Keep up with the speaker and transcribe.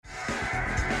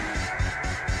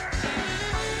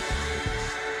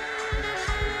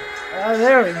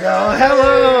There we go.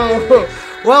 Hello.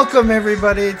 Welcome,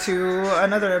 everybody, to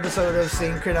another episode of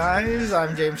Synchronize.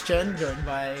 I'm James Chen, joined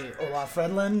by Olaf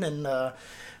Fredlund, and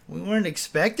we weren't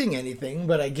expecting anything,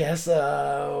 but I guess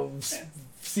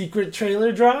secret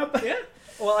trailer drop? Yeah.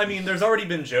 Well, I mean, there's already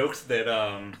been jokes that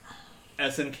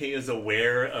SNK is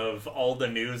aware of all the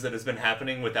news that has been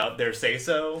happening without their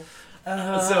say-so.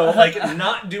 So, like,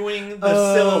 not doing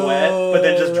the silhouette, but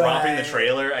then just dropping the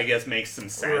trailer, I guess, makes some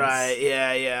sense. Right,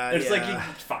 yeah. It's like,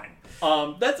 fine.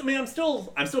 I'm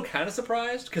still kind of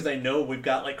surprised, because I know we've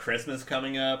got, like, Christmas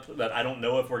coming up, that I don't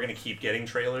know if we're going to keep getting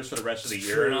trailers for the rest of the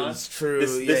year or not. It's true.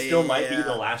 This still might be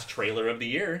the last trailer of the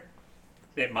year.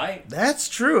 It might. That's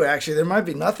true, actually. There might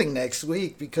be nothing next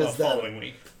week, because following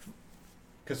week.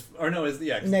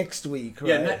 Next week, right?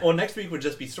 Yeah, next week would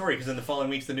just be story, because then the following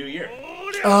week's the new year.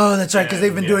 Oh, that's right, because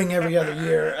they've been doing every other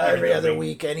year, every other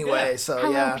week anyway, so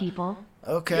Hello, people.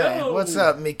 Okay, Yo. What's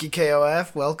up, Mickey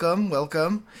KOF?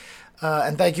 Welcome.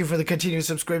 And thank you for the continued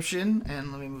subscription.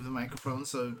 And let me move the microphone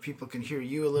so people can hear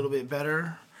you a little bit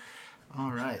better. All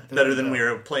right. Better than we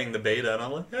were playing the beta, and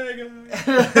I'm like, hey,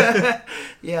 guys.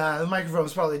 Yeah, the microphone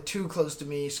was probably too close to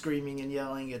me, screaming and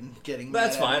yelling and getting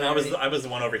That's mad fine. at I was the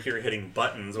one over here hitting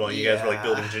buttons while you guys were like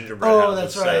building gingerbread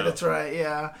houses. That's right,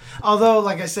 yeah. Although,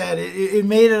 like I said, it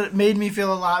made me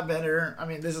feel a lot better. I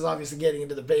mean, this is obviously getting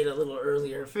into the beta a little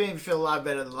earlier. It made me feel a lot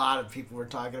better than a lot of people were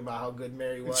talking about how good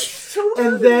Mary was.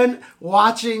 And then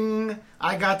watching,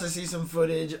 I got to see some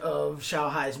footage of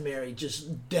Shanghai's Mary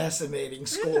just decimating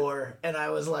Score. And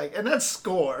I was like, and that's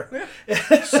Score.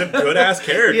 Some good ass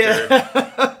character.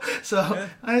 Yeah. So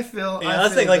I feel. Yeah, that's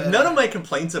the thing. Like, none of my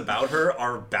complaints about her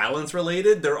are balance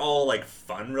related. They're all like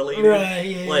fun related. Right.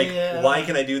 Yeah, why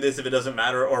can I do this if it doesn't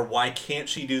matter, or why can't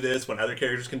she do this when other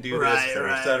characters can do this,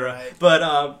 etc., etc. Right.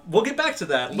 But we'll get back to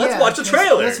that. Let's watch the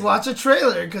trailer. Let's watch a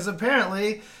trailer, because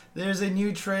apparently there's a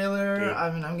new trailer. Dude,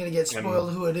 I mean, I'm gonna get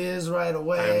spoiled who it is right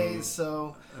away. I'm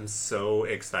so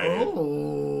excited.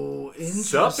 Oh, interesting.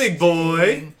 Sup, big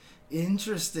boy?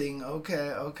 Interesting.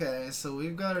 Okay. So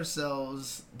we've got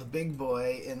ourselves the big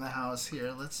boy in the house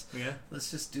here. Let's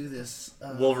just do this.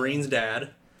 Wolverine's dad.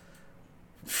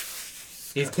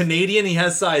 He's Canadian. He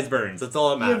has sideburns. That's all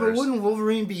that matters. Yeah, but wouldn't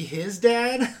Wolverine be his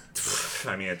dad?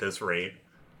 I mean, at this rate.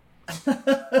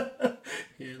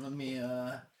 Here, let me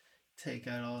take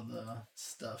out all the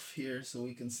stuff here so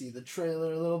we can see the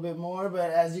trailer a little bit more.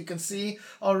 But as you can see,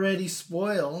 already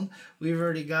spoiled. We've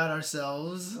already got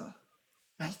ourselves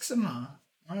Maxima.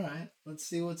 All right, let's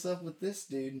see what's up with this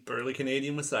dude. Burly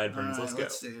Canadian with sideburns. All right, Let's go.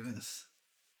 Let's do this.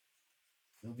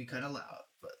 It'll be kind of loud,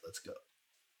 but let's go.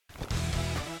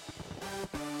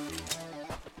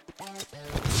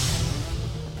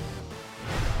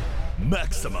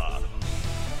 Maxima.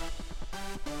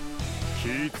 気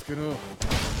ぃつけな。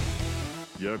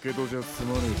やけどじゃ済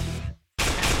まねえ。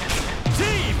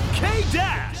Team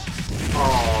K-Dash! Oh,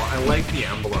 I like the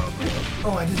emblem.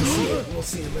 Oh, I didn't see it. We'll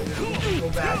see it later. We'll go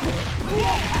back.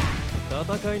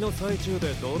 戦いの最中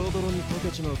でドロドロに溶け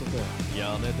ちまうとか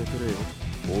やめてくれよ。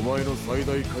お前の最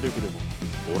大火力でも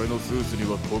俺のスーツに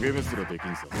は焦げ目すらでき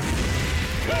んさ。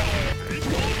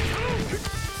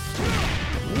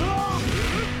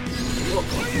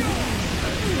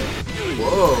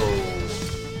Whoa.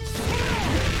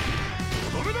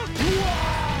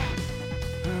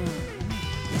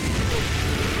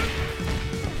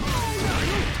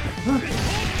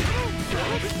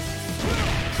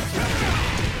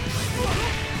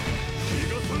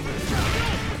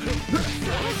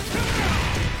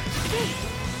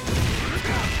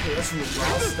 That's some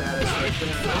raw status right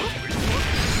there.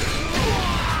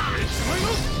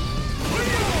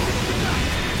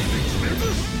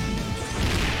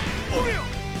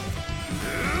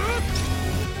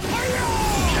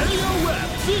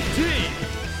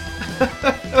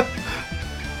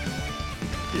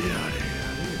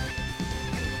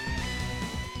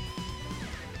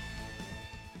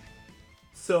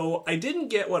 So I didn't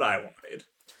get what I wanted,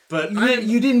 but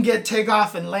you didn't get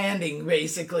takeoff and landing,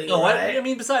 basically. No, right? I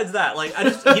mean, besides that, like,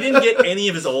 he didn't get any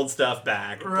of his old stuff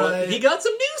back, Right. but he got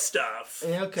some new stuff.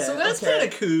 Okay, So that's okay.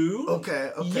 kind of cool.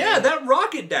 Okay. Yeah, that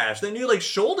rocket dash, that new, like,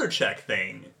 shoulder check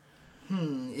thing.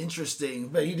 Interesting,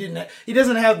 but he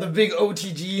doesn't have the big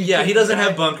OTG. Yeah, he doesn't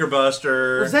have Bunker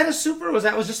Buster. Was that a super? Or was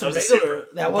that just a was a regular? super.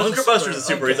 That was Bunker Buster's a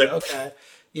super. Okay, He's like, okay,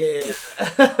 yeah.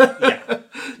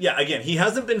 Yeah, again, he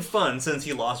hasn't been fun since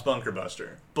he lost Bunker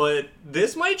Buster. But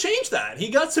this might change that. He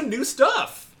got some new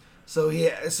stuff. So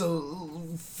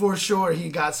for sure he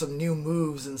got some new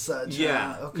moves and such.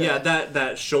 Yeah. Okay. Yeah,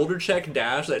 that shoulder check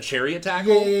dash, that chariot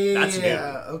tackle, that's new.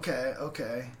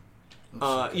 Okay.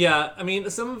 Yeah, I mean,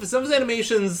 some of his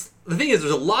animations, the thing is,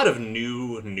 there's a lot of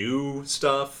new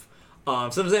stuff. Some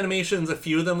of his animations, a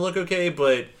few of them look okay,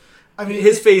 but I mean,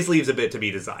 his face leaves a bit to be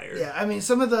desired. Yeah, I mean,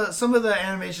 some of the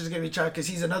animations are gonna be chopped because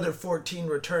he's another 14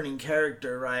 returning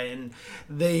character, right? And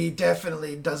they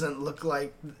definitely doesn't look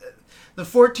like the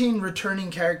 14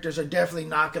 returning characters are definitely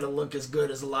not gonna look as good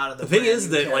as a lot of the. The thing is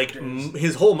that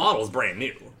his whole model is brand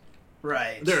new.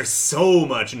 Right. There's so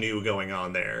much new going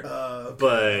on there.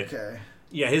 Okay.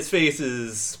 Yeah, his face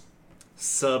is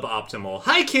suboptimal.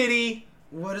 Hi, Kitty.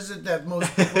 What is it that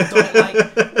most people don't like?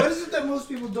 What is it that most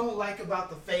people don't like about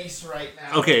the face right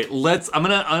now? Okay, I'm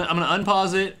gonna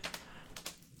unpause it.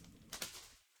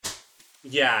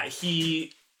 Yeah,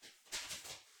 he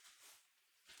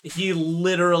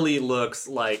literally looks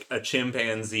like a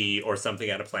chimpanzee or something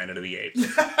out of Planet of the Apes.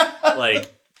 Like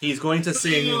he's going to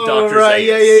sing Dr. Right,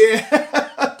 Zaius.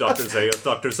 yeah. Dr. Zaius,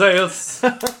 Dr. Zaius.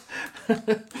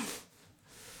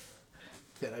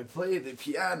 Can I play the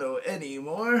piano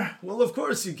anymore? Well, of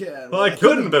course you can. Well, I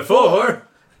couldn't before.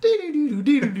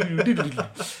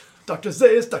 Dr.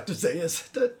 Zaius, Dr.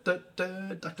 Zaius,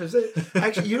 Dr. Zaius.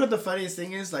 Actually, you know what the funniest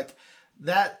thing is? Like,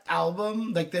 that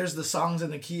album, like, there's the Songs in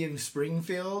the Key of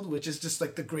Springfield, which is just,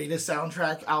 like, the greatest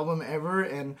soundtrack album ever,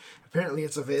 and apparently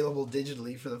it's available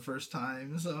digitally for the first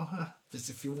time, so, just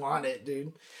if you want it,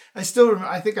 dude. I still remember,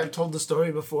 I think I've told the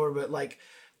story before, but, like,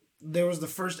 there was the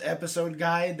first episode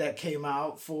guide that came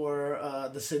out for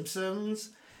The Simpsons,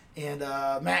 and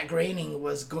Matt Groening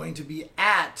was going to be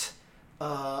at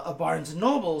a Barnes &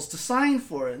 Noble's to sign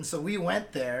for it. And so we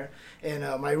went there, and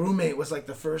my roommate was like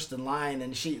the first in line,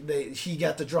 and he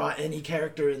got to draw any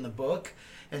character in the book.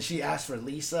 And she asked for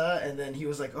Lisa, and then he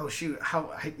was like, oh shoot,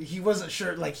 he wasn't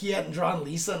sure, like he hadn't drawn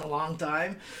Lisa in a long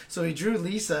time. So he drew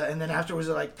Lisa, and then afterwards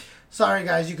they're like, sorry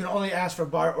guys, you can only ask for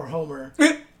Bart or Homer.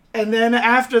 And then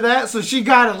after that, so she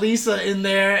got a Lisa in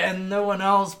there and no one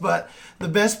else. But the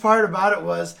best part about it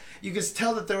was you could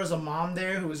tell that there was a mom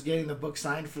there who was getting the book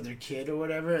signed for their kid or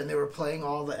whatever, and they were playing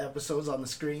all the episodes on the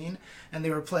screen, and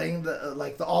they were playing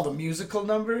all the musical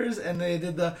numbers, and they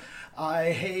did the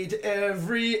I hate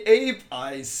every ape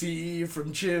I see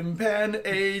from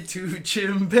chimpanzee to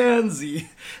chimpanzee,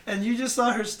 and you just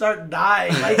saw her start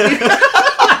dying like.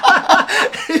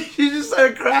 She just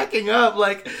started cracking up.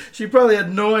 Like, she probably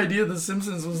had no idea The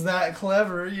Simpsons was that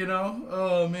clever, you know?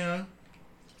 Oh, man.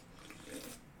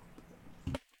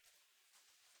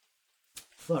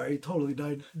 Sorry, totally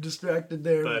died distracted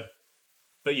there.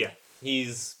 But yeah,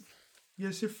 he's...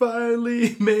 Yes, you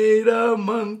finally made a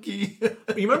monkey.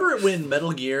 You remember when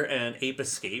Metal Gear and Ape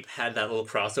Escape had that little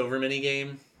crossover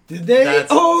minigame? Did they?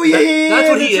 That's what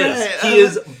he is. Right. He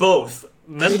is both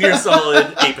Metal Gear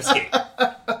Solid, Ape Escape.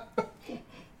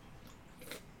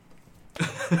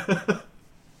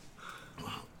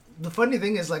 The funny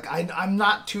thing is, like, I'm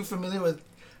not too familiar with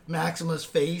Maxima's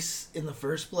face in the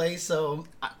first place, so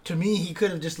to me, he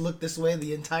could have just looked this way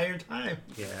the entire time.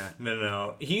 Yeah,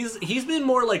 no. He's been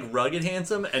more like rugged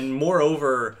handsome, and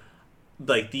moreover,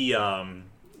 like the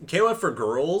KOF for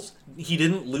girls, he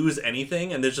didn't lose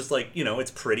anything, and there's just like, you know,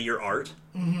 it's prettier art.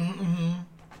 I'm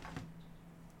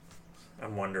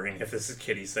wondering if this is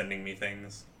Kitty sending me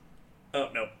things. Oh,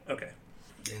 no, okay.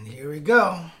 And here we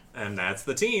go. And that's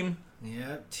the team.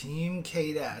 Yep, Team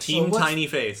K-Dash. Team Tiny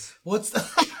Face. What's the...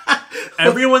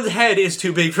 Everyone's head is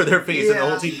too big for their face, and the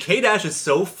whole team. K-Dash is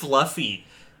so fluffy.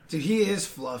 Dude, he is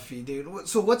fluffy, dude.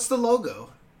 So what's the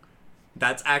logo?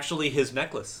 That's actually his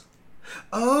necklace.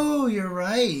 Oh, you're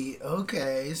right.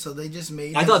 Okay, so they just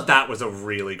made... I thought that was a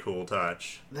really cool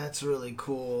touch. That's really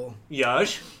cool.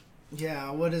 Yash? Yeah,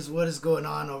 what is going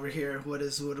on over here? What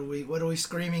are we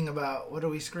screaming about? What are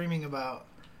we screaming about?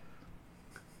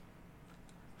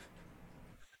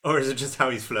 Or is it just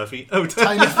how he's fluffy? Oh,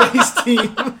 Tiny Face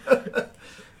team.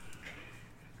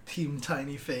 Team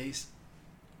Tiny Face.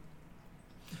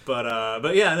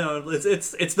 But yeah, no,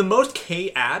 it's the most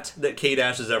K-at that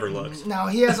K-Dash has ever looked. Now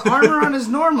he has armor on his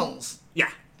normals.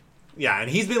 Yeah,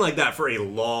 and he's been like that for a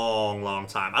long, long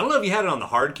time. I don't know if he had it on the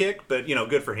hard kick, but, you know,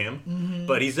 good for him. Mm-hmm.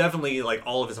 But he's definitely, like,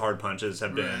 all of his hard punches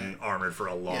have been armored for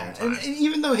a long time. And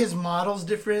even though his model's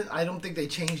different, I don't think they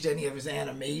changed any of his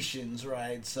animations,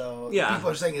 right? So people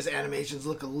are saying his animations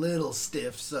look a little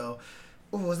stiff, so...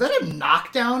 Oh, was that a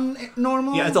knockdown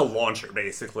normal? Yeah, it's a launcher,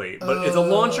 basically. But it's a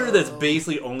launcher that's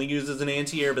basically only used as an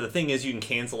anti-air, but the thing is you can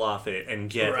cancel off it and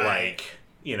get, like...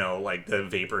 You know, like the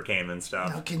vapor cannon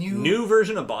stuff. Now, new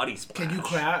version of Body Splash. Can you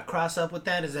cross up with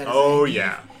that? Is that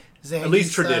yeah. Zangief at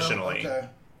least style? Traditionally. Okay.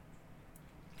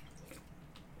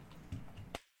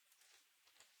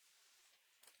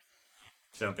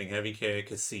 Jumping heavy kick,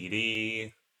 a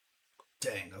CD.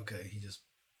 Dang, okay. He just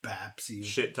baps you.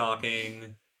 Shit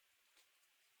talking.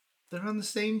 They're on the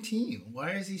same team.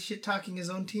 Why is he shit talking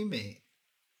his own teammate?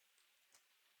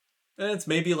 It's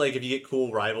maybe like if you get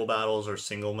cool rival battles or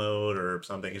single mode or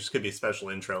something. It just could be a special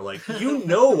intro. Like, you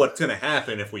know what's going to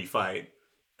happen if we fight.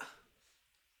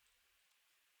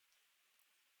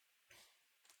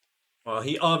 Well,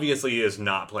 he obviously is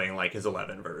not playing like his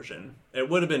 11 version. It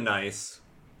would have been nice.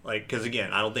 Like, because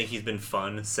again, I don't think he's been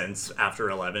fun since after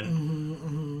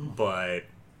 11. But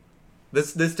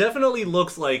this definitely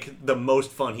looks like the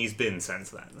most fun he's been since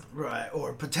then. Right,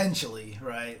 or potentially,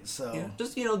 right? So Yeah,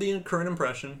 just, the current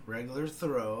impression. regular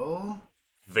throw.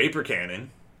 Vapor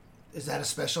Cannon. Is that a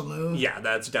special move? Yeah,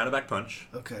 that's down and back punch.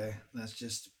 Okay, that's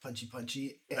just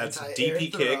punchy. That's Anti-air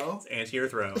DP kick, throw. it's anti-air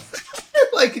throw.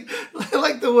 like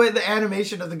the way the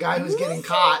animation of the guy who's getting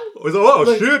caught. Oh,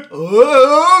 Like, shit!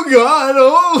 Oh God!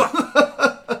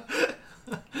 Oh.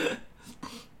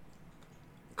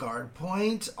 Guard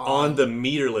point On the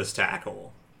meterless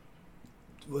tackle.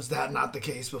 Was that not the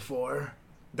case before?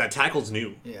 That tackle's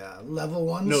new. Yeah, level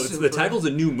 1. No, the tackle's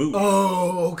a new move.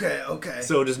 Oh, okay.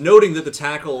 So just noting that the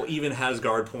tackle even has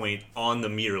guard point on the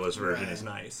meterless version is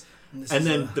nice. And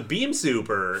then the beam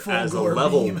super as a gore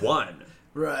level beam. 1.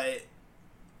 Right.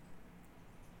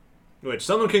 Which,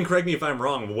 someone can correct me if I'm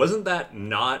wrong, but wasn't that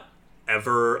not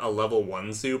ever a level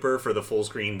 1 super for the full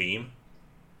screen beam?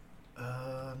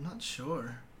 I'm not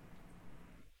sure.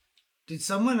 Did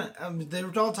someone... they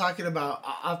were all talking about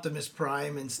Optimus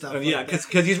Prime and stuff like Yeah, that.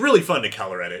 because he's really fun to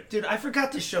color edit. Dude, I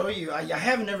forgot to show you. I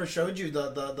haven't ever showed you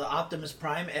the Optimus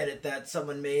Prime edit that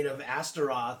someone made of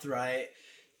Astaroth, right?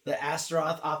 The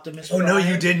Astaroth Optimus Prime. Oh, no,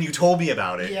 you didn't. You told me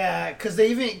about it. Yeah, because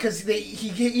he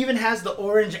even has the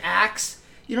orange axe.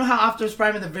 You know how Optimus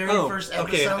Prime in the very first episode...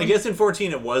 Okay, I guess in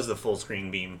 14 it was the full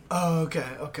screen beam. Oh,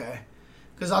 okay.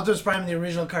 Because Optimus Prime in the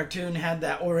original cartoon had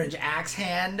that orange axe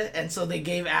hand, and so they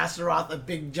gave Astaroth a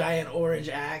big giant orange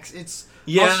axe.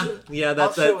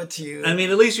 I'll show it to you. I mean,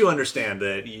 at least you understand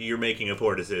that you're making a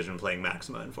poor decision playing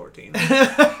Maxima in 14.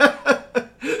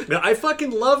 Now, I fucking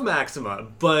love Maxima,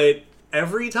 but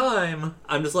every time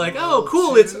I'm just like, oh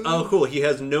cool, he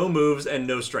has no moves and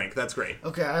no strength. That's great.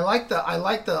 Okay, I like the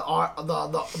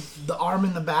arm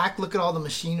in the back. Look at all the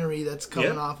machinery that's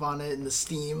coming off on it, and the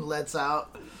steam lets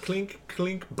out. Clink,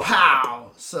 clink, bop.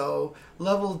 Pow! So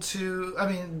level 2.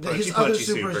 I mean, his other punchy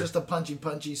super is super. just a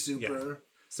punchy super. Yeah.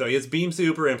 So he has beam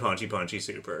super and punchy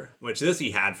super, which this he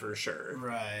had for sure.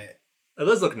 Right. It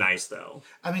does look nice though.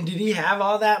 I mean, did he have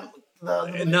all that?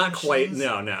 The Not quite. machines?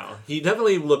 No. He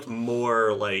definitely looked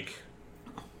more like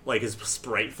his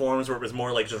sprite forms, where it was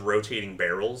more like just rotating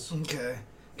barrels. Okay.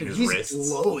 Dude, his he's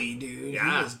wrists. glowy, dude.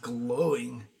 Yeah. He is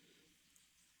glowing.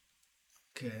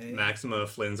 Okay. Maxima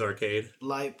Flynn's arcade,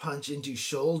 Light punch into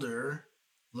shoulder.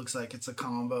 Looks like it's a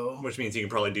combo. which means you can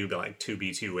probably do like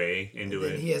 2B2A into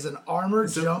Then it. he has an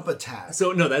armored jump attack.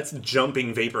 So no, that's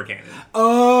jumping vapor cannon.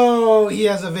 Oh, he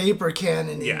has a vapor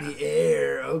cannon Yeah. in the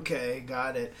air. Okay,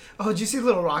 got it. Oh, did you see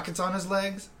little rockets on his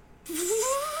legs?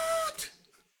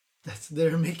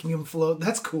 They're making him float.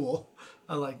 That's cool.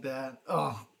 I like that.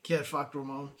 Oh, get fucked,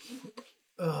 Ramon.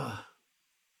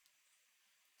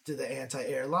 To the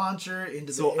anti-air launcher, into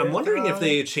the So air I'm wondering throw. if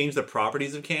they changed the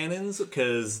properties of cannons,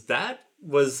 because that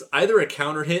was either a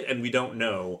counter hit and we don't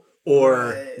know, or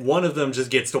Right. one of them just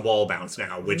gets to wall bounce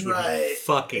now, which would be Right,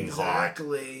 fucking hard.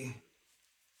 exactly.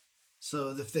 So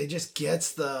if they just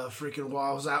gets the freaking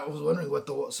walls out, I was wondering what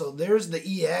the... So there's the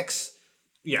EX.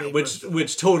 Yeah, Vapor.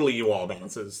 which totally wall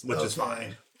bounces, which is Okay.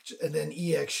 fine. And then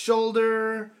EX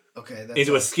shoulder. Okay, that's...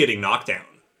 Into a skidding knockdown,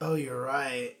 Oh, you're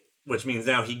right. which means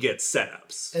now he gets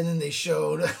setups. And then they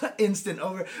showed instant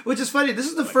over, which is funny. This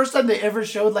is the first time they ever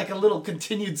showed like a little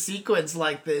continued sequence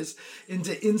like this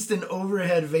into instant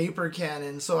overhead vapor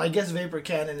cannon. So I guess vapor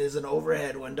cannon is an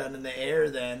overhead when done in the air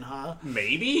then, huh?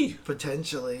 Maybe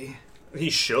Potentially. he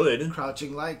should.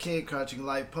 Crouching light kick, crouching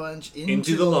light punch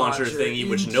Into the launcher thingy,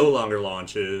 which no longer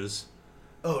launches.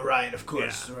 Oh, right, of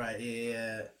course. Yeah. Right,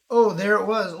 yeah. Oh, there it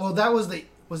was. Well, that was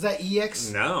was that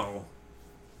EX? No.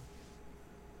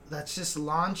 That's just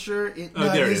launcher. There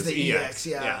it it is is. the EX. EX,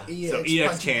 yeah. So EX EX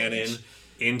punch cannon punch.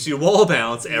 into wall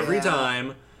bounce every Yeah.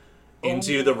 time.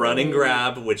 Into the running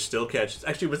grab, which still catches.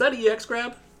 Actually, was that EX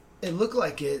grab? It looked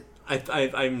like it.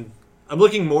 I'm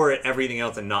looking more at everything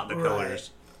else and not the Right.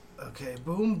 colors. Okay,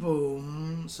 boom,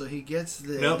 boom. So he gets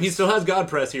this. Nope, he still has God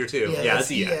Press here too. Yeah, that's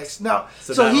it's EX. No,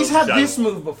 So so that he's was had done. this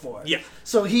move before. Yeah.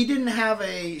 So he didn't have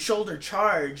a shoulder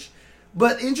charge.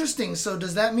 But interesting, so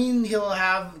does that mean he'll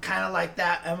have kind of like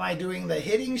that, am I doing the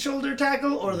hitting shoulder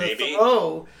tackle or the Maybe.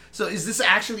 throw? So is this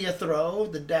actually a throw,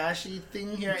 the dashy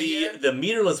thing here? The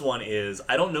meterless one is.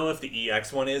 I don't know if the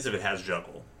EX one is, if it has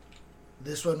juggle.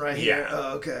 This one right here? Yeah.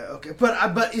 Oh, okay.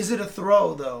 But is it a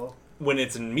throw, though? When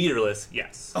it's in meterless,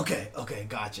 yes. Okay,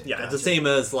 gotcha. Yeah, gotcha. it's the same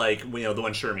as, like, you know, the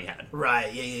one Shermie had.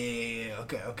 Right, yeah.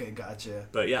 Okay, gotcha.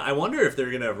 But yeah, I wonder if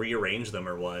they're gonna rearrange them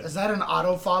or what. Is that an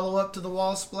auto follow-up to the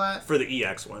wall splat? For the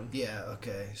EX one. Yeah,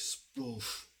 okay.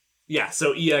 Oof. Yeah,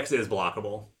 so EX is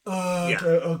blockable.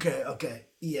 Okay.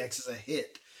 EX is a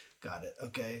hit. Got it.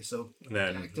 Okay, so And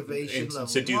then activation level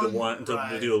to do the one, one to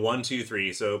right. do a 1, 2,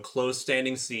 3. So close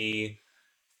standing C,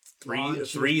 Launch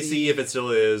 3C if it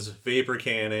still is, vapor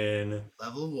cannon.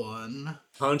 level 1.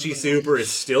 Punchy super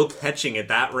is still catching at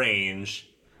that range.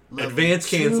 Level Advance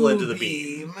cancel 2 into the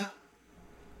beam.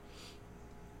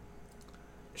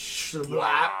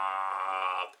 Slap.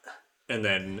 And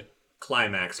then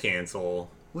climax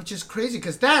cancel. Which is crazy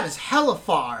because that is hella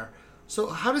far. So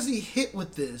how does he hit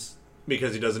with this?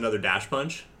 Because he does another dash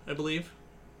punch, I believe.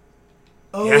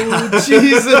 Oh,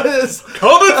 Jesus.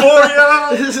 Coming for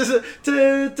ya! This is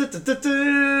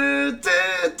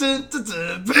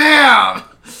bam!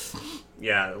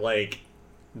 Yeah, like,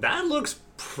 that looks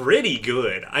pretty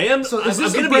good. I am. So is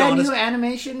this I'm a gonna be brand honest. new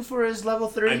animation for his level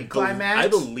 3 climax? I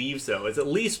believe so. It's at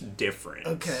least different.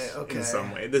 Okay. In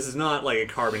some way. This is not like a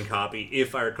carbon copy,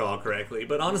 if I recall correctly.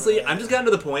 But honestly, I'm just gotten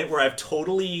to the point where I've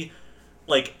totally,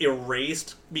 like,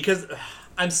 erased, because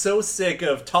I'm so sick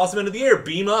of toss him into the air,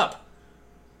 beam up.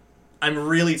 I'm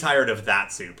really tired of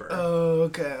that super.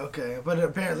 Oh, okay. But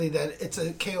apparently that it's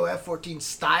a KOF 14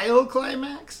 style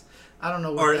climax? I don't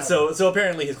know what that So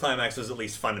apparently his climax was at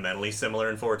least fundamentally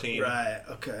similar in 14. Right,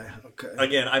 okay.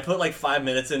 Again, I put like 5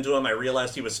 minutes into him, I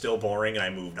realized he was still boring, and I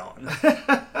moved on.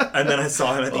 And then I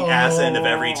saw him at the ass end of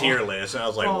every tier list, and I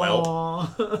was like, well.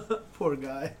 Aw. Poor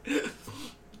guy.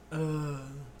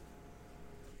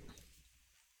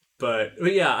 But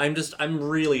yeah, I'm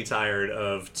really tired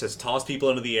of just toss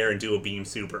people into the air and do a beam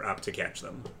super up to catch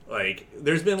them. Like,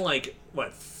 there's been like,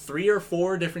 3 or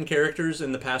 4 different characters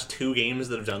in the past 2 games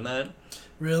that have done that.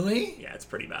 Really? Yeah, it's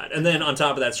pretty bad. And then on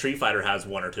top of that, Street Fighter has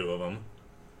 1 or 2 of them.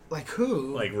 Like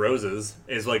who? Like Rose's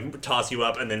is like toss you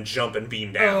up and then jump and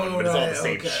beam down, but it's all the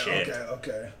same shit.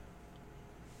 Okay.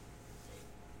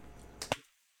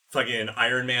 Fucking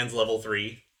Iron Man's level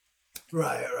 3.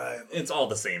 Right. It's all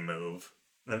the same move.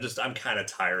 And I'm kind of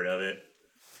tired of it.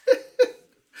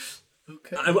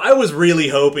 Okay. I was really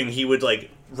hoping he would,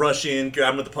 like, rush in,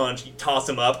 grab him with the punch, toss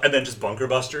him up, and then just Bunker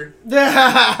Buster.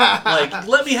 Like,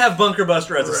 let me have Bunker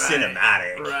Buster as a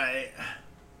cinematic. Right.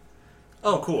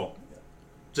 Oh, cool.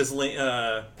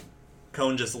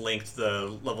 Cone just linked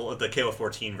the KO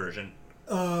 14 version.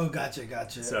 Oh,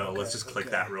 gotcha. So let's just click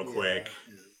that real quick.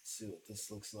 Yeah, let's see what this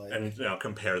looks like. And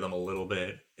compare them a little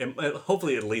bit. And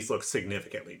hopefully at least looks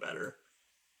significantly better.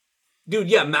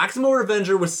 Dude, yeah, Maximo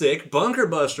Revenger was sick, Bunker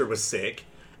Buster was sick,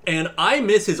 and I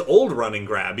miss his old running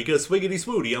grab because Swiggity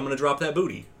Swooty, I'm gonna drop that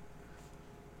booty.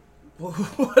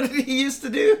 What did he used to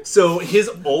do? So his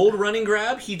old running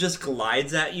grab, he just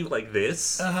glides at you like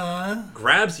this,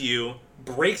 grabs you,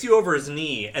 breaks you over his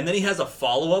knee, and then he has a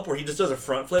follow-up where he just does a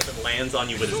front flip and lands on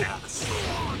you with his ass.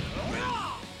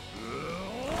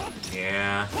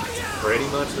 Yeah, pretty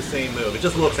much the same move. It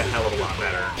just looks a hell of a lot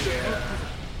better. Yeah.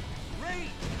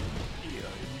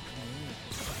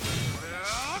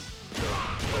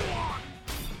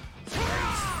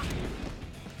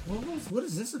 What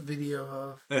is this a video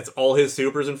of? It's all his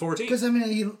supers in 14. Because, I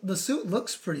mean, the suit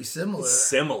looks pretty similar.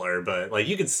 Similar, but, like,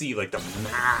 you can see, like, the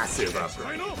massive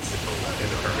upgrade in the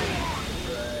curve.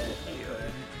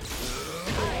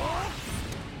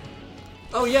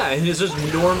 Oh, yeah, and it's just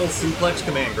normal suplex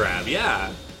command grab,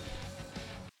 yeah.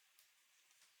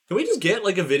 Can we just get,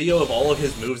 like, a video of all of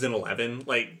his moves in 11?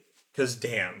 Like, because,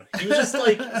 damn, he was just,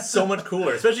 like, so much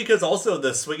cooler. Especially because also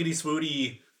the Swiggity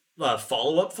Swooty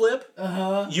follow-up flip,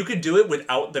 you could do it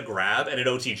without the grab, and it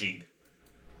OTG'd.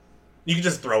 You could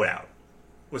just throw it out.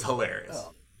 It was hilarious.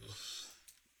 Oh.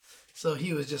 So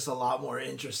he was just a lot more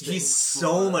interesting. He's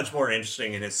so much more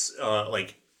interesting in his,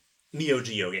 Neo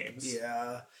Geo games.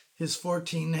 Yeah. His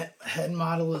 14 head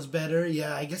model is better.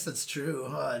 Yeah, I guess that's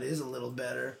true. It is a little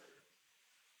better.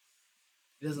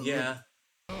 It doesn't Yeah.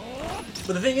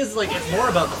 But the thing is, like, it's more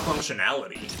about the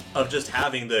functionality of just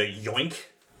having the yoink.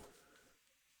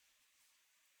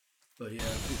 But yeah,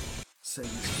 people say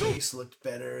his face looked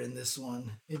better in this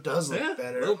one. It does look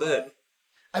better. A little bit.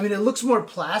 I mean, it looks more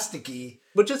plasticky.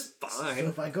 Which is So fine.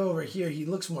 if I go over here, he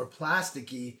looks more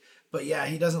plasticky. But yeah,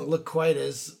 he doesn't look quite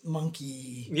as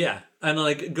monkey. Yeah. And,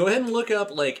 like, go ahead and look up,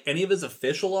 like, any of his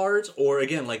official art, or,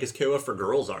 again, like, his KOF for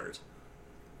Girls art.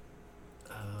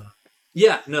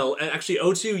 Yeah, no, actually,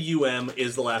 O2UM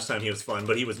is the last time he was fun,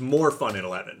 but he was more fun in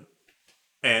 11.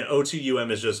 And O2UM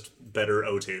is just better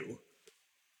O2.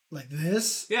 Like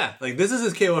this? Yeah, like, this is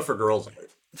his KOF for Girls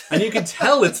art. And you can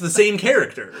tell it's the same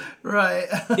character. Right.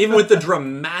 Even with the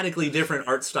dramatically different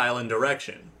art style and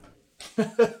direction.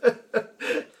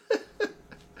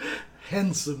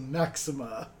 Handsome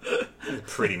Maxima.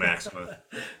 Pretty Maxima.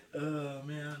 Oh,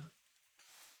 man.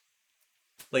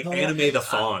 Like anime the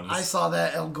fawns. I saw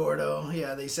that El Gordo.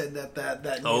 Yeah, they said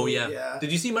that. Oh, yeah.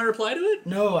 Did you see my reply to it?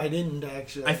 No, I didn't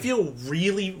actually. I feel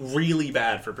really, really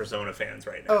bad for Persona fans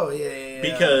right now. Oh, yeah.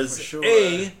 Because, for sure.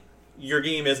 A, your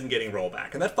game isn't getting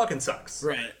rollback, and that fucking sucks.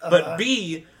 Right. But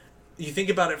B, you think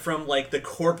about it from, like, the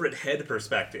corporate head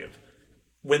perspective.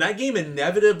 When that game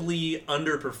inevitably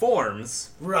underperforms,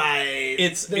 right,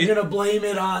 they're gonna blame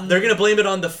it on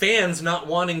the fans not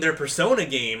wanting their Persona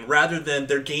game rather than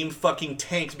their game fucking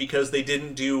tanked because they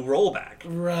didn't do rollback.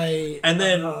 Right. And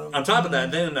then on top of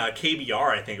that, then KBR,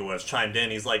 I think it was, chimed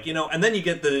in. He's like, and then you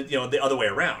get the other way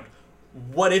around.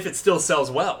 What if it still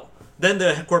sells well? Then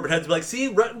the corporate heads be like,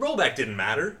 see, rollback didn't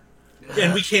matter,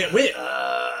 and we can't win.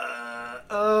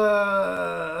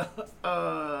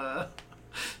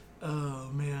 Oh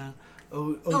man.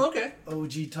 Okay.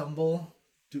 OG Tumble.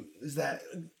 Is that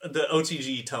the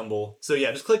OTG Tumble? So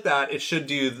yeah, just click that. It should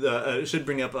do it should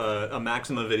bring up a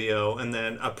Maxima video, and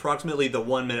then approximately the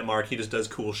 1 minute mark, he just does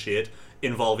cool shit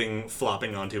involving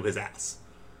flopping onto his ass.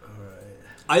 All right.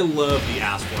 I love the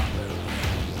ass flop move.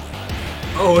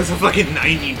 Oh, it's a fucking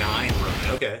 99, bro.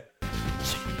 Okay.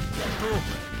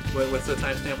 What's the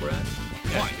timestamp we're at?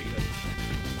 Yeah,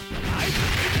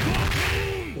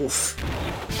 oof.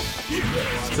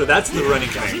 So that's the running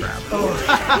command grab. Oh.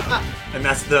 And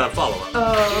that's the follow-up.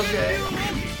 Oh, okay.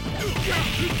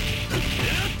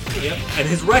 Yep. And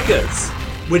his Rekkas,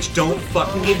 which don't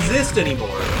fucking exist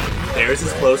anymore. There's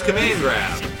his close command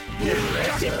grab.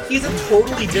 He's a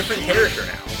totally different character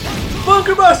now.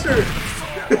 Bunker Buster!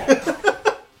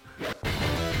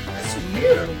 That's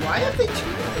weird. Why have they changed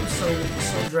him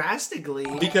so drastically?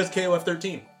 Because KOF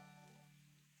 13.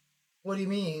 What do you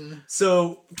mean?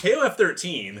 So, KOF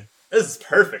 13, this is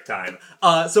perfect time.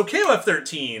 So KOF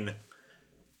 13,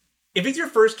 if it's your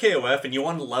first KOF and you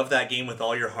want to love that game with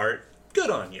all your heart,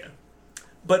 good on you.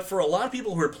 But for a lot of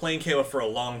people who are playing KOF for a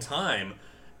long time,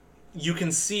 you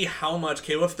can see how much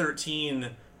KOF 13,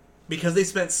 because they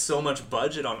spent so much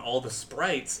budget on all the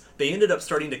sprites, they ended up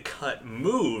starting to cut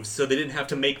moves so they didn't have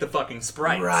to make the fucking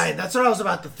sprites. Right, that's what I was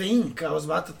about to think. I was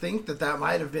about to think that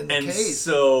might have been the case. And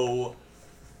so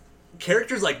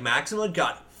characters like Maxima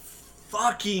got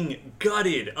fucking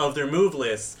gutted of their move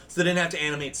lists, so they didn't have to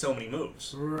animate so many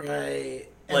moves. Right.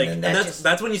 And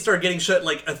that's when you start getting shit.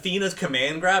 Like Athena's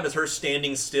command grab is her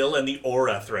standing still and the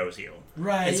aura throws you.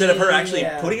 Right. Instead of her actually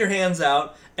putting her hands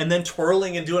out and then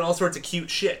twirling and doing all sorts of cute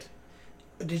shit.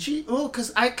 Did she? Oh,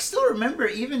 because I still remember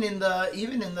even in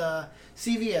the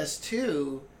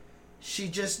CVS2, she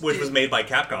just was made by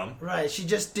Capcom. Right. She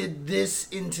just did this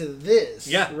into this.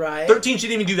 Yeah. Right. 13, she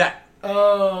didn't even do that.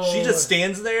 Oh. She just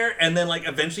stands there and then like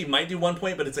eventually might do one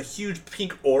point, but it's a huge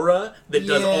pink aura that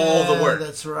does all the work.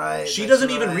 That's right. She doesn't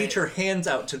even reach her hands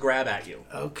out to grab at you.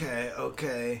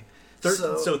 Okay.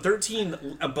 So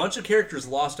 13, a bunch of characters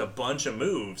lost a bunch of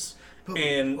moves. But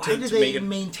and why do they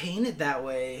maintain it that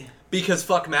way? Because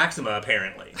fuck Maxima,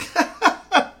 apparently.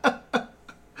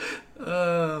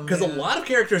 Because a lot of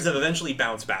characters have eventually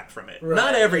bounced back from it. Right,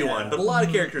 not everyone, but a lot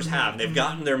of characters have. They've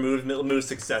gotten their moves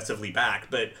successively back,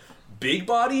 but big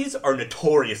bodies are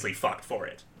notoriously fucked for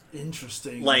it.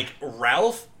 Interesting. Like,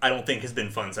 Ralph, I don't think has been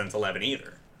fun since 11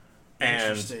 either.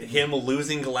 And him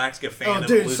losing Galactica Phantom. Oh,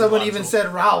 dude, someone even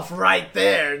said Ralph right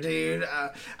there, dude.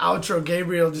 Outro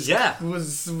Gabriel just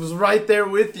was right there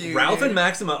with you. Ralph and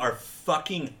Maxima are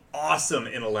fucking awesome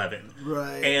in 11.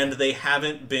 Right. And they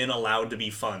haven't been allowed to be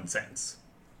fun since.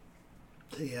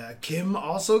 Yeah, Kim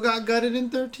also got gutted in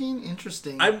 13?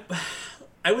 Interesting.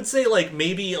 I would say, like,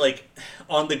 maybe, like,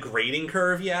 on the grading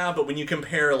curve, yeah, but when you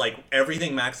compare, like,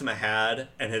 everything Maxima had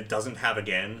and it doesn't have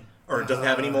again, or it doesn't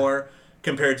have anymore,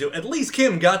 compared to, at least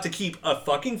Kim got to keep a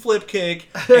fucking flip kick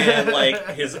and, like,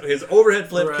 his overhead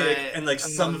flip kick and, like,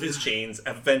 some of his chains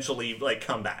eventually, like,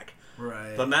 come back.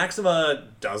 Right. But Maxima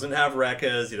doesn't have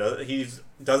Rekkas, he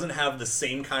doesn't have the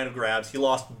same kind of grabs. He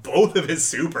lost both of his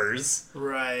supers.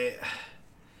 Right.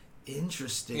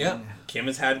 Interesting. Yeah. Kim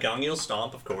has had Gangyo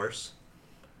Stomp, of course.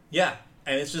 Yeah,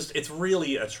 and it's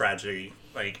really a tragedy.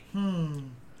 Like,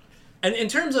 And in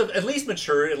terms of at least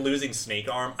mature at losing Snake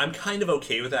Arm, I'm kind of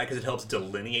okay with that because it helps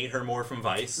delineate her more from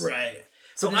Vice. Right.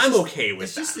 So I'm okay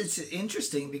with that. It's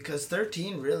interesting because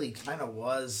 13 really kind of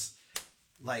was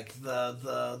like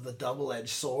the double-edged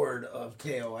sword of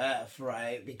KOF,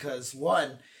 right? Because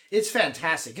one, it's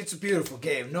fantastic. It's a beautiful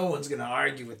game. No one's going to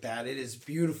argue with that. It is a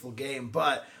beautiful game.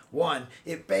 But one,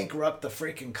 it bankrupt the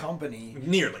freaking company.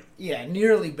 Nearly. Yeah,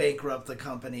 nearly bankrupt the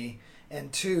company.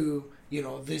 And two, you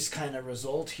know, this kind of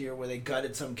result here where they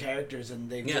gutted some characters and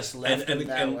they just left them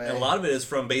that way. And a lot of it is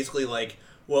from basically like,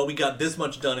 well, we got this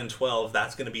much done in 12,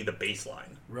 that's going to be the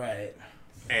baseline. Right.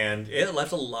 And it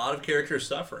left a lot of characters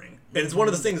suffering. And it's one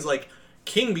of those things like,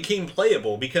 King became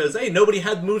playable because, hey, nobody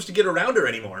had moves to get around her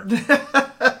anymore.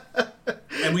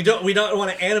 And we don't want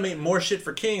to animate more shit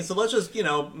for King, so let's just, you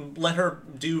know, let her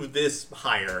do this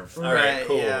higher. All right,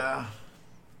 cool. Yeah.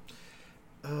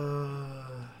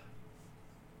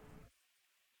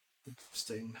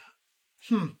 Interesting.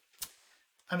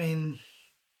 I mean...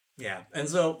 Yeah, and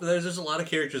so there's just a lot of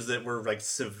characters that were, like,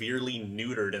 severely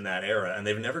neutered in that era, and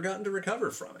they've never gotten to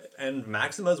recover from it. And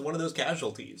Maxima is one of those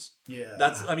casualties.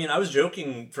 Yeah. I mean, I was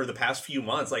joking for the past few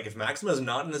months, like, if Maxima's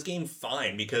not in this game,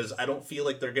 fine, because I don't feel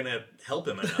like they're gonna help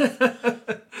him enough.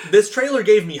 This trailer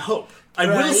gave me hope. I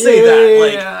will say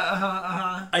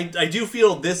that. Like, I do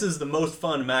feel this is the most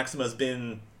fun Maxima's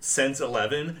been since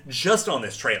 11, just on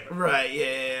this trailer. Right,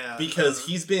 yeah. Because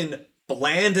he's been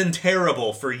bland and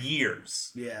terrible for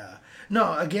years. Yeah.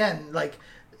 No, again, like,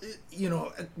 you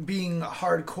know, being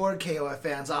hardcore KOF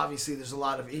fans, obviously there's a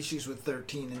lot of issues with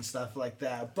 13 and stuff like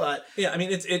that, but... Yeah, I mean,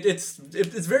 it's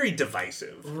very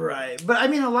divisive. Right. But, I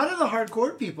mean, a lot of the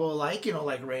hardcore people, like, you know,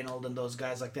 like Reynold and those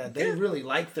guys like that, they really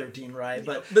like 13, right?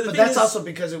 But that's also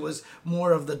because it was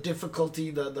more of the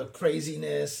difficulty, the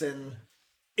craziness, and...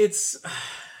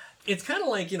 It's kind of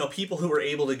like, you know, people who were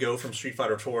able to go from Street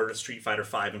Fighter 4 to Street Fighter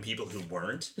 5 and people who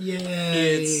weren't.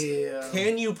 Yeah.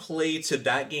 Can you play to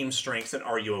that game's strengths and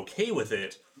are you okay with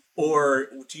it? Or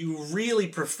do you really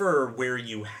prefer where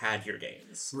you had your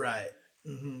games? Right.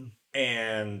 Mm-hmm.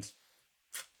 And...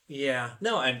 yeah.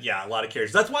 No, and yeah, a lot of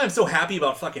characters. That's why I'm so happy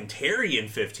about fucking Terry in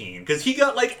 15, because he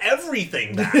got, like,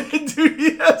 everything back. Dude,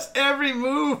 he has every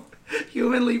move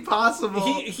humanly possible.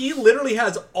 He literally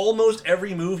has almost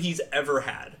every move he's ever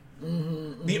had.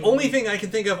 Mm-hmm, the only thing I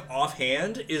can think of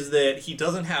offhand is that he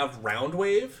doesn't have Round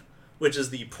Wave, which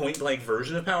is the point-blank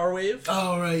version of Power Wave.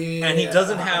 Oh, right, yeah. And he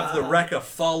doesn't have the Rekka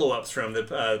follow-ups from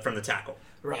the tackle.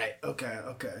 Right, okay.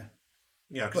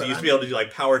 Yeah, because he used to be able to do,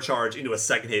 like, power charge into a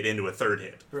second hit, into a third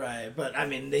hit. Right, but, I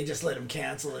mean, they just let him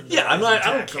cancel and... Yeah, I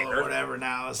don't care. Or whatever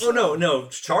now. So. Oh, no,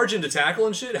 charge into tackle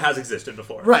and shit has existed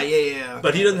before. Right, yeah.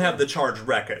 But he doesn't have the charge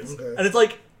Rekkas. Okay. And it's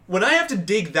like, when I have to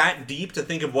dig that deep to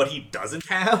think of what he doesn't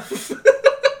have,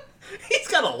 he's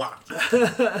got a lot.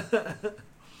 Okay.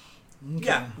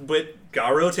 Yeah, but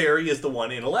Garo Terry is the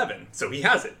one in 11, so he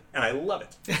has it, and I love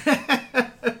it.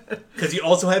 Because he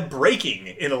also had breaking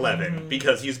in 11,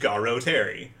 because he's Garo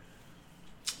Terry.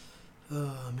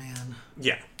 Oh, man.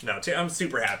 Yeah, no, I'm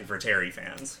super happy for Terry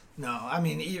fans. No, I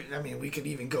mean, we could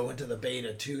even go into the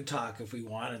beta 2 talk if we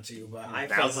wanted to, but I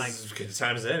felt like as good a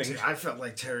time as any. I felt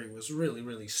like Terry was really,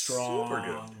 really strong. Super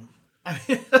good. I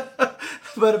mean,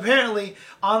 but apparently,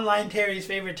 online Terry's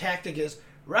favorite tactic is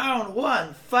round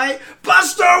 1, fight,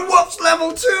 Buster Whoops,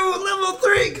 level 2, level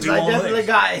 3, because I definitely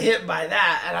got hit by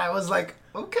that, and I was like,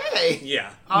 okay.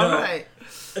 Yeah. All right.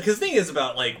 Because the thing is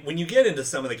about, like, when you get into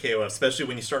some of the KOF, especially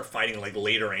when you start fighting, like,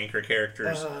 later anchor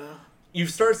characters, you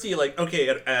start to see, like, okay,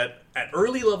 at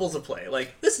early levels of play,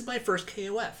 like, this is my first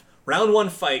KOF. Round 1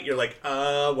 fight, you're like,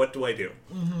 what do I do?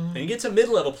 Mm-hmm. And you get to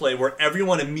mid-level play where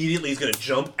everyone immediately is going to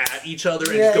jump at each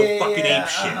other and just go fucking ape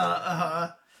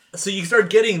shit. So you start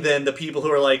getting, then, the people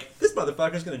who are like, this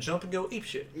motherfucker's going to jump and go ape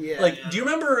shit. Yeah. Like, do you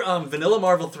remember Vanilla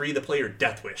Marvel 3, the player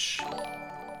Deathwish?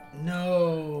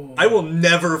 No. I will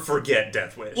never forget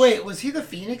Deathwish. Wait, was he the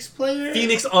Phoenix player?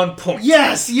 Phoenix on point.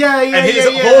 Yes, yeah. And his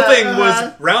whole thing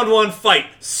was round 1 fight.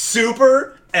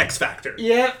 Super X Factor.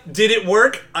 Yep. Did it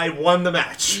work? I won the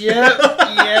match.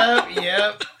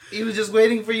 Yep. He was just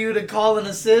waiting for you to call an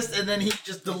assist, and then he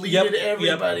just deleted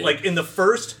everybody. Yep. Like, in the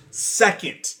first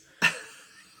second,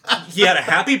 he had a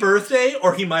happy birthday,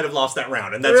 or he might have lost that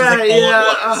round, and that's just like all it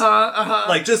was.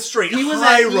 Like, just straight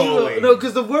high rolling. No,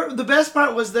 because the best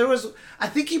part was I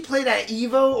think he played at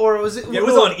Evo, or was it? Yeah, it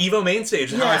was on Evo main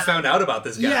stage. How I found out about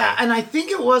this guy. Yeah, and I think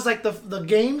it was like the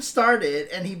game started,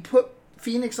 and he put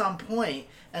Phoenix on point,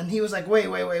 and he was like,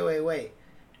 wait.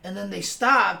 And then they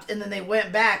stopped, and then they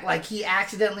went back, like he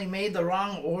accidentally made the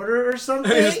wrong order or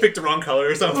something. He just picked the wrong color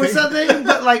or something.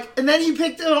 But like, and then he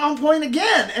picked it on point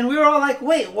again, and we were all like,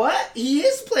 wait, what? He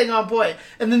is playing on point.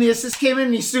 And then the assist came in,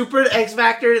 and he supered X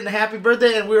Factor and the happy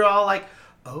birthday, and we were all like,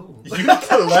 oh. You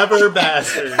clever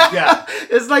bastard. Yeah.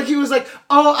 It's like he was like,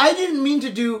 oh, I didn't mean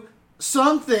to do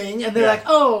something, and they're like,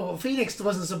 oh, Phoenix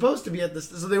wasn't supposed to be at this,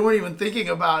 so they weren't even thinking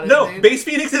about it. No, Base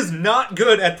Phoenix is not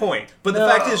good at point. But the No.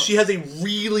 fact is, she has a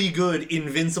really good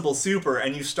invincible super,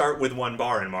 and you start with 1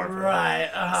 bar in Marvel.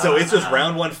 Right. So it's just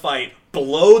round 1 fight,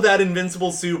 blow that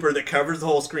invincible super that covers the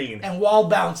whole screen. And wall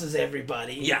bounces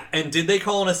everybody. Yeah, and did they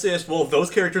call an assist? Well,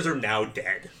 those characters are now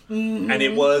dead. And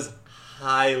it was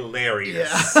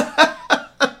hilarious. Yeah.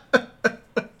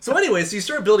 So anyway, so you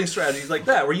start building strategies like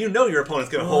that, where you know your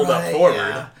opponent's going to hold up forward.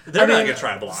 Yeah. They're not going to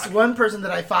try to block. One person that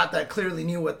I fought that clearly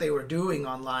knew what they were doing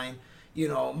online, you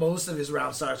know, most of his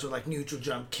round starts were like neutral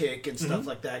jump kick and stuff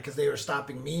like that, because they were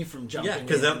stopping me from jumping. Yeah,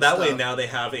 because that way now they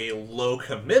have a low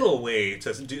committal way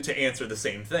to answer the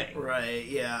same thing. Right,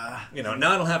 yeah. You know,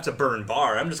 now I don't have to burn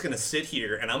bar. I'm just going to sit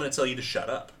here and I'm going to tell you to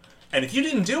shut up. And if you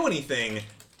didn't do anything,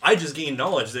 I just gained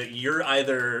knowledge that you're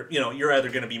either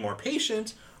going to be more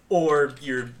patient or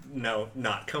you're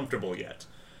not comfortable yet.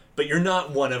 But you're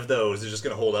not one of those who's just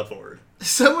going to hold up forward.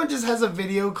 Someone just has a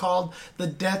video called the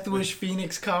Death Wish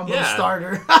Phoenix combo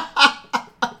starter.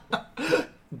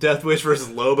 Death Wish versus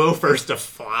Lobo, first to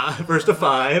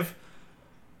 5.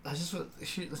 I just want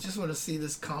to see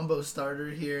this combo starter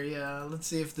here. Yeah, let's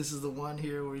see if this is the one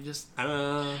here where we just super.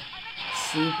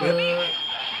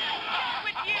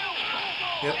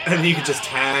 Yep, and you could just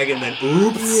tag and then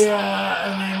oops.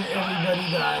 Yeah, and then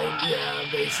everybody died. Yeah,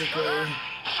 basically.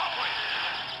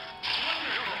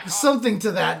 Something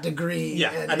to that degree.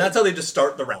 Yeah, and that's how they just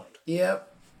start the round. Yep.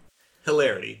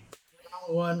 Hilarity.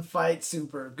 One fight,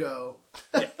 super, go.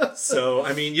 Yeah. So,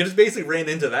 I mean, you just basically ran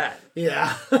into that.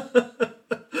 Yeah.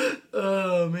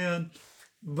 Oh, man.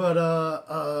 But,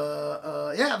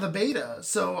 yeah, the beta.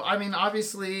 So, I mean,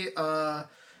 obviously,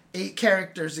 8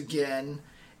 characters again.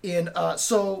 And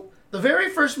so the very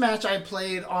first match I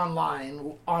played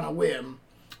online on a whim,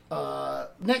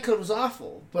 netcode was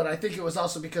awful, but I think it was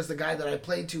also because the guy that I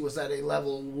played to was at a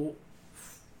level,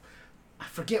 I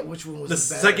forget which one was the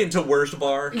better. second to worst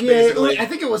bar. Yeah, basically. I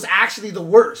think it was actually the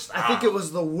worst. I think it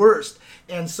was the worst,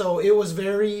 and so it was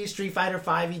very Street Fighter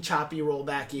 5-y, choppy,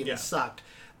 rollbacky, and it sucked.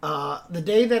 The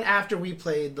day that after we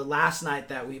played, the last night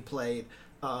that we played,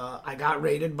 I got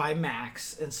raided by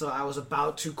Max, and so I was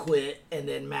about to quit, and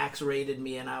then Max raided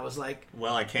me, and I was like,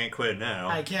 well, I can't quit now.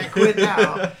 I can't quit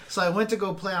now. So I went to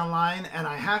go play online, and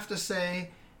I have to say,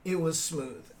 it was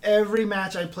smooth. Every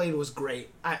match I played was great.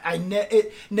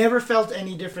 It never felt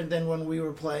any different than when we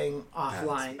were playing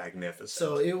offline. That's magnificent.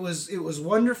 So it was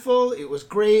wonderful. It was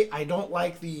great. I don't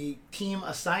like the team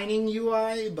assigning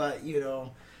UI, but you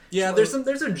know. Yeah, there's some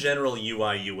general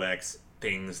UI UX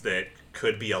things that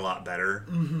could be a lot better.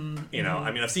 You know,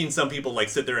 I mean, I've seen some people like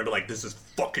sit there and be like, "This is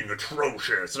fucking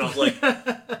atrocious," and I was like,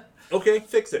 "Okay,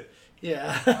 fix it."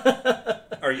 Yeah.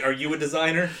 Are you a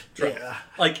designer? Yeah.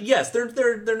 Like, yes,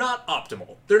 they're not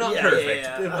optimal. They're not perfect,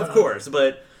 of course.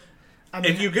 But I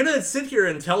mean, if you're gonna sit here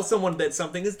and tell someone that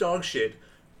something is dog shit,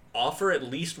 offer at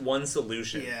least one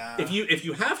solution. Yeah. If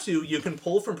you have to, you can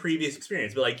pull from previous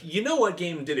experience. Be like, you know what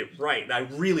game did it right? I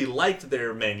really liked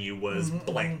their menu was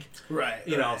blank. Right.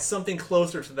 You know, something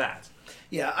closer to that.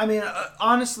 Yeah. I mean,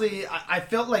 honestly, I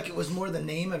felt like it was more the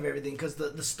name of everything, because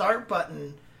the start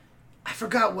button, I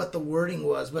forgot what the wording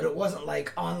was, but it wasn't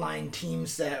like online team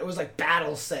set. It was like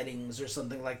battle settings or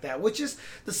something like that, which is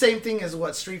the same thing as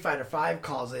what Street Fighter V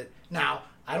calls it. Now,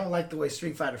 I don't like the way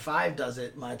Street Fighter V does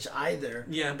it much either.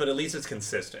 Yeah, but at least it's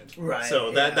consistent. Right.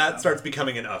 So that starts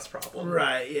becoming an us problem.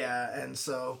 Right, yeah. And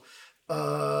so,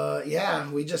 yeah,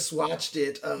 we just watched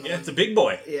it. Yeah, it's a big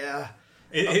boy. Yeah.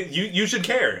 You should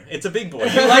care. It's a big boy.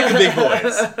 You like the big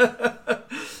boys.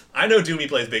 I know Doomy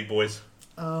plays big boys.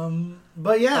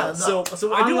 But yeah, so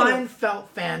I do online felt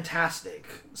fantastic.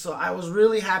 So I was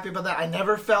really happy about that. I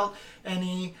never felt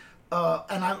any...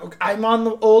 and I'm on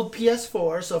the old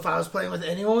PS4, so if I was playing with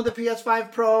anyone with a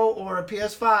PS5 Pro or a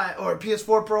PS5 or a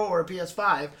PS4 Pro or a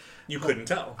PS5, you couldn't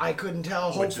tell. I couldn't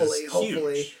tell. Which Hopefully, is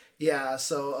hopefully, huge. yeah.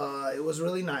 So it was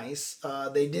really nice.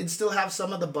 They did still have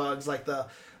some of the bugs, like the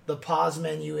pause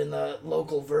menu in the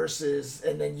local versus,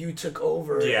 and then you took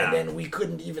over, and then we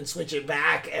couldn't even switch it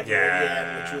back ever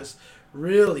again, which was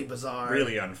really bizarre.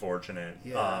 Really unfortunate.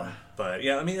 Yeah. But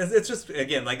yeah, I mean, it's just,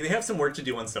 again, like, they have some work to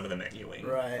do on some of the menuing.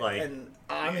 Right. Like, and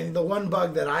I mean, the one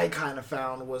bug that I kind of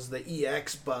found was the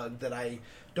EX bug that I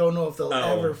don't know if they'll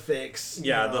ever fix.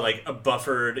 Yeah, the like a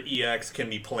buffered EX can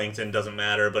be plankton, doesn't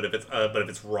matter, but if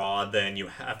it's raw, then you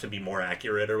have to be more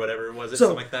accurate or whatever. Was it so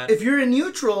something like that? If you're in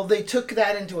neutral, they took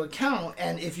that into account,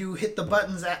 and if you hit the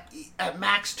buttons at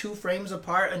max 2 frames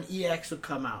apart, an EX would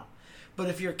come out. But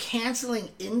if you're canceling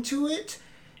into it,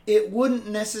 it wouldn't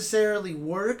necessarily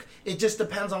work. It just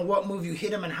depends on what move you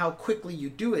hit him and how quickly you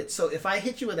do it. So if I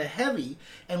hit you with a heavy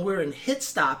and we're in hit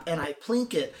stop and I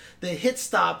plink it, the hit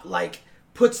stop like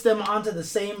puts them onto the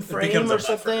same frame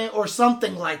or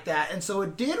something like that. And so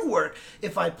it did work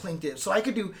if I plinked it. So I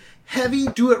could do heavy,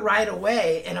 do it right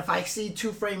away, and if I see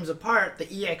 2 frames apart,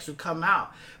 the EX would come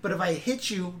out. But if I hit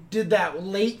you, did that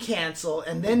late cancel,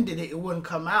 and then did it, it wouldn't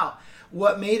come out.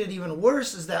 What made it even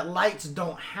worse is that lights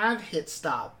don't have hit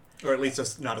stop. Or at least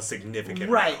just not a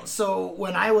significant Right. amount. So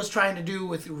when I was trying to do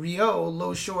with Ryo,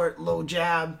 low short, low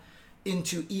jab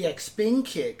into EX spin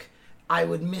kick, I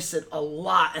would miss it a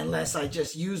lot unless I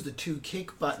just used the 2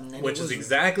 kick button. And which is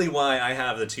exactly why I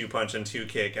have the 2 punch and 2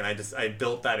 kick, and I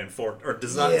built that in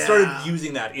started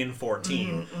using that in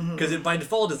 14 because it by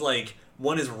default is like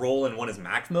one is roll and one is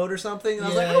max mode or something. And I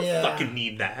was like, I don't fucking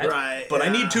need that. Right. But I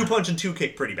need 2 punch and 2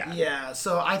 kick pretty bad. Yeah.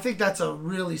 So I think that's a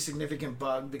really significant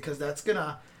bug because that's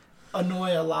gonna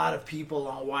annoy a lot of people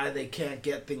on why they can't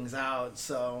get things out.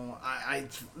 So I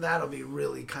that'll be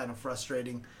really kind of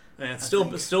frustrating. And it's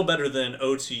still better than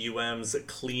O2UM's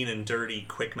clean and dirty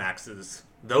quick maxes.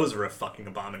 Those are a fucking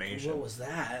abomination. What was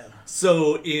that?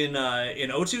 So in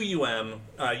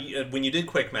O2UM, when you did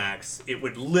quick max, it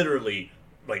would literally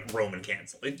like Roman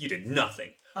cancel. You did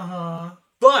nothing.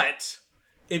 But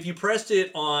if you pressed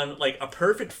it on like a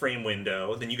perfect frame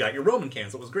window, then you got your Roman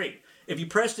cancel. It was great. If you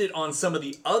pressed it on some of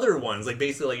the other ones, like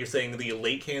basically like you're saying the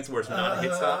late cancel where it's not a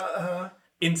hit stop,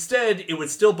 instead it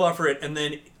would still buffer it, and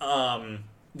then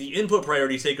the input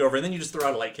priorities take over, and then you just throw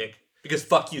out a light kick. Because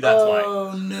fuck you, that's why.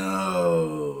 Oh,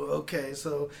 no. Okay,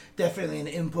 so definitely an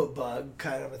input bug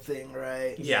kind of a thing,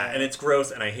 right? Yeah, and it's gross,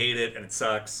 and I hate it, and it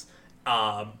sucks.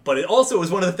 But it also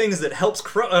is one of the things that helps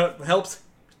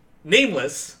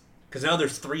Nameless, because now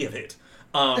there's 3 of it.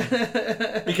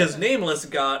 Because Nameless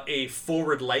got a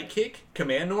forward light kick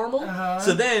command normal.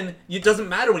 So then it doesn't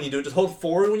matter when you do it, just hold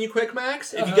forward when you quick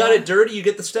max. If you got it dirty, you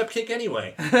get the step kick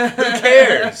anyway. Who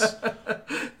cares?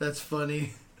 That's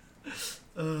funny.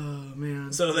 Oh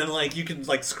man. So then like you can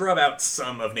like scrub out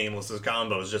some of Nameless's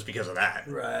combos just because of that.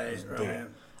 Right. So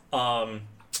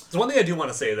one thing I do want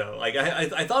to say though, like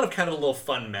I thought of kind of a little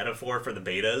fun metaphor for the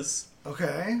betas.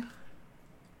 Okay.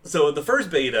 So the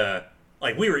first beta,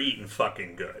 like, we were eating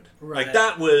fucking good. Right. Like,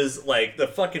 that was, like, the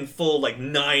fucking full, like,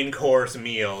 9-course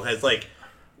meal. Has, like,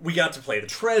 we got to play the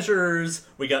treasures,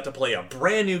 we got to play a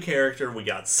brand new character, we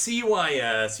got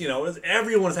CYS, you know,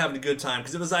 everyone was having a good time,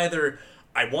 because it was either,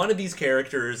 I wanted these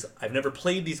characters, I've never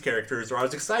played these characters, or I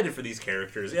was excited for these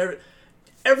characters.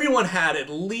 Everyone had at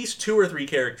least 2 or 3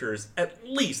 characters, at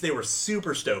least, they were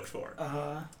super stoked for.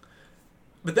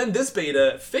 But then this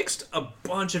beta fixed a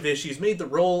bunch of issues, made the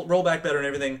rollback better and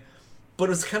everything, but it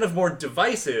was kind of more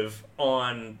divisive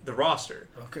on the roster.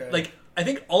 Okay. Like, I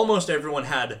think almost everyone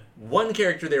had one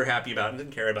character they were happy about and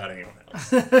didn't care about anyone else.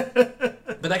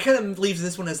 But that kind of leaves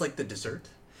this one as, like, the dessert.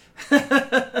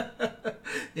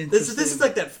 This is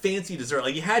like that fancy dessert.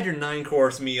 Like, you had your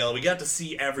 9-course meal, we got to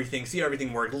see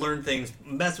everything work, learn things,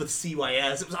 mess with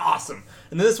CYS, it was awesome.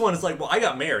 And then this one is like, well, I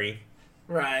got Mary.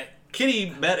 Right. Kitty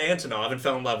met Antonov and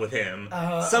fell in love with him.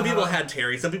 Some people had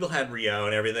Terry, some people had Rio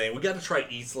and everything. We got to try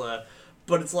Isla,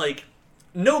 but it's like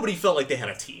nobody felt like they had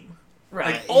a team.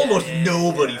 Right. Like almost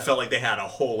nobody felt like they had a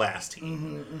whole ass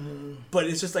team. But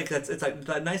it's just like it's like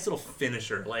that nice little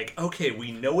finisher. Like, okay,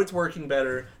 we know it's working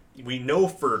better. We know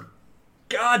for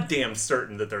goddamn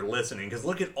certain that they're listening because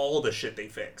look at all the shit they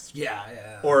fixed.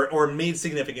 Yeah. Or made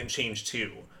significant change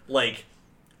too. Like,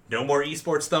 no more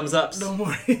esports thumbs ups. No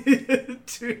more.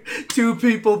 two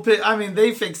people. I mean,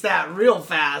 they fixed that real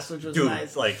fast, which was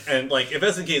nice. Like, and like, if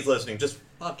SNK is listening, just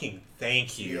fucking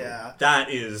thank you. Yeah. That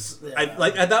is, that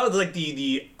was like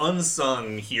the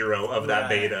unsung hero of that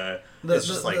beta. The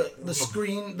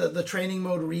screen, the training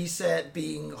mode reset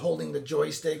being holding the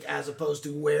joystick as opposed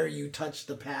to where you touch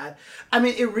the pad. I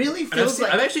mean, it really feels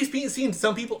like... I've actually seen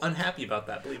some people unhappy about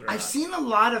that, believe it or not. I've seen a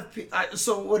lot of...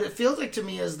 So what it feels like to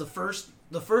me is the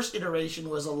first iteration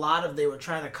was a lot of they were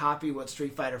trying to copy what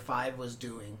Street Fighter V was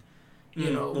doing. You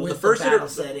know, with the battle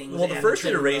settings. Well, the first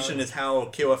iteration is how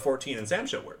KOF 14 and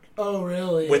Samsho work. Oh,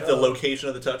 really? With the location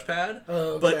of the touchpad. Oh,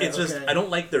 okay, but it's just, I don't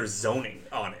like their zoning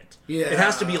on it. Yeah. It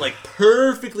has to be, like,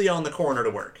 perfectly on the corner to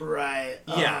work. Right.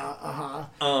 Yeah.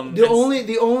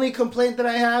 The only complaint that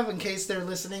I have, in case they're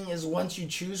listening, is once you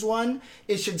choose one,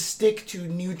 it should stick to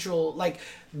neutral. Like,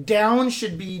 down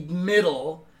should be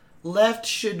middle, left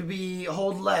should be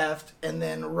hold left, and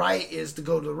then right is to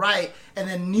go to the right, and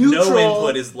then neutral. No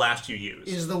input is last you use.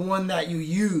 Is the one that you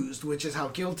used, which is how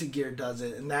Guilty Gear does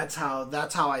it, and that's how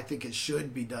I think it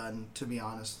should be done. To be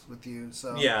honest with you,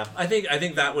 so yeah, I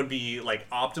think that would be like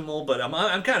optimal. But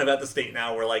I'm kind of at the state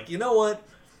now where like, you know what,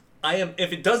 I am.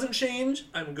 If it doesn't change,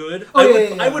 I'm good.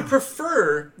 I would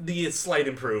prefer the slight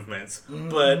improvements,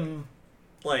 but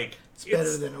like. It's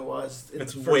better than it was.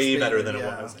 It's way better than it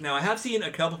was. Now, I have seen a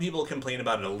couple people complain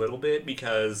about it a little bit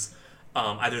because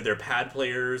either they're pad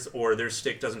players or their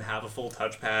stick doesn't have a full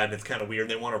touchpad and it's kind of weird.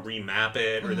 They want to remap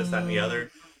it or this, that, and the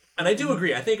other. And I do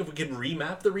agree. I think if we could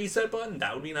remap the reset button,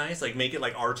 that would be nice. Like, make it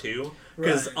like R2.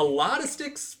 Because a lot of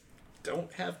sticks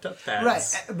don't have touchpads.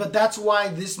 Right. But that's why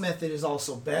this method is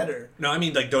also better. No, I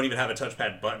mean, like, don't even have a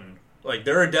touchpad button. Like,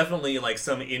 there are definitely, like,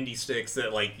 some indie sticks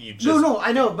that, like, you just... No,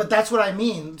 I know, but that's what I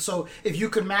mean. So, if you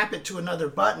could map it to another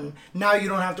button, now you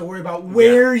don't have to worry about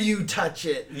where you touch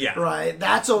it. Yeah. Right?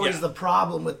 That's always the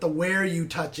problem with the where you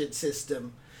touch it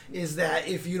system, is that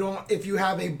if you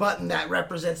have a button that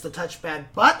represents the touchpad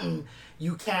button,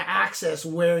 you can't access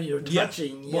where you're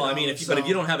touching. Yeah. Well, I mean, but if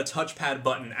you don't have a touchpad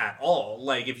button at all,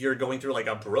 like, if you're going through, like,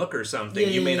 a brook or something,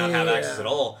 you may not have access at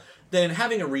all, then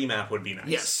having a remap would be nice.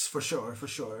 Yes, for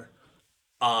sure.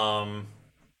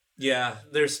 Yeah,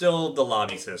 there's still the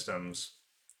lobby systems.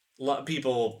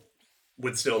 People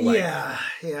would still like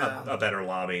a better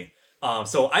lobby.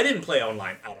 So I didn't play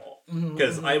online at all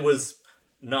because I was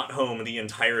not home the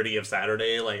entirety of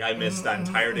Saturday. Like, I missed that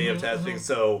entire day of testing.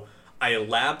 So I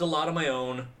labbed a lot of my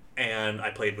own, and I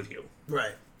played with you.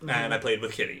 Right. And I played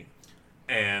with Kitty.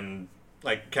 And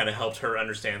like kind of helped her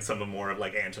understand some more of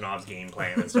like Antonov's game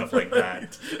plan and stuff like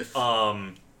that.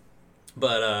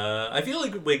 But I feel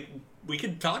like we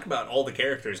could talk about all the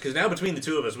characters because now between the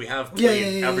two of us we have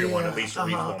played everyone at least a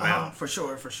reasonable amount. For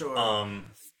sure.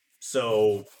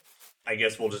 So I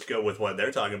guess we'll just go with what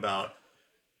they're talking about.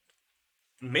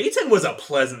 Mayton was a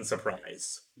pleasant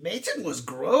surprise. Mayton was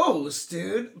gross,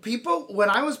 dude. When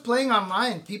I was playing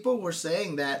online, people were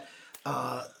saying that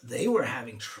they were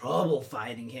having trouble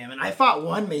fighting him. And I fought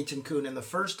one Mayton-kun, and the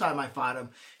first time I fought him,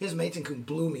 his Mayton-kun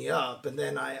blew me up. And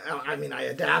then I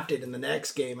adapted in the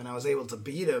next game, and I was able to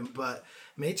beat him. But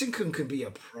Mayton-kun could be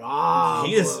a problem.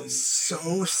 He is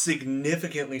so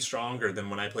significantly stronger than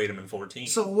when I played him in 14.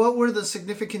 So what were the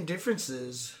significant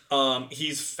differences?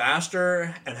 He's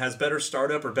faster and has better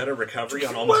startup or better recovery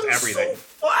on almost everything.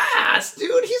 So fast,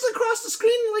 dude. He's across the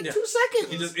screen in like 2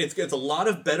 seconds. It's a lot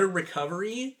of better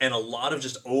recovery and a lot of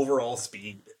just overall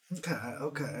speed.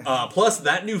 Okay. Plus,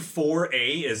 that new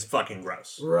 4A is fucking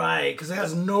gross. Right, because it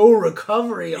has no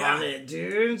recovery on it,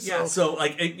 dude. So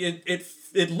like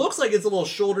it looks like it's a little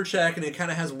shoulder check and it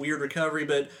kind of has weird recovery,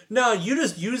 but no, you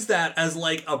just use that as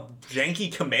like a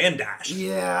janky command dash.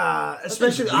 Yeah,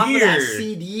 especially off of that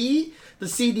CD. The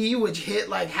CD, which hit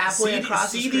like halfway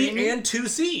across the screen. CD and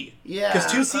 2C. Yeah.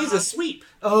 Because 2C is a sweep.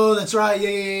 Oh, that's right.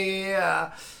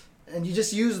 Yeah. And you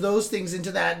just use those things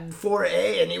into that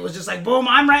 4A, and it was just like, boom,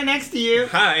 I'm right next to you.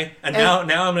 Hi. And now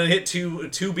I'm going to hit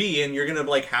 2B, and you're going to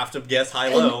like have to guess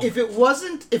high-low. If it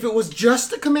was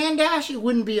just a command dash, it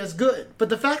wouldn't be as good. But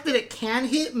the fact that it can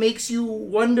hit makes you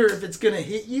wonder if it's going to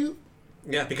hit you.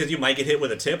 Yeah, because you might get hit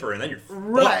with a tipper, and then you're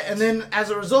right. And then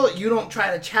as a result, you don't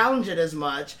try to challenge it as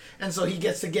much, and so he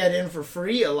gets to get in for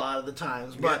free a lot of the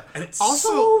times. But and it's also,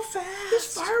 so fast.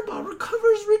 This fireball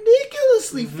recovers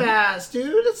ridiculously fast,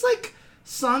 dude. It's like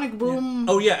Sonic Boom.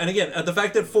 Yeah. Oh yeah, and again, the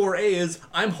fact that 4A is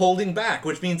I'm holding back,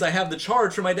 which means I have the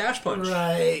charge for my dash punch.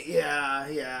 Right.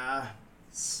 Yeah.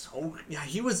 So yeah,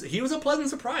 he was a pleasant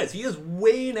surprise. He is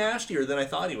way nastier than I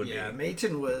thought he would be. Yeah,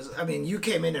 Mayton was. I mean, you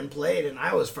came in and played, and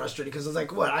I was frustrated because I was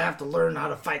like, "What? I have to learn how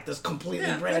to fight this completely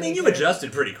brand new." I mean, you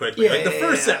adjusted pretty quickly. Like the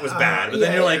first set was bad, but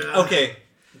then you're like, "Okay,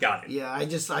 got it." Yeah, I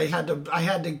had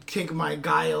to take my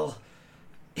Guile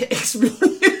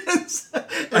experience.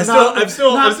 I'm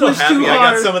still happy I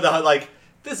got some of the like.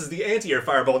 This is the anti-air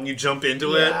fireball, and you jump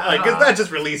into it. Like, cause that just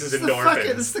releases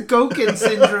endorphins. It's the Goken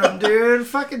syndrome, dude.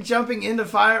 Fucking jumping into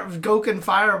Goken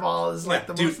fireball is like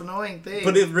the most annoying thing.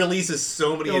 But it releases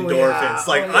so many endorphins.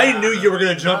 I knew you were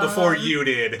gonna jump before you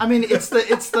did. I mean, it's the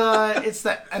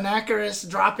Anakaris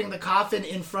dropping the coffin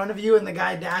in front of you, and the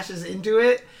guy dashes into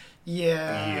it.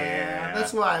 Yeah.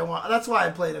 That's why I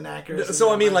played Anakaris.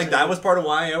 So I mean, like that was part of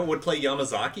why I would play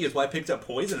Yamazaki. Is why I picked up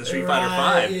Poison in Street Fighter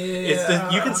 5. Yeah.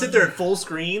 You can sit there at full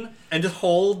screen and just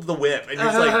hold the whip, and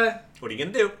you're just like, "What are you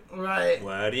gonna do? Right.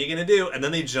 What are you gonna do?" And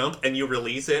then they jump, and you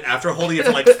release it after holding it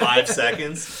for like 5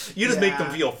 seconds. You just make them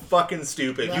feel fucking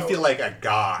stupid. You feel like a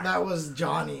god. That was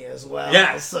Johnny as well.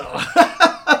 Yeah. So.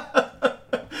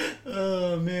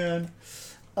 Oh man.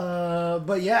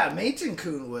 But yeah,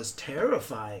 Meitenkun was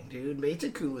terrifying, dude.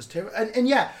 Meitenkun was terrifying. And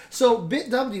yeah, so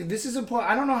BitW, this is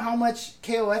important. I don't know how much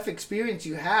KOF experience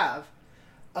you have.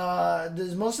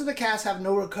 Most of the cast have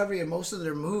no recovery in most of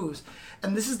their moves.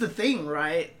 And this is the thing,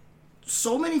 right?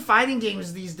 So many fighting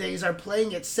games these days are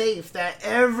playing it safe that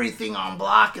everything on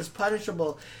block is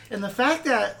punishable. And the fact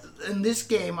that in this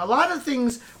game, a lot of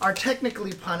things are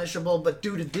technically punishable, but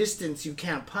due to distance, you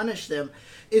can't punish them.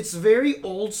 It's very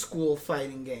old school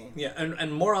fighting game. Yeah,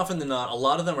 and more often than not, a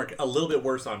lot of them are a little bit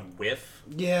worse on whiff.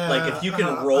 Yeah. Like, if you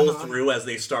can roll through as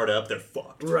they start up, they're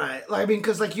fucked. Right. Like, I mean,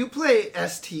 because, like, you play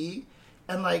ST,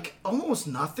 and, like, almost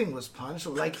nothing was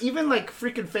punishable. Like, even, like,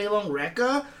 freaking Fei Long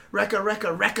Rekka,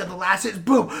 the last hit,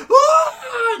 boom!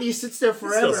 Ah! And he sits there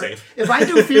forever. Still safe. If I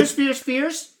do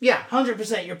fierce, yeah,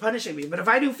 100% you're punishing me. But if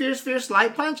I do fierce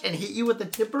light punch and hit you with the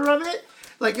tipper of it,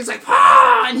 like, it's like,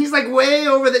 ah! And he's, like, way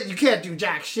over there. You can't do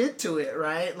jack shit to it,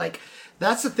 right? Like,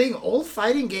 that's the thing. Old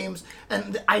fighting games,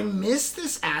 and I miss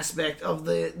this aspect of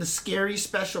the scary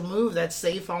special move that's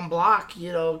safe on block,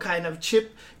 you know, kind of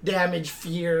chip damage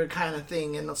fear kind of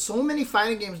thing. And so many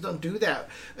fighting games don't do that.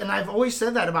 And I've always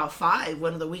said that about 5.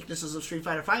 One of the weaknesses of Street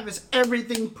Fighter 5 is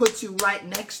everything puts you right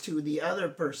next to the other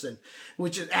person,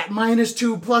 which is at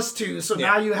 -2, +2. So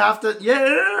now you have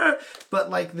to,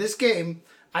 But like this game,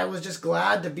 I was just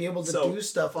glad to be able to do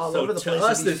stuff all over the place. To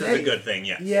us, this is a good thing,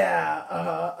 yes. Yeah,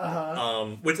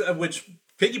 which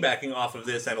piggybacking off of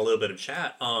this and a little bit of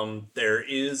chat, there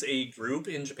is a group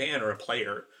in Japan or a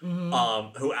player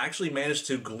who actually managed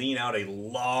to glean out a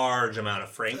large amount of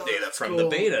frame data from the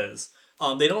betas.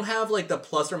 They don't have like the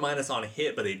plus or minus on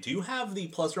hit, but they do have the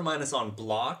plus or minus on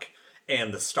block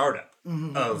and the startup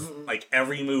of like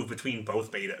every move between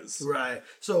both betas. Right.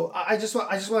 So I just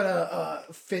want to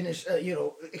finish,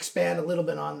 expand a little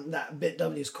bit on that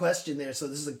BitW's question there. So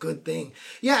this is a good thing.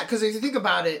 Yeah, because if you think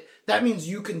about it, that means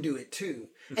you can do it too.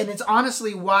 And it's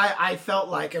honestly why I felt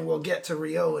like, and we'll get to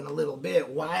Ryo in a little bit,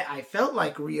 why I felt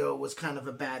like Ryo was kind of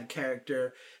a bad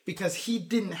character, because he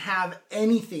didn't have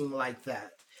anything like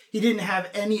that. He didn't have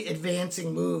any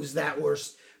advancing moves that were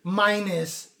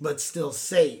minus but still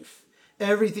safe.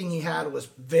 Everything he had was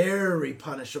very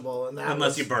punishable, and that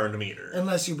unless you burned meter.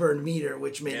 Unless you burned meter,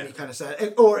 which made me kind of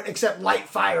sad. Or except light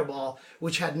fireball,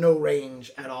 which had no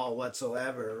range at all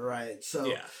whatsoever, right?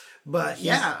 So, but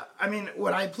yeah, I mean,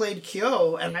 when I played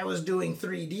Kyo and I was doing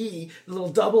 3D, little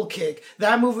double kick,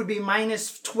 that move would be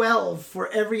 -12 for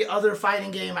every other fighting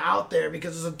game out there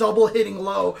because it's a double hitting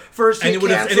low first hit, and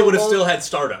it would have still had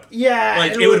startup. Yeah,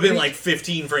 like it would have been like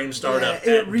 15 frame startup.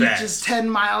 Yeah, it reaches 10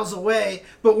 miles away,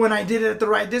 but when I did it at the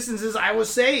right distances, I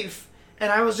was safe,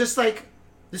 and I was just like,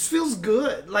 this feels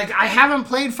good. Like, I haven't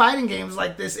played fighting games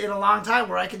like this in a long time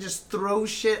where I can just throw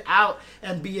shit out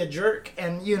and be a jerk.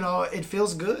 And, it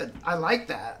feels good. I like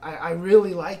that. I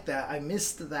really like that. I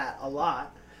missed that a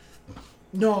lot.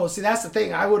 No, see, that's the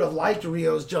thing. I would have liked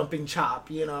Ryo's jumping chop,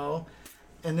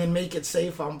 and then make it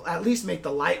safe on... At least make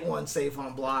the light one safe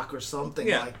on block or something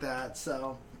like that.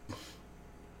 So,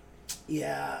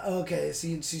 yeah. Okay, so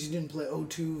you didn't play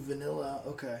O2 Vanilla.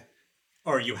 Okay.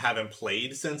 Or you haven't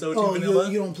played since O2 Vanilla?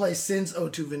 You don't play since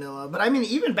O2 Vanilla. But I mean,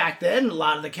 even back then, a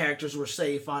lot of the characters were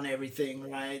safe on everything,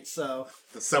 right? So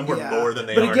some were more than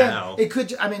they are now. It could,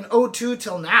 O2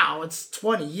 till now, it's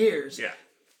 20 years. Yeah.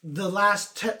 The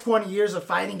last 20 years of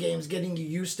fighting games, getting you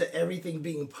used to everything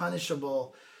being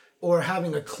punishable or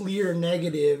having a clear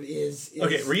negative is...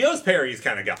 Okay, Ryo's parries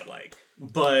kind of godlike.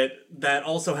 But that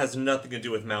also has nothing to do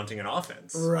with mounting an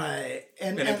offense. Right.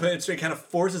 And it kind of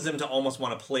forces him to almost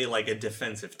want to play like a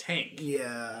defensive tank.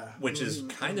 Yeah. Which is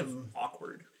kind of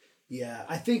awkward. Yeah.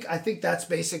 I think that's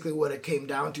basically what it came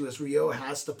down to, is Ryo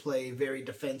has to play very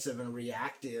defensive and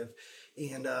reactive.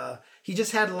 And he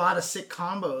just had a lot of sick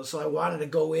combos, so I wanted to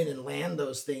go in and land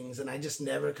those things, and I just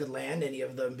never could land any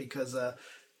of them because...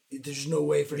 there's no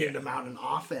way for him to mount an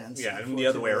offense. Yeah, and the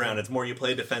other way around. It's more you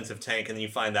play defensive tank and then you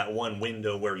find that one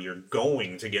window where you're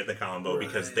going to get the combo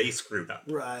because they screwed up.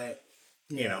 Right.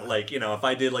 Yeah. If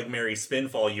I did like Mary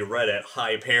Spinfall, you read it,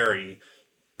 high parry,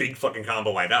 big fucking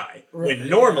combo, I die. Right. When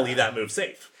normally that move's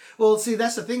safe. Well, see,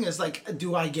 that's the thing is, like,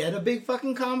 do I get a big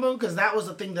fucking combo? Because that was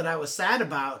the thing that I was sad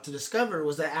about to discover,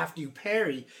 was that after you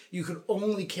parry, you could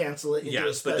only cancel it into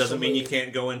a special but doesn't mean move. You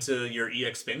can't go into your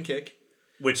EX spin kick.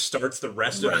 Which starts the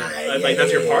rest of it.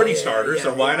 That's your party starter,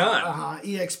 so why not?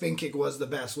 EX spin kick was the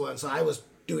best one. So I was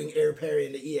doing air parry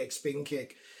into EX spin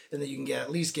kick, and then you can at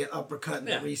least get uppercut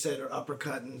into reset or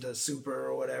uppercut into super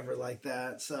or whatever like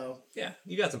that. So yeah,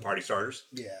 you got some party starters.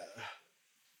 Yeah.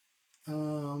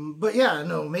 But yeah,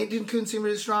 no, Maiden Kun seemed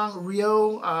really strong.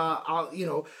 Ryo,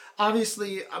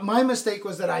 obviously my mistake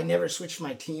was that I never switched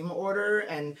my team order,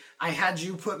 and I had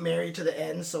you put Mary to the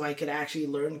end so I could actually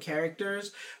learn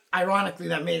characters. Ironically,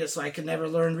 that made it so I could never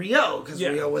learn Ryo, because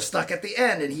Ryo was stuck at the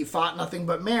end and he fought nothing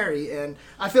but Mary. And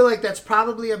I feel like that's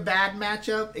probably a bad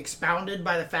matchup, expounded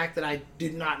by the fact that I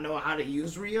did not know how to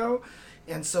use Ryo.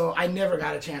 And so I never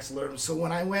got a chance to learn him. So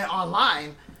when I went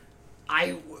online,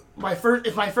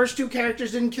 if my first two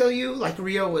characters didn't kill you, like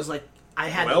Ryo was like, I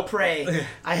had to pray.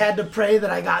 I had to pray that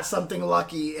I got something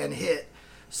lucky and hit.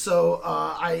 So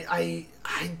I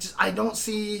don't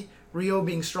see Ryo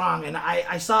being strong, and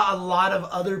I saw a lot of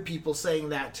other people saying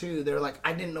that too. They're like,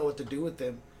 I didn't know what to do with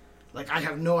him. Like, I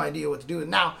have no idea what to do with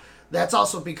him. Now, that's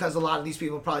also because a lot of these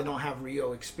people probably don't have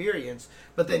Ryo experience.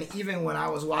 But then even when I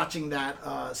was watching that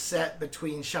set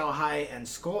between Xiaohai and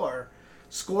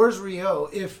Score's Ryo,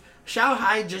 if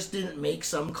Xiaohai just didn't make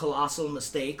some colossal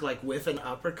mistake, like with an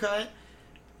uppercut,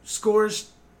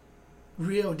 Score's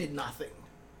Ryo did nothing.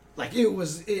 Like, I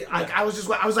was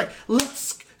like,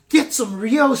 let's get some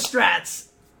Ryo strats.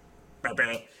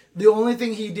 The only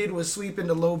thing he did was sweep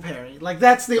into low parry. Like,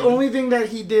 that's the only thing that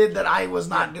he did that I was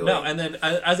not doing. No, and then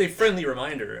as a friendly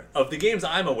reminder, of the games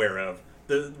I'm aware of,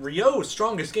 the Ryo's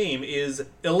strongest game is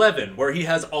 11, where he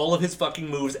has all of his fucking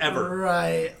moves ever.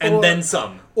 Right. And then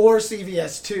some. Or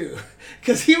CVS 2.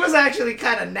 Because he was actually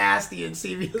kind of nasty in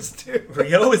CVS 2.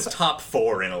 Ryo is top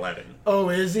 4 in 11. Oh,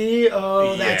 is he?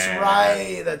 Oh,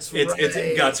 Yeah. that's right.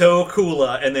 It's Gato,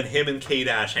 Kula, and then him and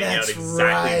K-Dash hang out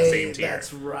exactly in the same tier.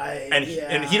 That's right.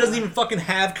 And he doesn't even fucking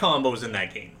have combos in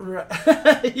that game.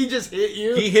 Right. He just hit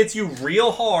you? He hits you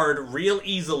real hard, real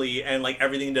easily, and like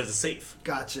everything he does is safe.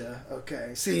 Gotcha.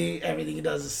 Okay. See, everything he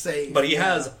does is safe. But he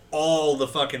has all the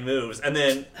fucking moves, and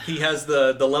then he has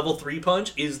the level 3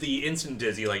 punch is the instant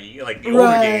dizzy, like the older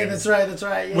games. That's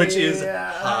right. Yeah, which is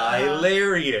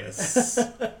hilarious.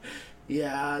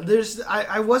 Yeah,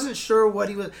 I wasn't sure what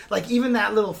he was like. Even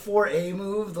that little 4A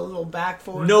move, the little back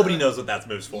forward. Nobody knows what that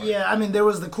move's for. Yeah, I mean there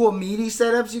was the cool meaty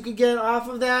setups you could get off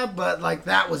of that, but like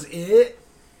that was it.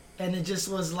 And it just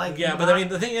was like... Yeah, but I mean,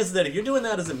 the thing is that if you're doing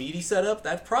that as a meaty setup,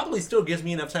 that probably still gives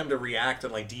me enough time to react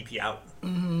and, like, DP out.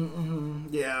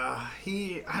 Yeah.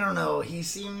 I don't know. He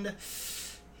seemed...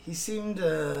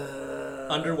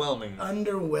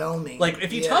 Underwhelming. Like,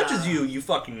 if he touches you, you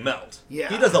fucking melt. Yeah.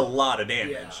 He does a lot of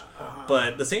damage. Yeah.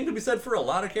 But the same could be said for a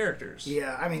lot of characters.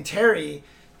 Yeah, I mean, Terry,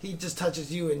 he just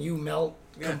touches you and you melt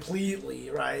completely,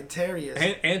 right? Terry is...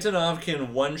 Antonov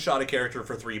can one-shot a character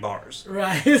for 3 bars.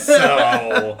 Right.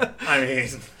 So, I mean...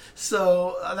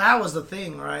 So, that was the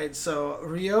thing, right? So,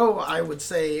 Ryo, I would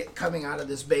say, coming out of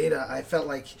this beta, I felt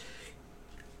like,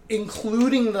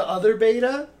 including the other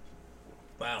beta...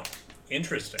 Wow.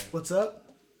 Interesting. What's up?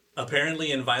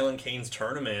 Apparently, in Violent Kane's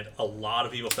tournament, a lot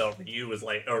of people felt Ryo was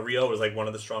like one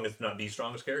of the strongest, if not the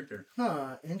strongest character.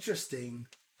 Huh, interesting.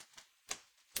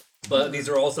 But these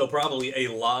are also probably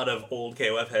a lot of old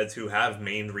KOF heads who have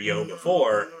mained Ryo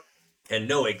before and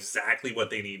know exactly what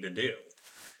they need to do.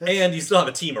 And you still have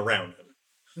a team around him.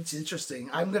 It's interesting.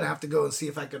 I'm going to have to go and see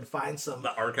if I can find some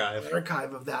the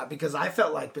archive of that, because I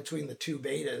felt like between the two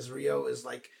betas, Ryo is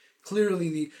like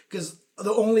clearly because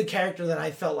the only character that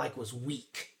I felt like was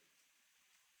weak.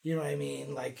 You know what I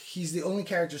mean? Like, he's the only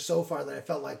character so far that I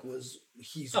felt like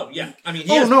he's weak. I mean,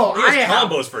 he has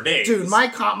combos for days. Dude, my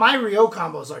Ryo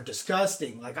combos are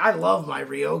disgusting. Like, I love my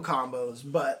Ryo combos,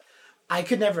 but I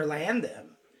could never land them.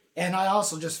 And I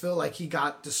also just feel like he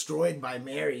got destroyed by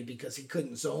Mary because he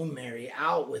couldn't zone Mary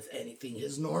out with anything.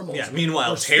 His normals. Yeah,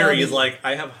 meanwhile, Terry is like,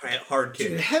 I have hard kick.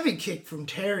 Dude, heavy kick from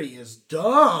Terry is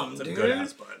dumb, dude. It's a good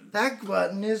ass button. That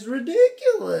button is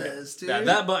ridiculous, dude.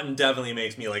 That button definitely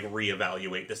makes me, like,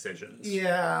 reevaluate decisions.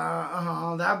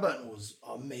 Yeah, that button was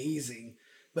amazing.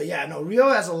 But yeah, no, Ryo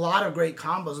has a lot of great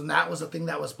combos, and that was the thing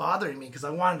that was bothering me, because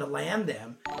I wanted to land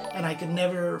them, and I could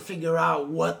never figure out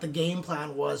what the game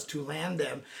plan was to land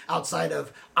them, outside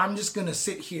of, I'm just going to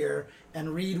sit here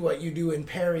and read what you do and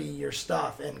parry your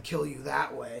stuff and kill you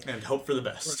that way. And hope for the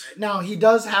best. Now, he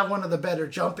does have one of the better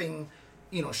jumping,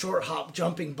 short hop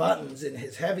jumping buttons in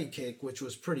his heavy kick, which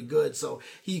was pretty good, so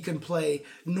he can play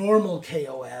normal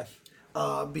KOF.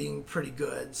 Being pretty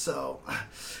good. So,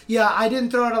 yeah, I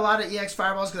didn't throw out a lot of EX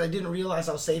fireballs because I didn't realize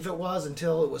how safe it was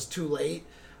until it was too late.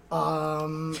 It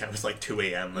was like 2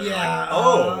 a.m. And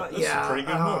that's a pretty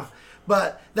good move.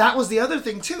 But that was the other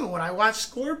thing, too. When I watched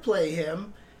Score play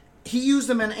him, he used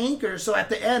them in anchor, so at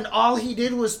the end, all he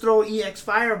did was throw EX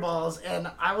fireballs, and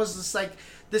I was just like,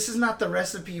 this is not the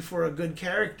recipe for a good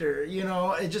character. You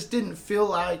know, it just didn't feel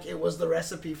like it was the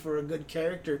recipe for a good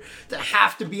character to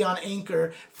have to be on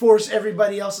anchor, force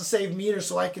everybody else to save meter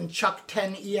so I can chuck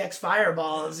 10 EX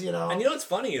fireballs, you know. And you know what's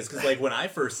funny is because, like, when I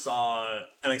first saw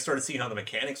and I started seeing how the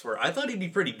mechanics were, I thought he'd be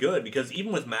pretty good because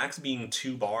even with max being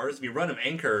 2 bars, if you run him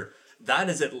anchor, that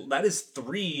is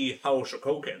 3 Hao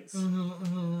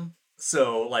Shokokens.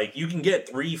 So, like, you can get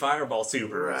 3 fireball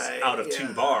supers out of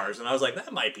 2 bars. And I was like,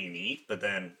 that might be neat, but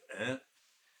then,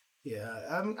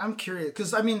 Yeah, I'm curious.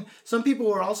 Because, I mean, some people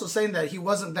were also saying that he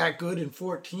wasn't that good in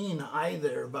 14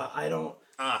 either, but I don't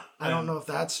know if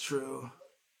that's true.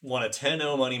 Won a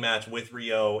 10-0 money match with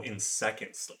Rio in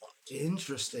second slot.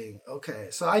 Interesting. Okay,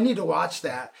 so I need to watch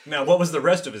that. Now, what was the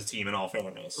rest of his team in all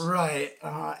fairness? Right.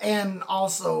 And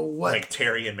also what... Like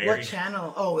Terry and Mary? What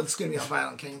channel? Oh, it's going to be on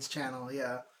Violent Kane's channel,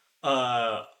 yeah.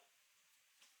 Yeah,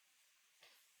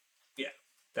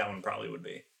 that one probably would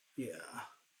be. Yeah.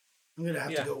 I'm going to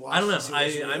have to go watch I don't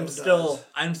know.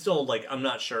 I'm still like, I'm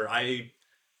not sure. I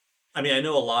mean, I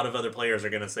know a lot of other players are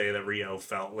going to say that Rio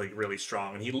felt like really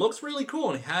strong and he looks really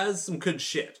cool and has some good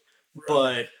shit,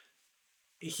 but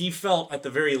he felt at the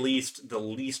very least the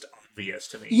least obvious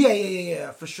to me.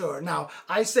 Yeah, for sure. Now,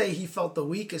 I say he felt the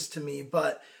weakest to me,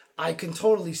 but I can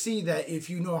totally see that if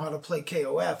you know how to play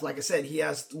KOF, like I said, he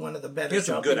has one of the better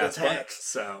good attacks. buttons,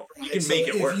 so you can make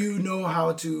it work. If you know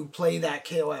how to play that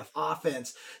KOF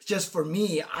offense, just for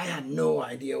me, I had no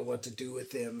idea what to do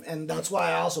with him. And that's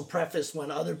why I also prefaced when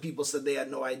other people said they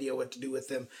had no idea what to do with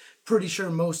him. Pretty sure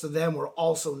most of them were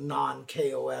also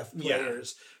non-KOF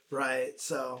players, right?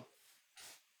 So...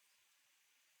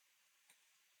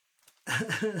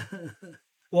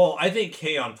 Well, I think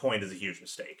K on point is a huge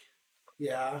mistake.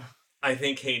 Yeah. I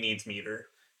think K needs meter.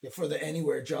 Yeah, for the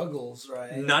anywhere juggles,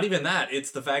 right? Not even that.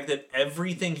 It's the fact that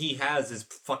everything he has is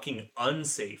fucking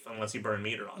unsafe unless you burn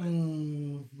meter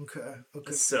on it.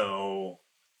 Okay. So,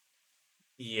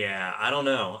 yeah, I don't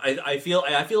know. I feel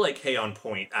like K on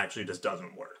point actually just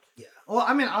doesn't work. Yeah. Well,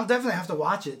 I mean, I'll definitely have to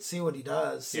watch it, see what he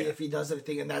does, see if he does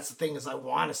anything. And that's the thing is I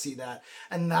want to see that.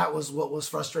 And that was what was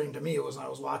frustrating to me was I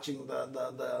was watching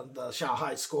the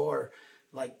Shanghai score.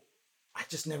 Like, I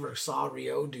just never saw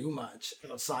Rio do much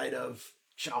outside of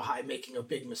Shanghai making a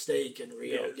big mistake and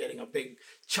Rio getting a big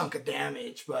chunk of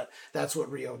damage. But that's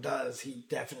what Rio does. He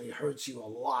definitely hurts you a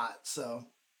lot. So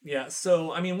yeah.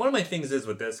 So I mean, one of my things is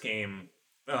with this game,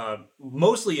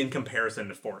 mostly in comparison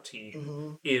to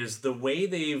 14, is the way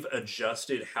they've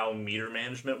adjusted how meter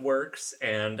management works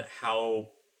and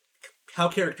how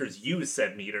characters use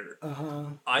said meter.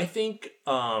 I think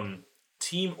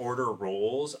team order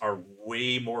roles are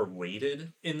way more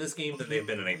weighted in this game than they've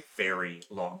been in a very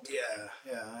long time.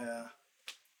 Yeah.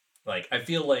 Like, I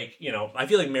feel like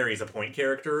Mary's a point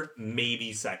character,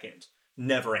 maybe second,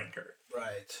 never anchor.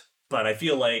 Right. But I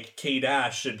feel like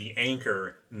K-Dash should be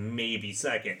anchor, maybe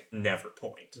second, never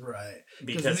point. Right.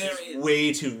 Because he's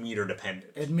way too meter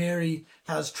dependent. And Mary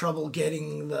has trouble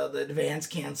getting the advance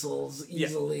cancels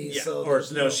easily. Yeah.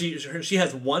 So she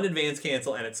has one advance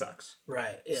cancel and it sucks.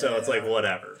 Right. Yeah, so it's like,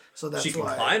 whatever. So that's she can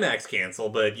climax cancel,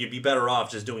 but you'd be better off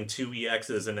just doing 2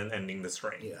 EXs and then ending the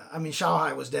string. Yeah. I mean,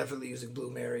 Shanghai was definitely using Blue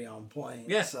Mary on point.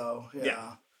 Yeah. So,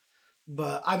 yeah.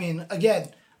 But, I mean,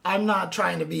 again... I'm not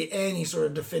trying to be any sort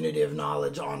of definitive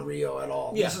knowledge on Rio at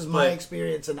all. Yeah, this is my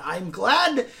experience, and I'm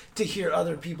glad to hear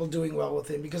other people doing well with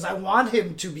him because I want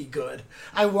him to be good.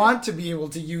 I want to be able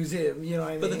to use him. You know what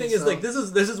I mean? But the thing is, like, this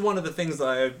is one of the things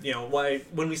that why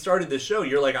when we started this show,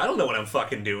 you're like, I don't know what I'm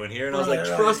fucking doing here, and I was like,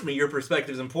 trust me, your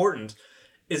perspective is important,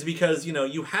 is because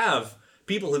you have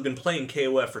people who've been playing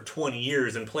KOF for 20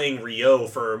 years and playing Rio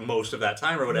for most of that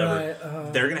time or whatever,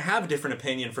 they're going to have a different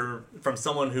opinion from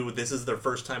someone who this is their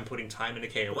first time putting time into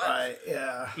KOF. Right,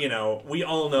 yeah. We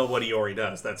all know what Iori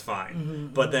does. That's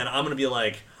fine. But then I'm going to be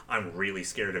like, I'm really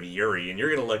scared of Yuri. And you're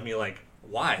going to look at me like,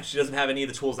 why? She doesn't have any of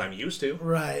the tools I'm used to.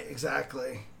 Right,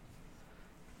 exactly.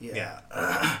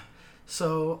 Yeah.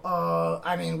 So,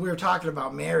 I mean, we were talking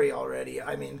about Mary already.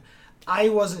 I mean... I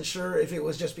wasn't sure if it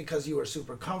was just because you were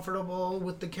super comfortable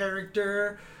with the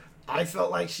character. I felt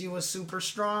like she was super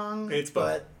strong.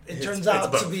 But it turns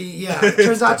out to be, it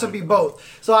turns out to be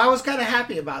both. So I was kind of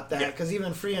happy about that because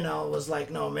even Freenel was like,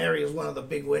 no, Mary is one of the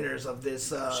big winners of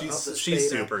this. She's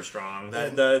super strong.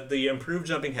 The improved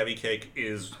jumping heavy kick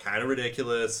is kind of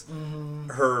ridiculous.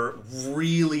 Her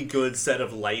really good set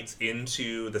of lights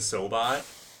into the Sobot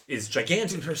is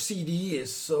gigantic. Dude, her CD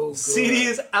is so good. CD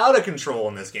is out of control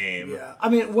in this game. Yeah. I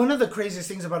mean, one of the craziest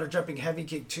things about her jumping heavy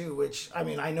kick, too, which, I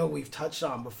mean, I know we've touched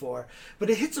on before, but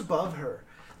it hits above her.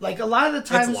 Like, a lot of the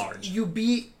times, you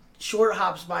beat short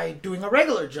hops by doing a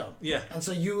regular jump. Yeah. And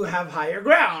so you have higher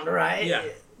ground, right? Yeah.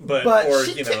 But or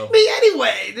she you kicked know, me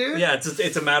anyway, dude. yeah,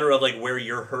 it's a matter of like where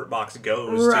your hurt box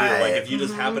goes Right. too. Like if you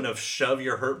just happen to shove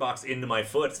your hurt box into my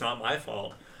foot, it's not my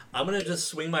fault. I'm gonna just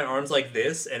swing my arms like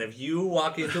this, and if you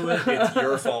walk into it, it's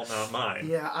your fault, not mine.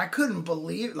 Yeah, I couldn't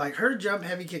believe, like, her jump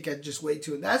heavy kick had just way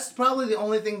too. That's probably the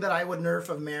only thing that I would nerf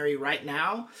of Mary right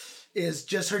now is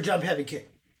just her jump heavy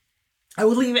kick. I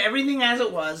would leave everything as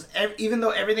it was, even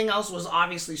though everything else was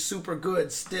obviously super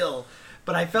good still.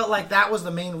 But I felt like that was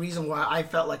the main reason why I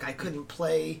felt like I couldn't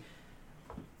play.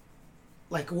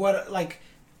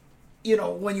 You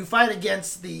know, when you fight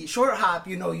against the short hop,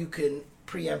 you know, you can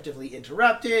preemptively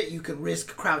interrupt it. You could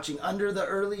risk crouching under the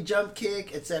early jump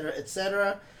kick, etc.,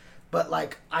 etc. But,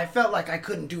 like, I felt like I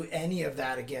couldn't do any of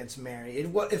that against Mary.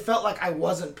 It felt like I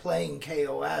wasn't playing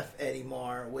KOF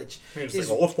anymore, which is...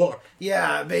 Like, oh, fuck.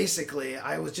 Yeah, basically.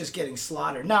 I was just getting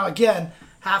slaughtered. Now, again,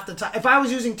 half the time... If I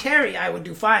was using Terry, I would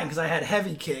do fine, because I had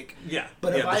heavy kick. Yeah,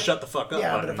 but if shut the fuck up.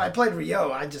 Yeah, button. but if I played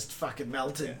Ryo, I just fucking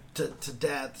melted to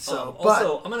death. So,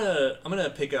 also, I'm gonna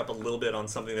pick up a little bit on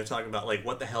something they're talking about, like,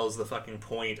 what the hell is the fucking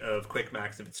point of Quick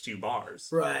Max if it's 2 bars?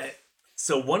 Right.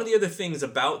 So one of the other things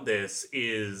about this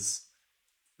is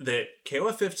that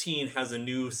KOF 15 has a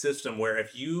new system where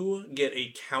if you get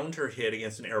a counter hit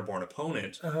against an airborne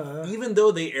opponent, even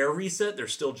though they air reset, they're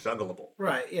still juggleable.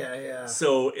 Right, yeah.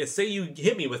 So say you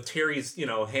hit me with Terry's,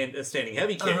 standing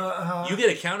heavy kick, you get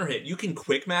a counter hit, you can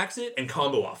quick max it and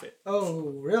combo off it. Oh,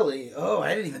 really? Oh,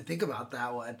 I didn't even think about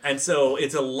that one. And so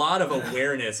it's a lot of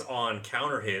awareness on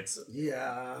counter hits.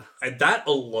 Yeah. And that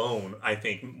alone, I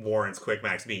think, warrants quick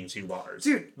max being 2 bars.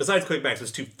 Dude. Besides quick max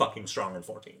was too fucking strong in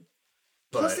 14.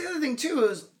 Plus, the other thing, too,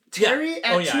 is Terry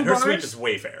at 2 her bars... sweep is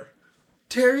way fair.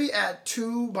 Terry at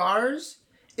 2 bars,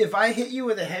 if I hit you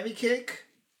with a heavy kick,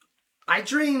 I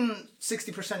drain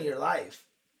 60% of your life.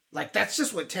 Like, that's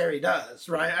just what Terry does,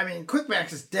 right? I mean, Quick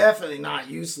Max is definitely not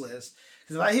useless.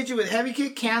 Because if I hit you with heavy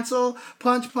kick, cancel,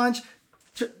 punch, burn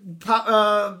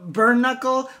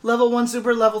knuckle, level 1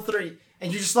 super, level 3.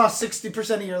 And you just lost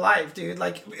 60% of your life, dude.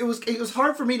 Like, it was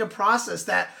hard for me to process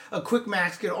that a Quick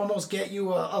Max could almost get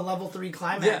you a level 3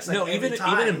 climax. Yeah, even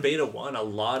in Beta 1, a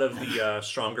lot of the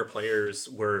stronger players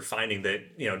were finding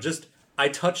that, just, I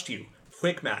touched you.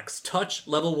 Quick Max, touch,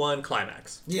 level 1,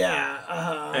 climax.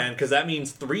 Yeah, and because that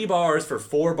means 3 bars for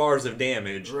 4 bars of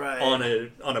damage on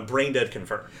a brain dead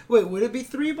confirm. Wait, would it be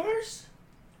 3 bars?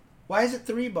 Why is it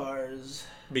 3 bars?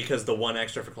 Because the 1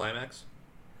 extra for climax.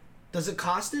 Does it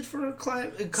cost it for a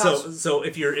climb? So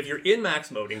if you're in max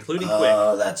mode, including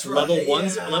quick, that's right.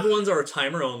 Level ones are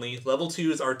timer only. Level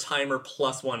 2s are timer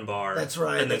plus 1 bar. That's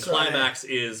right. And then climax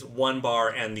is 1 bar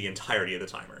and the entirety of the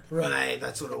timer. Right.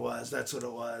 That's what it was.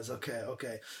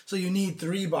 Okay. So you need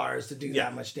 3 bars to do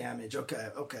that much damage. Okay.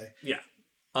 Yeah.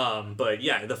 But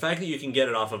yeah, the fact that you can get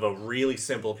it off of a really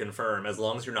simple confirm, as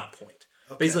long as you're not point.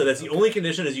 Okay. Basically, that's the only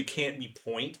condition is you can't be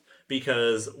point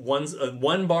because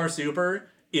 1 bar super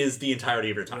is the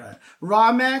entirety of your time. Right.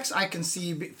 Raw Max, I can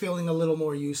see feeling a little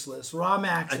more useless. Raw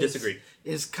Max, I disagree.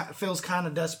 Feels kind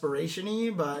of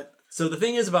desperation-y, but... So the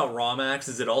thing is about Raw Max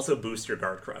is it also boosts your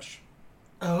guard crush.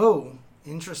 Oh,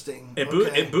 interesting.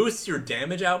 It boosts your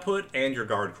damage output and your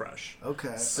guard crush.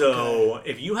 Okay. So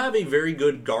if you have a very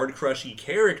good guard crushy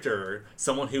character,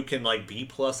 someone who can like B+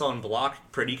 on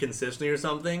block pretty consistently or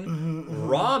something,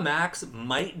 Raw Max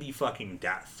might be fucking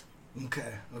death.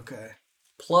 Okay.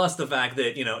 Plus the fact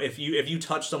that, if you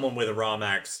touch someone with a Raw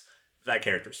Max, that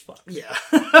character's fucked. Yeah.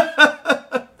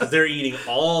 Because they're eating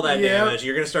all that damage.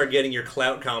 You're going to start getting your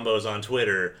clout combos on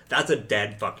Twitter. That's a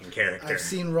dead fucking character. I've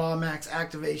seen Raw Max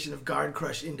activation of Guard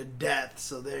Crush into death,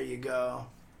 so there you go.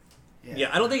 Yeah,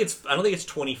 I don't think it's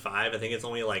 25. I think it's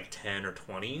only like 10 or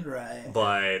 20. Right.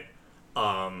 But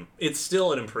it's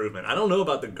still an improvement. I don't know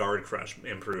about the Guard Crush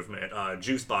improvement.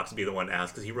 Juicebox would be the one to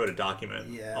ask because he wrote a document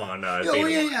on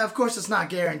yeah. Of course, it's not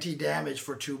guaranteed damage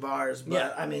for 2 bars,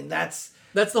 but I mean that's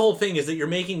the whole thing is that you're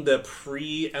making the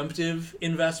preemptive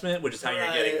investment, which is how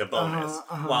you're getting the bonus.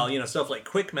 While stuff like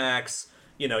Quick Max,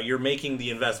 you're making the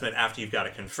investment after you've got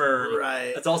to confirm.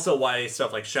 Right. That's also why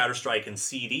stuff like Shatter Strike and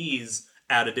CDs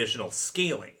add additional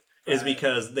scaling. Is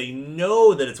because they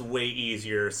know that it's way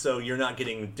easier, so you're not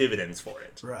getting dividends for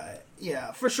it. Right.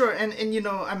 Yeah, for sure. And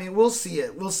I mean, we'll see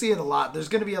it. We'll see it a lot. There's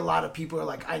going to be a lot of people who are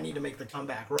like, I need to make the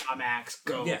comeback. Raw Max,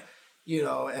 go. Yeah.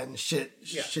 And shit.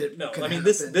 No, I mean,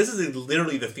 this is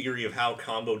literally the theory of how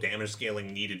combo damage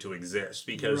scaling needed to exist.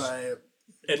 Because,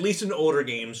 at least in older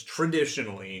games,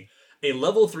 traditionally, a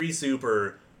level 3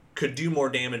 super could do more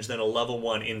damage than a level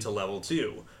 1 into level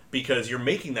 2. Because you're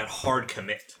making that hard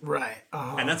commit. Right.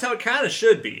 And that's how it kind of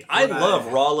should be. I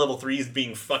love raw level 3s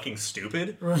being fucking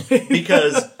stupid. Right.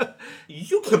 Because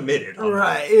you committed.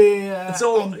 Right, yeah.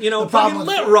 So, And fucking problem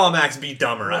let with- Raw Max be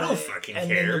dumber. I don't Right. fucking and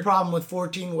care. then the problem with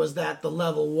 14 was that the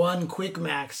level 1 quick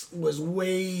max was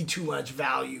way too much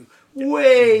value.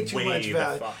 Way too Way much the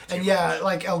value. fuck too And yeah,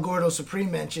 like El Gordo Supreme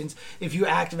mentions, if you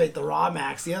activate the Raw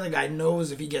Max, the other guy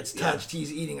knows if he gets touched,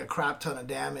 he's eating a crap ton of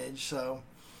damage. So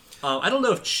I don't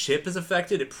know if chip is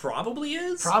affected. It probably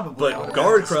is. Probably, I But would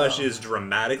guard imagine crush so. is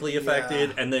dramatically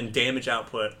affected, Yeah. and then damage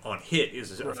output on hit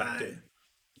is affected. Right.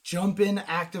 Jump in,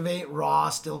 activate, Raw,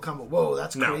 still come. Whoa,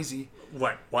 that's No. crazy.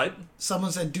 What?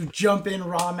 Someone said, do jump in,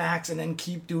 Raw Max, and then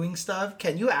keep doing stuff.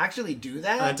 Can you actually do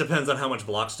that? It depends on how much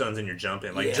block stuns in your jump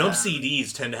in. Like Yeah. jump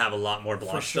CDs tend to have a lot more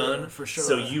block stun, for sure.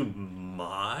 So you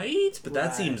might, but that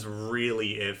Right. seems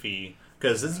really iffy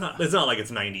because it's not like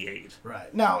it's 98.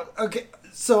 Right. Now, okay,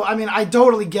 so, I mean, I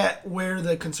totally get where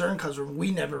the concern comes from.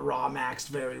 We never Raw Maxed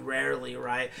very rarely,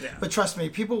 right? Yeah. But trust me,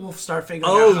 people will start figuring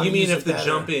out how Oh, to you mean use if it the better.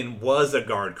 jump in was a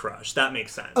guard crush? That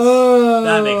makes sense. Oh,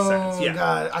 That makes sense. Yeah,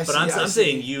 God, I but see, I'm I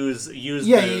saying see. use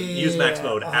Yeah, use max yeah,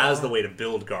 mode as the way to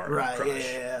build guard Right, crush.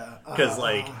 yeah. Because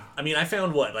I mean, I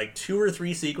found like 2 or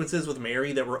 3 sequences with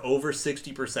Mary that were over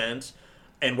 60%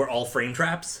 and were all frame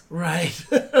traps. Right.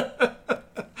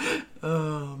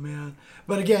 Oh, man.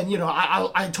 But again,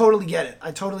 I totally get it.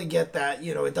 I totally get that,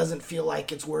 it doesn't feel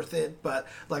like it's worth it. But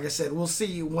like I said, we'll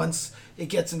see once it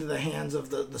gets into the hands of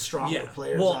the stronger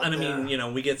players. Well, out and I there.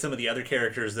 mean, we get some of the other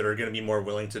characters that are going to be more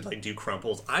willing to like do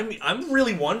crumples. I'm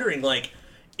really wondering like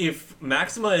if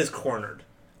Maxima is cornered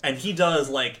and he does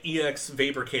like EX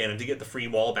Vapor Cannon to get the free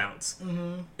wall bounce.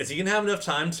 Mm-hmm. Is he going to have enough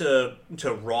time to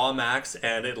raw max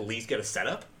and at least get a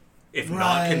setup? If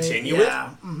not, continue it.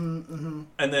 Mm-hmm, mm-hmm.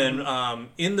 And then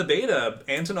in the beta,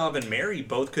 Antonov and Mary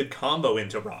both could combo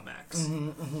into raw max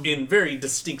in very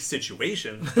distinct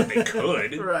situations, but they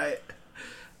could. Right.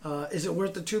 Is it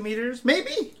worth the 2 meters?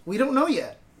 Maybe. We don't know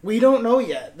yet.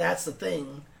 That's the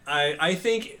thing. I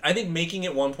think making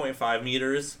it 1.5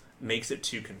 meters makes it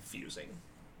too confusing.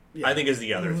 Yeah. I think is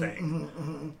the other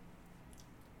thing.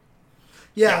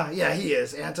 Yeah, he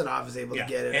is. Antonov is able to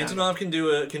get it. Antonov can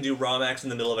do raw max in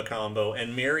the middle of a combo,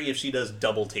 and Mary, if she does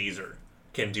double taser,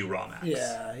 can do raw max.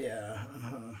 Yeah.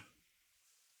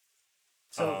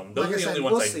 So, those like are I the said, only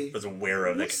we'll ones see. I was aware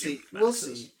of. We'll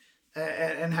see.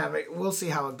 And have it. We'll see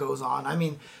how it goes on. I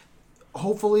mean,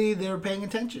 hopefully they're paying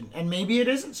attention, and maybe it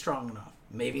isn't strong enough.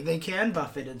 Maybe they can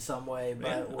buff it in some way,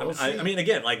 but we'll see. I mean,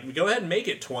 again, like go ahead and make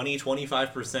it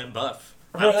 20-25% buff.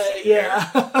 Right, yeah.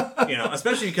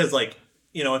 Especially because like.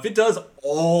 If it does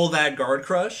all that guard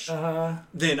crush,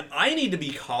 then I need to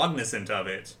be cognizant of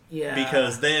it. Yeah.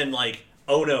 Because then, like,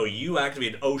 oh no, you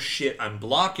activated, oh shit, I'm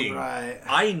blocking. Right.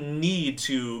 I need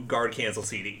to guard cancel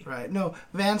CD. Right. No,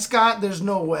 Van Scott, there's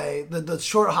no way. The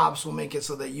short hops will make it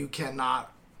so that you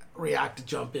cannot react to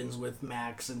jump-ins with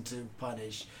Max and to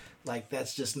punish. Like,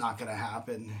 that's just not going to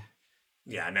happen.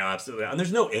 Yeah, no, absolutely. And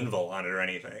there's no invul on it or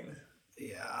anything.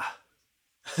 Yeah.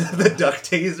 The duck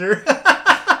taser.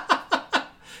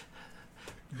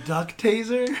 Duck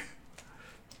taser?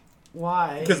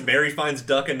 Why? Because Mary finds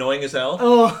duck annoying as hell.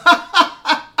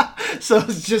 So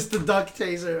it's just the duck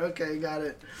taser. Okay, got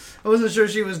it. I wasn't sure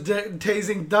she was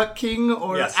tasing Duck King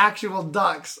or Yes. actual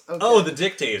ducks. Okay. Oh, the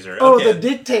dick taser. Oh, Okay. the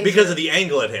dick taser. Because of the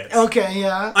angle it hits. Okay,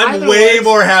 yeah. I'm Either way way,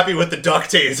 more happy with the duck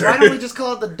taser. Why don't we just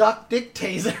call it the duck dick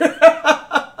taser?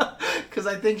 Because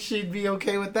I think she'd be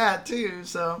okay with that too.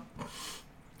 So,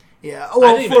 yeah. Oh,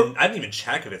 I didn't even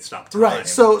check if it stopped time. right.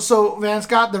 So Van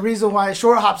Scott, the reason why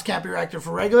short hops can't be reacted for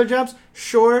regular jumps,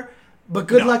 sure, but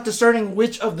good luck discerning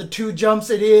which of the 2 jumps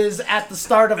it is at the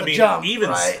start of a jump.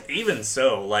 Even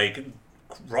so, like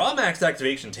raw max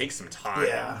activation takes some time.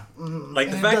 Yeah. Like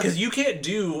the And it fact because doesn't- you can't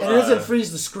do. And it doesn't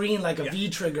freeze the screen like a V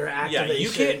trigger Yeah, activation. you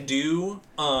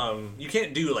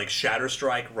can't do like Shatter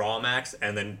Strike raw max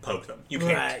and then poke them. You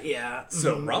can't. Right. Yeah.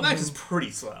 So raw max is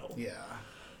pretty slow. Yeah.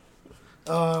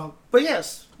 But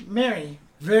yes, Mary,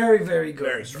 very, very good.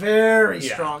 Very strong. Very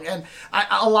Yeah. strong. And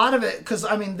a lot of it, because,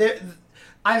 I mean,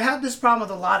 I've had this problem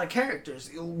with a lot of characters.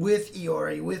 With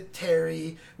Iori, with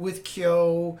Terry, with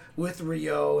Kyo, with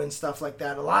Ryo, and stuff like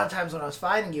that. A lot of times when I was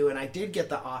fighting you and I did get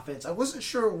the offense, I wasn't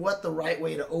sure what the right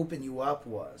way to open you up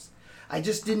was. I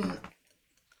just didn't...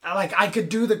 Like, I could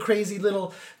do the crazy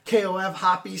little KOF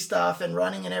hoppy stuff and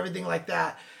running and everything like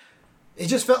that. It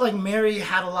just felt like Mary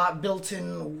had a lot built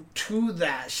in to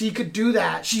that. She could do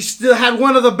that. She still had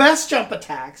one of the best jump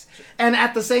attacks. And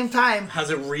at the same time... Has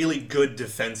a really good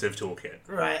defensive toolkit.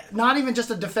 Right. Not even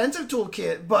just a defensive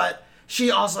toolkit, but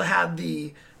she also had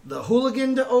the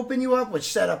hooligan to open you up,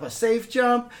 which set up a safe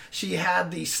jump. She had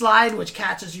the slide, which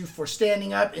catches you for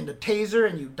standing up into taser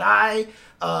and you die.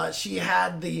 She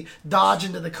had the dodge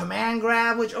into the command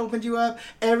grab, which opened you up.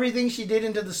 Everything she did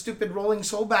into the stupid rolling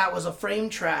Sobat was a frame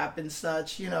trap and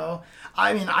such, you know.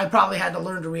 I mean, I probably had to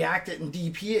learn to react it and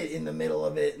DP it in the middle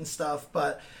of it and stuff,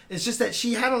 but it's just that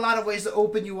she had a lot of ways to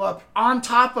open you up on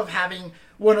top of having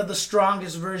one of the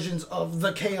strongest versions of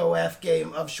the KOF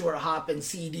game of short hop and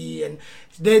CD, and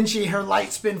then her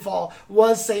light spin fall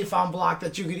was safe on block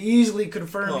that you could easily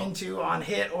confirm into on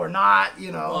hit or not,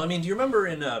 you know. Well, I mean, do you remember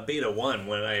in Beta 1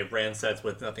 when I ran sets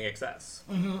with Nothing XS?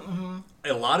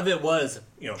 A lot of it was,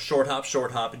 you know, short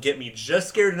hop, get me just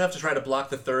scared enough to try to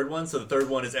block the third one, so the third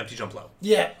one is empty jump low.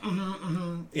 Yeah.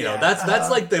 You know,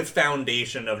 that's like the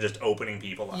foundation of just opening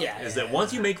people up. Yeah. Is that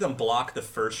once you make them block the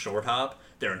first short hop,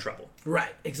 they're in trouble.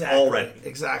 Right, exactly. Already.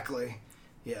 Exactly.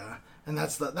 Yeah. And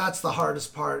that's the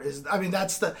hardest part is, I mean,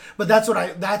 that's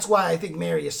why I think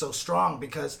Mary is so strong,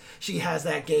 because she has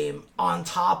that game on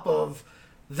top of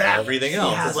that. Everything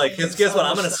else. It's like, guess what?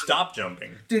 I'm going to stop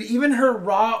jumping. Dude, even her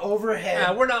raw overhead.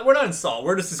 Yeah, we're not in Salt.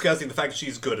 We're just discussing the fact that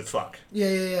she's good as fuck.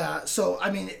 Yeah. So, I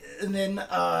mean, and then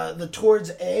the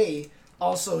towards A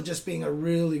also just being a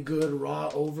really good raw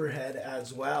overhead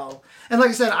as well. And like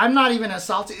I said, I'm not even as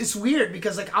salty. It's weird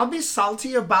because, like, I'll be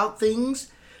salty about things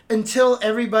until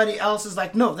everybody else is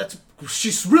like, no,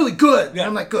 she's really good. Yeah. And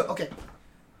I'm like, good, okay.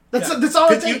 That's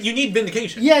all it takes. You need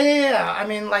vindication. Yeah. I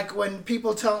mean, like, when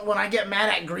I get mad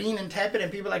at Green and Tepid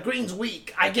and people are like, Green's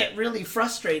weak, I get really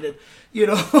frustrated, you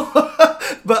know?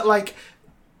 But, like,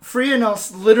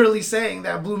 Freenos literally saying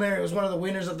that Blue Mary was one of the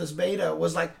winners of this beta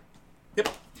was like, yep.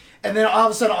 And then all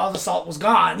of a sudden, all the salt was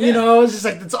gone. You know, it's just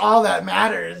like, that's all that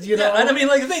matters, you know? Yeah, and I mean,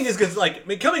 like, the thing is, because,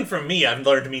 like, coming from me, I've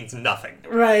learned it means nothing.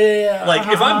 Right, yeah.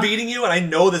 Like, if I'm beating you and I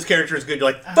know this character is good,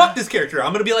 you're like, fuck this character.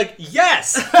 I'm going to be like,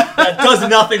 yes! That does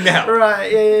nothing now.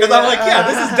 Right, yeah. Because I'm like,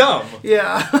 yeah, this is dumb.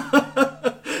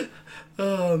 Yeah.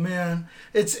 Oh, man.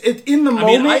 In the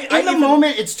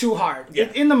moment, it's too hard.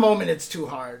 Yeah. In the moment, it's too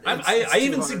hard. I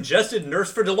even suggested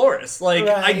nerfs for Dolores. Like,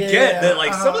 right, I get that,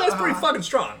 like, some of that's pretty fucking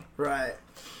strong. Right.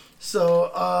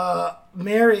 So,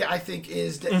 Mary, I think,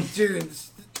 is... Dude,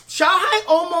 Xiaohai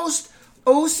almost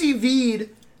OCV'd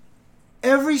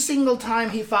every single time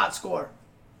he fought Score.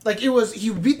 Like, he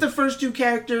beat the first two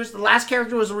characters, the last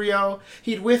character was Rio,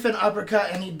 he'd whiff an uppercut,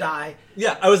 and he'd die.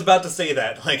 Yeah, I was about to say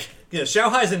that. Like,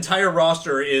 Xiaohai's entire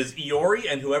roster is Iori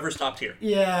and whoever stopped here.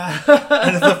 Yeah.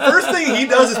 And if the first thing he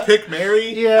does is pick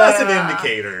Mary, that's an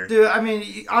indicator. Dude, I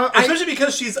mean... Especially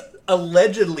because she's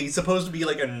allegedly supposed to be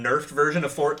like a nerfed version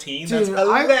of 14. Dude, that's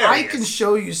hilarious. I can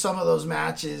show you some of those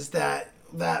matches that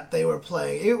they were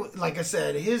playing. Like I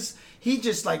said, he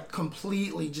just like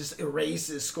completely just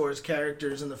erases Score's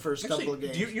characters in the first couple of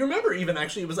games. Do you remember even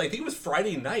actually, I think it was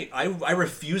Friday night. I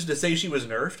refused to say she was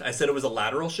nerfed. I said it was a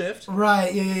lateral shift.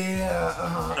 Right,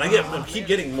 yeah. And I keep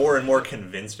getting more and more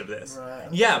convinced of this. Right.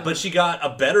 Yeah, but she got a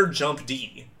better jump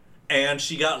D, and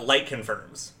she got light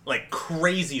confirms. Like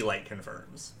crazy light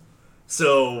confirms.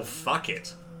 So, fuck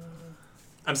it.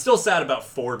 I'm still sad about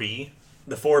 4B.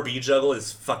 The 4B juggle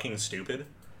is fucking stupid.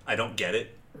 I don't get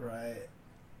it. Right.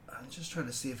 I'm just trying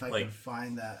to see if I can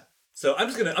find that. So I'm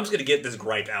just gonna get this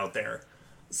gripe out there.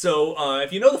 So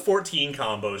if you know the 14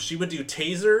 combos, she would do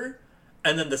taser,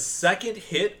 and then the second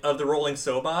hit of the rolling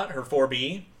Sobat, her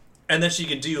 4B, and then she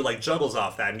could do like juggles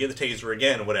off that and get the taser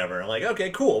again or whatever. Like, okay,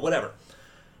 cool, whatever.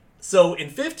 So in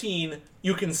 15,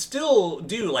 you can still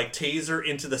do like taser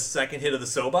into the second hit of the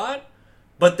Sobat,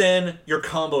 but then your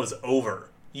combo is over.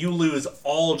 You lose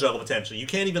all juggle potential. You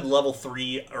can't even level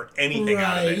 3 or anything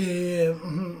out of it.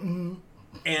 Yeah.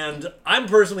 And I'm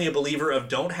personally a believer of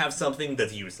don't have something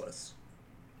that's useless.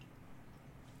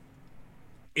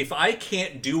 If I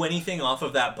can't do anything off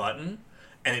of that button,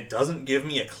 and it doesn't give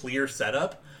me a clear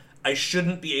setup, I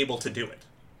shouldn't be able to do it.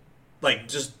 Like,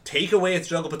 just take away its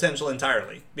juggle potential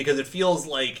entirely, because it feels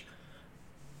like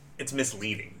it's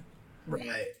misleading.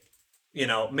 Right. You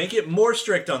know, make it more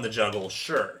strict on the juggle,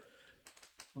 sure.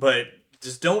 But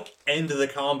just don't end the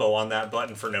combo on that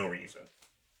button for no reason.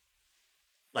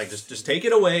 Like, just take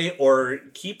it away, or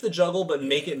keep the juggle, but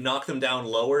make it knock them down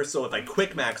lower, so if I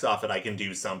quick max off it, I can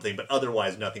do something, but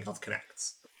otherwise nothing else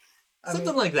connects.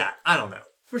 Something like that. I don't know.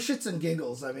 For shits and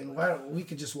giggles, I mean, why don't we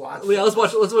could just watch? Yeah, let's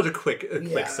watch a quick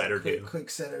set or two. Quick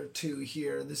set or two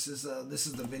here. This is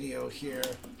the video here,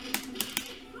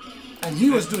 and he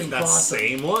was doing that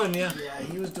same one, yeah. Yeah,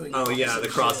 he was doing. Oh yeah, the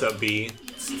cross up B.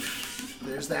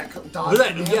 There's that dodge.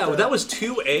 That was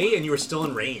 2A, and you were still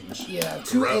in range. Yeah,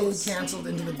 2A canceled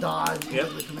into the dodge,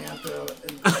 into the command throw,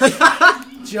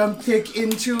 and jump kick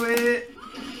into it.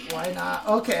 Why not?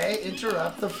 Okay,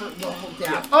 interrupt the whole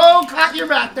gap. Oh, caught your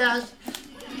backdash.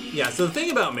 Yeah, so the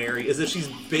thing about Mary is that she's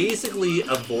basically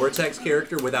a Vortex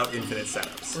character without infinite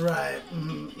setups. Right.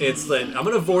 Mm-hmm. It's like, I'm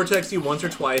going to Vortex you once or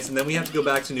twice, and then we have to go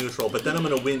back to neutral, but then I'm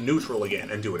going to win neutral again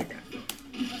and do it again.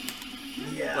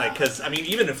 Yeah. Like, because, I mean,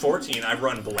 even in 14, I've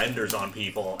run blenders on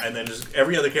people, and then just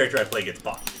every other character I play gets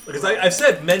buffed. Because I've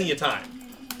said many a time,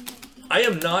 I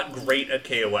am not great at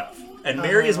KOF. And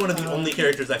Mary is one of the only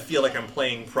characters I feel like I'm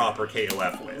playing proper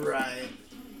KOF with. Right.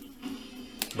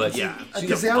 But yeah.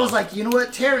 Because I was like, you know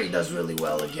what? Terry does really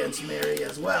well against Mary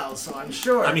as well, so I'm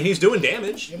sure. I mean, he's doing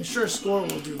damage. I'm sure Score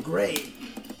will do great.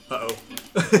 Uh-oh.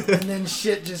 And then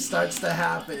shit just starts to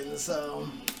happen, so.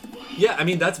 Yeah, I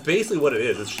mean, that's basically what it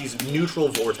is. She's neutral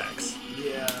Vortex.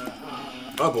 Yeah.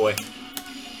 Oh boy.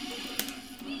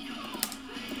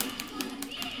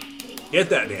 Get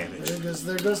that damage.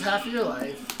 There goes half of your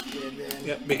life. And then,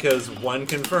 Yeah, because one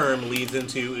confirm leads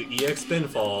into EX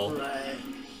Spinfall. Right.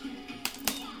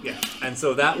 Yeah, and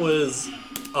so that was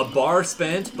a bar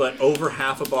spent, but over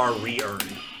half a bar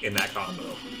re-earned in that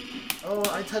combo. Oh,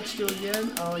 I touched you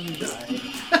again? Oh, you died.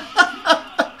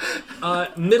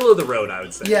 Middle of the road, I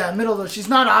would say. Yeah, middle of the... She's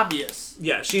not obvious.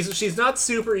 Yeah, she's not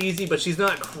super easy, but she's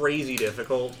not crazy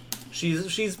difficult.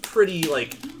 She's pretty,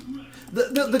 like...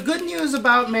 The good news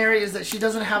about Mary is that she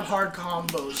doesn't have hard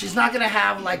combos. She's not going to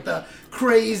have, like, the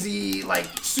crazy, like,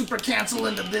 super cancel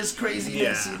into this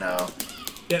craziness, Yeah. you know?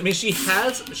 Yeah, I mean, she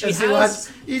has...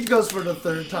 He goes for the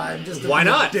third time. Just to Why be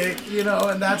a not? dick, you know,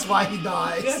 and that's why he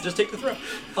dies. Yeah, just take the throw.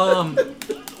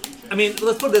 I mean,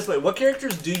 let's put it this way. What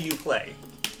characters do you play?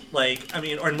 Like, I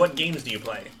mean, or in what games do you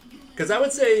play? Because I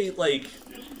would say, like,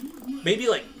 maybe,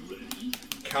 like,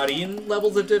 Karin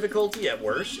levels of difficulty at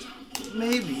worst.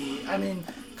 Maybe. I mean,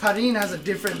 Karin has a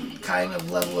different kind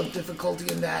of level of difficulty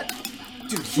in that.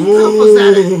 Dude, he combos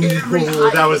that at every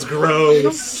height. That was I gross. don't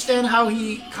understand how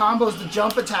he combos the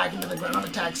jump attack into the ground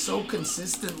attack so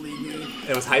consistently, dude.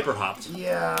 It was hyper hopped.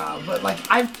 Yeah, but like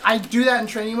I do that in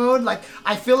training mode. Like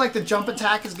I feel like the jump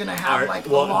attack is gonna have a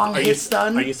long hit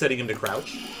stun. Are you setting him to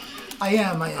crouch? I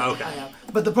am. Okay. I am.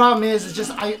 But the problem is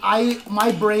just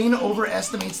my brain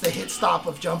overestimates the hit stop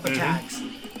of jump attacks,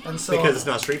 and so Because it's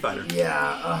not Street Fighter.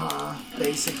 yeah,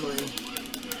 basically.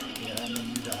 Yeah, and then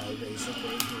you die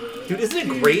basically. Dude, isn't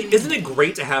it great? Isn't it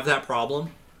great to have that problem?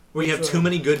 Where you have Which too one?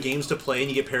 many good games to play and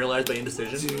you get paralyzed by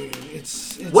indecision? Dude,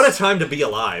 it's What a time to be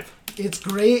alive. It's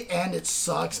great and it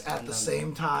sucks at the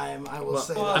same time. I will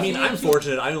say. I mean, I'm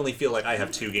fortunate. I only feel like I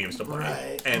have 2 games to play.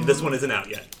 Right. And this one isn't out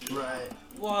yet. Right.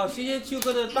 哇，谢谢秋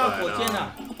哥的大火箭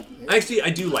呐！ Actually, I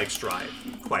do like Strive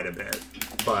quite a bit.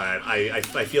 But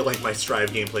I feel like my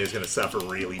Strive gameplay is going to suffer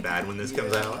really bad when this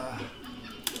comes out.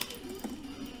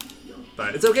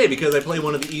 But it's okay because I play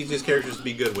one of the easiest characters to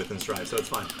be good with in Strive, so it's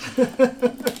fine.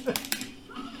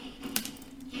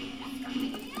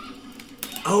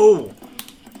 Oh!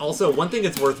 Also, one thing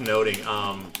that's worth noting,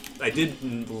 I did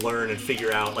learn and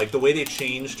figure out, like, the way they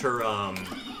changed her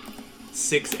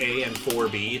 6A and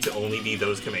 4B to only be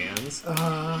those commands.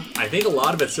 I think a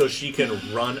lot of it so she can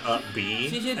run up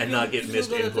B and not get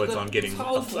missed inputs on getting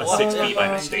a 6B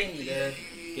by mistake.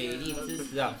 给力支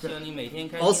持啊！希望你每天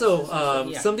开心。 Also,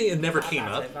 something that never came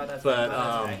up, but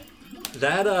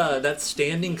that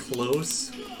standing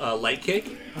close light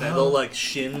kick, that little like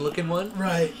shin looking one,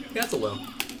 Right. that's a low.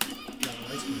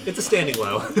 It's a standing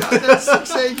low. God, that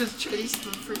 6A just chased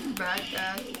the freaking back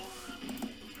guy.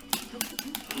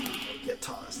 Get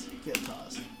tossed. Get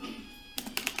tossed.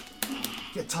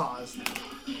 Get tossed.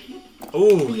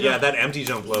 Oh, yeah, that empty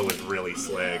jump low was really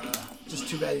slick. Just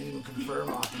too bad he didn't confirm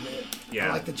off of it. Yeah.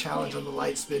 I like the challenge on the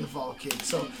light spin fall kick.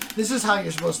 So this is how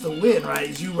you're supposed to win, right?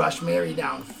 Is you rush Mary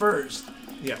down first.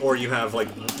 Yeah, or you have like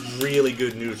really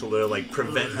good neutral to like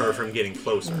prevent her from getting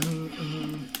closer.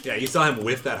 Yeah, you saw him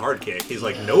whiff that hard kick. He's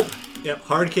like, nope. Yep,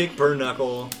 hard kick, burn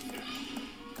knuckle.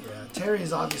 Yeah, Terry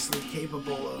is obviously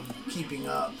capable of keeping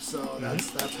up, so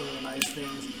that's one of the nice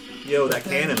things. Yo, that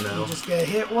Then cannon though. You just get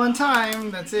hit one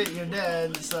time, that's it, you're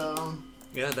dead. So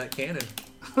Yeah, that cannon.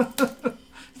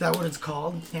 is that what it's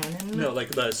called? Cannon? No, like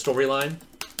the storyline,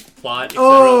 plot, etc.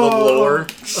 Oh. The lore.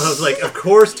 I was like, of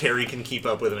course Terry can keep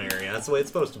up with Mary. That's the way it's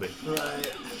supposed to be.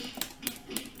 Right.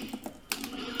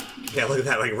 Yeah, look at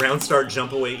that, like round start,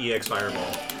 jump away, EX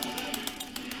fireball.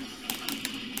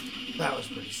 That was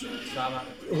pretty sick.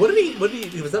 What did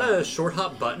he? Was that a short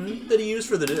hop button that he used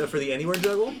for the anywhere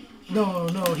juggle? No,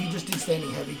 he just did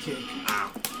standing heavy kick.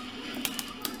 Ow.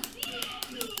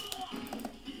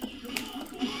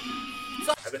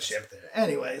 Have a chip.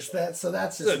 Anyways, that's just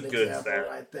That's an a good example stat.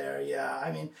 right there. Yeah,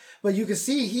 I mean, but you can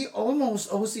see he almost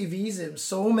OCVs him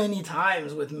so many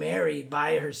times with Mary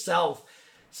by herself,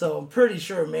 So I'm pretty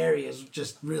sure Mary is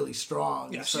just really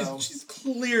strong. Yeah, so. she's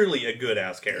clearly a good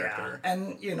ass Yeah, character.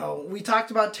 and we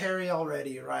talked about Terry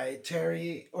already, right?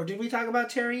 Terry, or did we talk about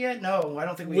Terry yet? No, I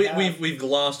don't think we have. We've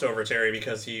glossed over Terry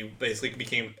because he basically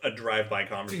became a drive-by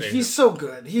conversation. He's so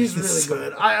good. He's really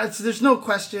good. There's no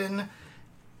question.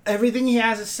 Everything he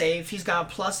has is safe. He's got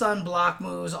plus on block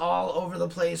moves all over the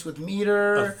place with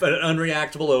meter. An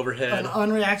unreactable overhead. An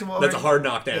unreactable overhead. That's a hard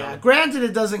knockdown. Yeah, granted,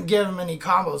 it doesn't give him any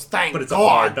combos, thank God. But it's a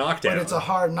hard knockdown. But it's a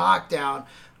hard knockdown.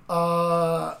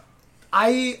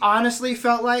 I honestly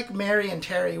felt like Mary and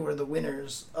Terry were the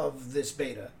winners of this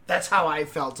beta. That's how I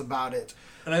felt about it.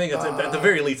 And I think it's at the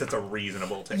very least, it's a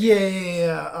reasonable take.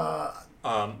 Yeah.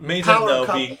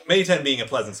 Mayten being a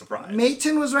pleasant surprise.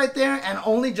 Mayten was right there, and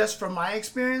only just from my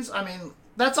experience, I mean,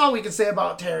 that's all we can say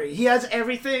about Terry. He has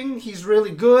everything. He's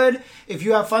really good. If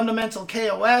you have fundamental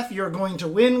KOF, you're going to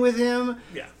win with him.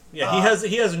 Yeah. He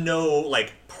has no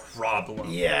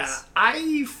problems. Yeah,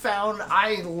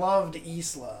 I loved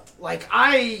Isla.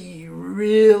 I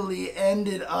really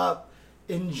ended up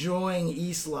enjoying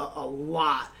Isla a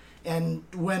lot. And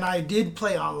when I did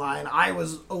play online, I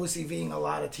was OCVing a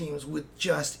lot of teams with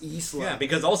just Isla. Yeah,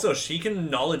 because also she can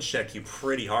knowledge check you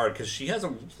pretty hard because she has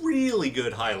a really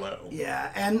good high-low.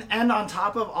 Yeah, and on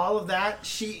top of all of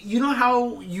that, you know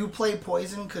how you play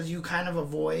Poison because you kind of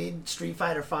avoid Street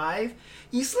Fighter V?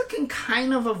 Isla can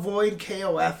kind of avoid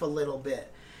KOF a little bit.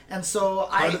 And so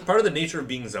part of the nature of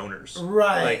being zoners.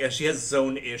 Right. And she has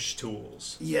zone-ish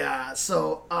tools. Yeah,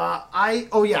 so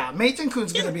Mayten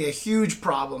Kun's going to be a huge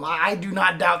problem. I do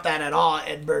not doubt that at all,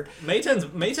 Edbert.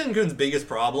 Mayten Kun's biggest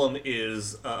problem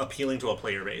is appealing to a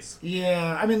player base.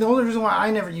 Yeah, I mean, the only reason why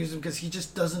I never use him because he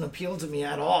just doesn't appeal to me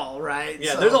at all, right?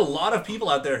 Yeah, there's a lot of people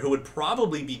out there who would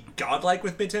probably be godlike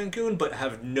with Mayten Kun, but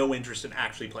have no interest in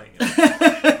actually playing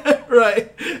it.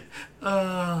 Right.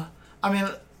 I mean,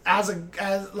 as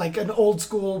an old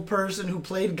school person who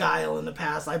played Guile in the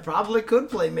past, I probably could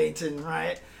play Mayten,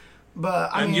 right?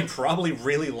 But I mean, you'd probably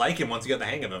really like him once you got the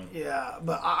hang of him. Yeah,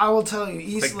 but I will tell you,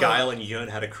 Isla. Like Guile and Yun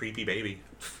had a creepy baby.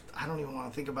 I don't even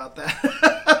want to think about that.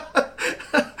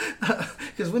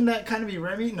 Because wouldn't that kind of be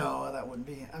Remy? No, that wouldn't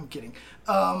be. I'm kidding.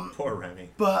 Poor Remy.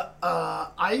 But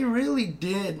I really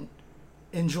did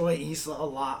enjoy Isla a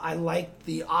lot. I liked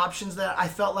the options that I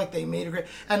felt like they made her great.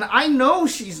 And I know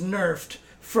she's nerfed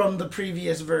from the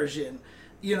previous version,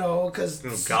 because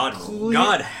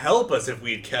God help us if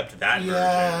we'd kept that version.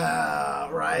 Yeah,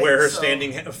 right. Where her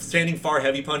standing far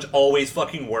heavy punch always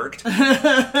fucking worked.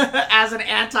 As an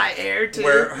anti-air too.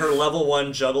 Where her level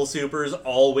 1 juggle supers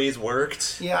always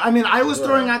worked. Yeah, I mean, I was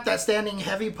throwing out that standing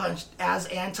heavy punch as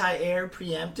anti-air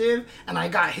preemptive, and I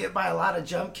got hit by a lot of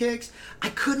jump kicks. I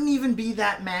couldn't even be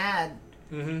that mad.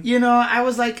 Mm-hmm. I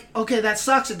was like, okay, that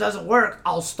sucks. It doesn't work.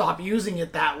 I'll stop using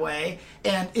it that way.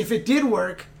 And if it did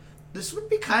work, this would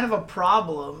be kind of a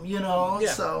problem, Yeah.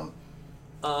 So,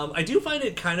 I do find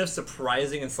it kind of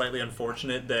surprising and slightly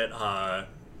unfortunate that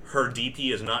her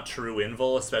DP is not true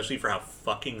invul, especially for how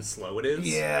fucking slow it is.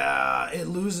 Yeah, it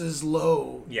loses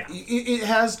low. Yeah. It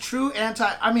has true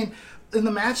I mean, in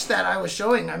the match that I was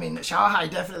showing, I mean, Xiaohai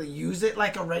definitely used it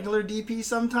like a regular DP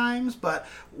sometimes, but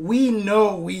we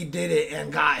know we did it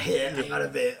and got hit out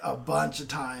of it a bunch of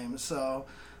times. So,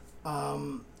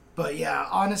 but yeah,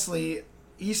 honestly,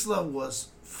 Isla was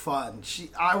fun.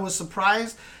 I was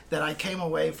surprised that I came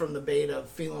away from the beta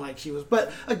feeling like she was,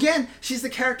 but again, she's the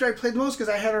character I played the most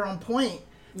because I had her on point.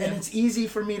 Yeah. And it's easy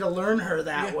for me to learn her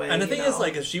that way. And the thing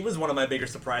is, she was one of my bigger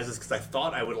surprises because I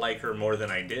thought I would like her more than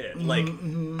I did.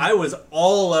 I was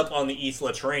all up on the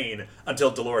Isla train until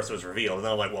Dolores was revealed. And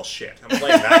then I'm like, well, shit. I'm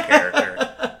playing that character.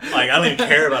 I don't even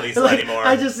care about Isla anymore.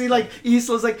 I just see,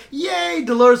 Isla's yay,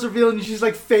 Dolores revealed, and she's,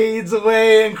 fades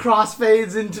away and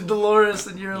crossfades into Dolores,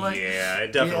 and you're like... Yeah,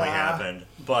 it definitely happened.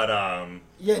 But,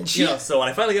 yeah, and she... so when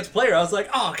I finally get to play her, I was like,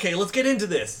 oh, okay, let's get into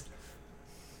this.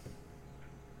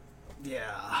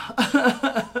 Yeah.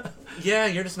 Yeah,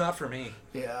 you're just not for me.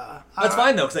 Yeah. That's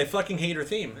fine, though, because I fucking hate her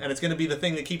theme, and it's going to be the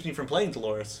thing that keeps me from playing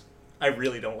Dolores. I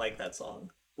really don't like that song.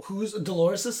 Who's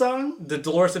Dolores' song? The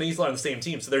Dolores and Isla are on the same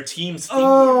team, so their team's theme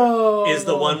is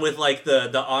the one with,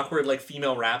 the awkward,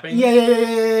 female rapping.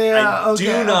 Yeah. I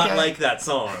do not like that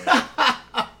song.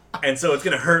 And so it's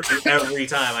going to hurt me every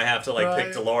time I have to,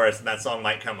 pick Dolores, and that song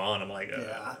might come on. I'm like,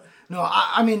 Yeah. No,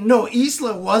 I mean, no,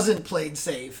 Isla wasn't played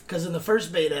safe, because in the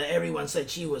first beta, everyone said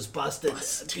she was busted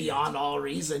beyond all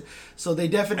reason. So they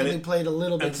definitely played a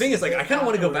little bit. And the thing is, I kind of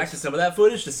want to go back to some of that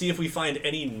footage to see if we find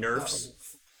any nerfs.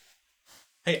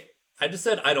 Hey, I just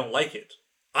said I don't like it.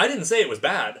 I didn't say it was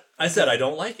bad. I said I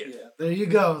don't like it. Yeah, there you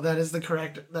go. That is the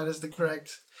correct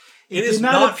It is did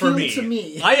not not for appeal me. to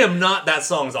me. I am not that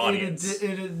song's audience.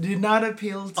 It did not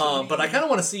appeal to me. But I kind of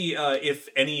want to see if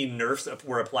any nerfs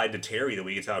were applied to Terry that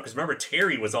we could tell. Because remember,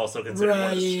 Terry was also considered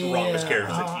one of the strongest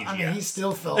characters at TGS. I mean, he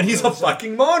still felt... And he's a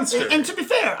fucking monster. And to be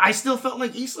fair, I still felt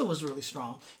like Isla was really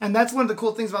strong. And that's one of the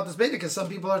cool things about this beta, because some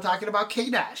people are talking about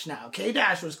K-Dash now.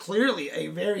 K-Dash was clearly a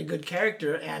very good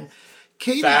character, and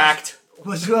K-Dash... Fact.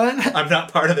 Was what? I'm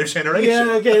not part of their generation.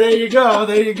 Yeah, okay, there you go.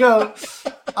 There you go.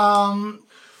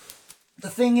 The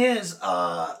thing is,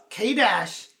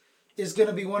 K-Dash is going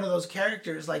to be one of those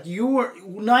characters, like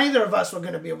neither of us were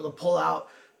going to be able to pull out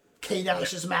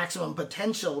K-Dash's maximum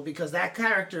potential, because that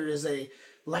character is a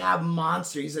lab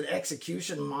monster. He's an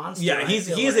execution monster. Yeah, he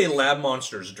is a lab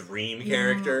monster's dream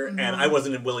character, and I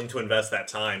wasn't willing to invest that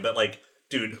time. But like,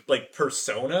 dude, like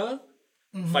Persona,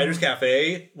 Fighters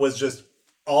Cafe was just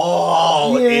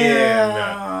all in.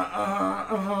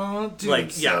 Dude,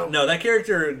 like, yeah, no, that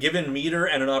character, given meter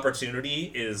and an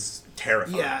opportunity, is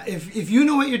terrifying. Yeah, if you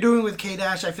know what you're doing with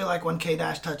K-Dash, I feel like when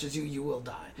K-Dash touches you, you will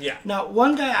die. Yeah. Now,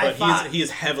 one guy I fought... he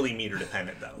is heavily meter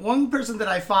dependent, though. One person that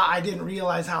I fought, I didn't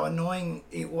realize how annoying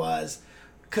it was,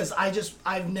 because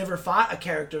I've never fought a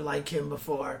character like him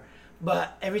before.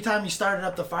 But every time he started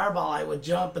up the fireball, I would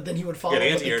jump, but then he would follow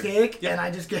with a kick, and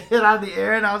I just get hit out of the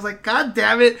air, and I was like, God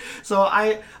damn it. So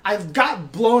I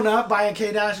got blown up by a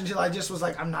K-Dash until I just was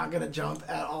like, I'm not going to jump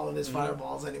at all of his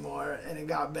fireballs anymore, and it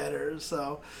got better.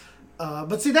 So,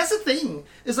 but see, that's the thing.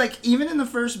 It's like, even in the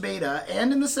first beta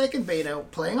and in the second beta,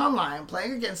 playing online,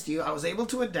 playing against you, I was able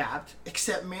to adapt,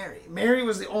 except Mary. Mary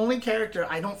was the only character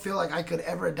I don't feel like I could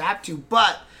ever adapt to,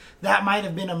 but... that might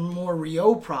have been a more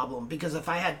Rio problem, because if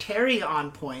I had Terry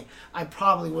on point, I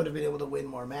probably would have been able to win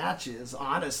more matches,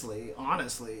 honestly.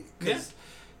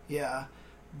 Yeah.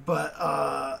 But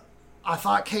I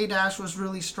thought K-Dash was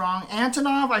really strong.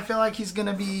 Antonov, I feel like he's going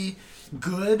to be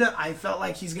good. I felt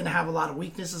like he's going to have a lot of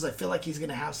weaknesses. I feel like he's going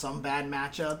to have some bad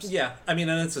matchups. Yeah, I mean,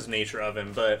 and that's the nature of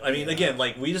him. But, I mean, again,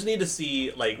 like, we just need to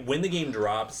see, like, when the game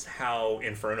drops, how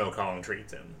Inferno Kong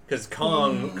treats him. Because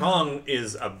Kong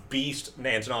is a beast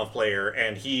Antonov player,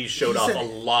 and he showed off a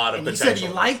lot of potential. He said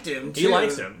he liked him, too. He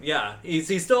likes him, yeah.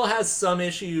 He still has some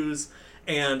issues,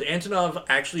 and Antonov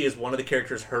actually is one of the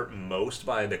characters hurt most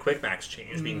by the Quick Max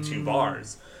change, being 2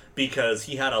 bars. Because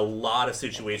he had a lot of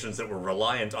situations that were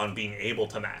reliant on being able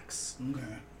to max.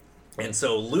 Okay. And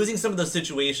so losing some of those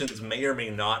situations may or may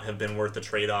not have been worth the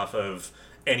trade-off of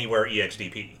anywhere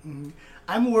EXDP.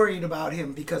 I'm worried about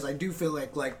him because I do feel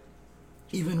like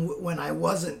even when I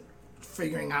wasn't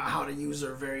figuring out how to use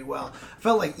her very well, I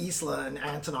felt like Isla and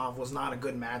Antonov was not a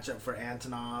good matchup for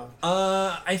Antonov.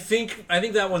 I think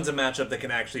that one's a matchup that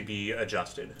can actually be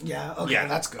adjusted. Yeah, okay, yeah.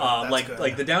 That's good.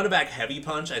 Like the down to back heavy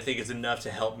punch, I think is enough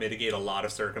to help mitigate a lot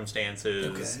of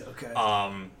circumstances. Okay.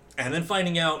 And then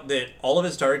finding out that all of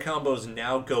his target combos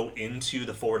now go into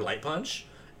the forward light punch,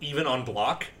 even on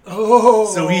block.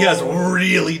 Oh. So he has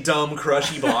really dumb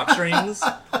crushy block strings.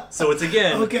 So it's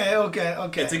again... Okay.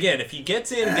 It's again, if he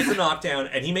gets in, gets a knockdown,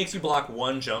 and he makes you block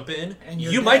one jump in, and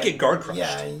you might get guard crushed.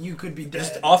 Yeah, you could be dead.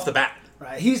 Just off the bat.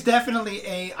 Right. He's definitely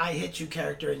a I hit you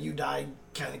character and you die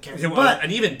kind of character.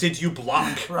 And even did you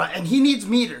block? Right, and he needs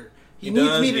meter. He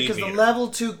needs meter because the meter. Level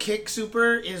 2 kick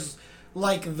super is...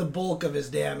 like the bulk of his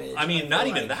damage. I mean, not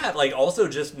even that. Like, also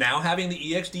just now having the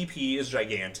EXDP is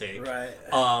gigantic. Right.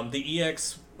 The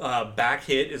EX back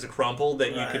hit is a crumple that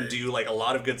you can do like a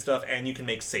lot of good stuff, and you can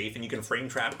make safe, and you can frame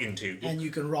trap into. And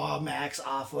you can raw max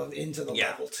off of into the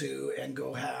level 2 and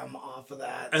go ham off of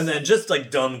that. And then just like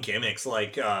dumb gimmicks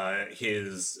like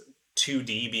his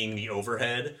 2D being the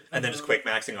overhead, and then just quick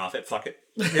maxing off it. Fuck it.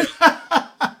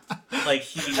 Like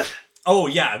he. Oh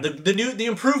yeah, the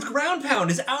improved ground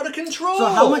pound is out of control.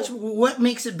 So what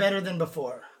makes it better than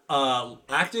before?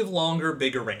 Active longer,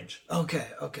 bigger range. Okay,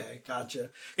 gotcha.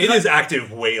 It is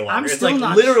active way longer. It's like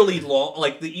literally long.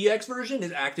 Like the EX version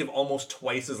is active almost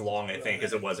twice as long, I think,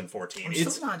 as it was in 14. I'm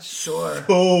still not sure.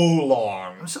 So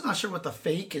long. I'm still not sure what the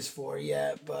fake is for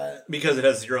yet, but because it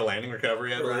has 0 landing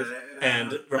recovery, I believe.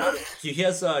 And remember, he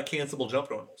has cancelable jump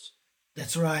normals.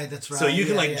 That's right. So you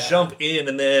can jump in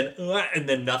and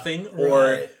then nothing,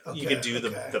 or you can do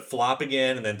the flop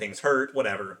again and then things hurt,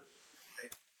 whatever.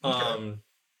 Okay.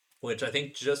 Which I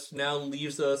think just now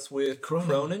leaves us with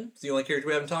Cronin. It's the only character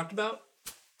we haven't talked about.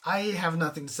 I have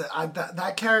nothing to say.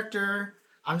 That character,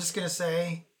 I'm just gonna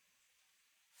say.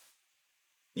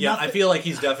 Yeah, I feel like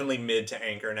he's definitely mid to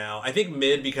anchor now. I think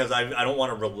mid because I don't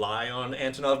want to rely on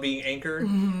Antonov being anchor.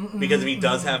 Because if he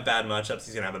does have bad matchups,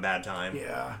 he's going to have a bad time.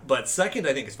 Yeah. But second,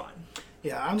 I think is fine.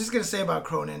 Yeah, I'm just going to say about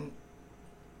Cronin,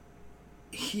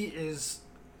 he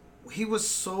was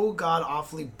so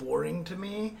god-awfully boring to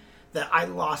me that I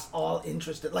lost all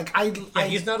interest in. Like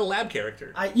he's not a lab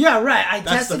character. I That's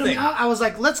tested the him thing. out. I was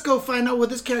like, let's go find out what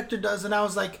this character does, and I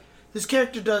was like, this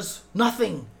character does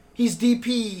nothing. He's DP,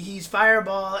 he's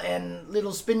Fireball, and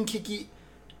little spin kicky.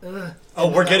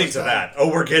 Oh, we're getting to that.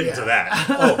 Oh, we're getting to that.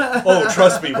 Oh,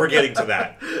 trust me, we're getting to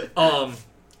that.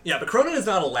 Yeah, but Cronin is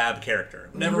not a lab character.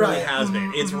 Never really has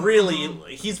been. It's really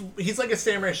he's like a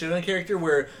Samurai Shodown character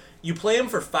where you play him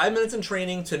for 5 minutes in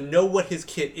training to know what his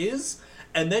kit is,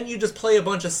 and then you just play a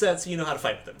bunch of sets so you know how to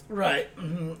fight with him. Right.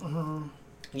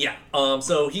 Yeah.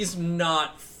 So he's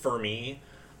not for me.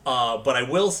 But I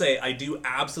will say I do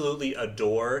absolutely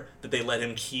adore that they let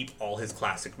him keep all his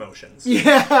classic motions.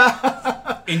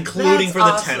 Yeah. Including That's for the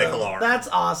awesome. tentacle arm. That's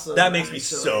awesome. That makes me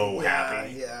actually. so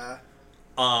happy. Yeah.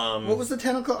 What was the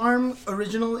tentacle arm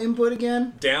original input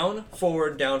again? Down,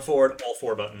 forward, all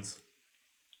 4 buttons.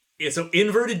 Yeah, so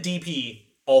inverted DP,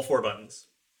 all 4 buttons.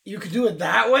 You could do it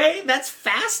that way? That's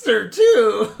faster,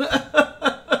 too.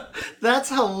 That's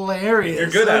hilarious. You're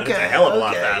good at it. It's a hell of a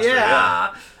lot faster.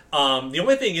 Yeah. The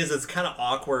only thing is it's kind of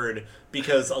awkward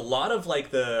because a lot of like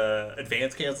the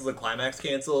advanced cancels and climax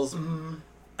cancels,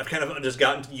 I've kind of just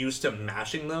gotten used to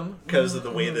mashing them because of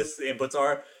the way the inputs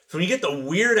are. So when you get the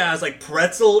weird ass like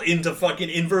pretzel into fucking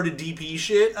inverted DP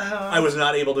shit, I was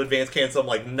not able to advance cancel them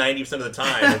like 90% of the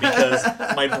time because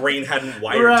my brain hadn't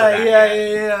wired to that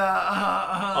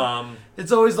yet.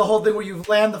 It's always the whole thing where you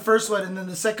land the first one and then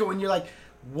the second one you're like,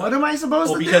 what am I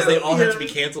supposed to do? Because they all have to be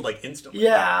canceled like instantly.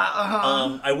 Yeah.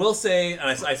 I will say, and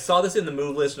I saw this in the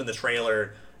move list and in the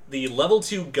trailer, the level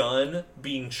 2 gun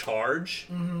being charge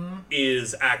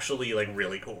is actually like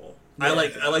really cool. Yeah.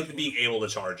 I like being able to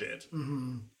charge it.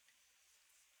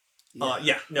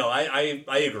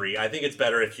 I agree. I think it's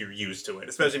better if you're used to it,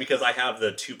 especially because I have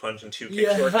the 2 punch and 2 kick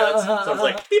shortcuts. So it's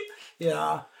like, beep.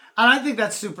 Yeah. And I think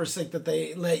that's super sick that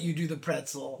they let you do the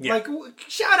pretzel. Yeah. Like,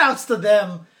 shout outs to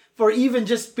them for even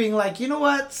just being like, you know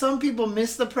what? Some people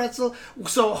miss the pretzel.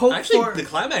 So the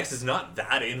climax is not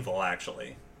that invul,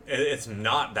 actually. It's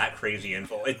not that crazy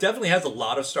invul. It definitely has a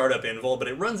lot of startup invul, but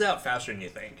it runs out faster than you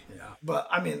think. Yeah. But,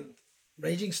 I mean,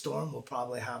 Raging Storm will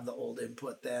probably have the old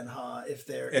input then, huh? If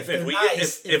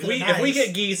we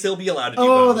get Geese, he'll be allowed to do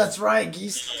both. both. That's right.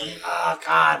 Geese. Oh,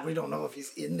 God. We don't know if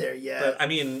he's in there yet. But, I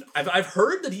mean, I've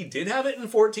heard that he did have it in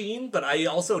 14, but I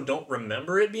also don't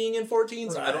remember it being in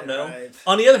 14, so I don't know. Right.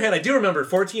 On the other hand, I do remember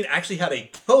 14 actually had a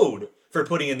code for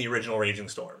putting in the original Raging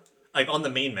Storm. Like, on the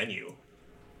main menu.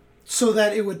 So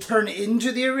that it would turn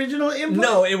into the original input?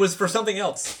 No, it was for something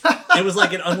else. It was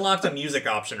like it unlocked a music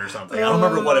option or something. I don't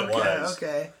remember what it was.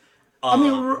 Okay. I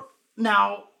mean,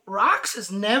 now, Rox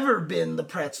has never been the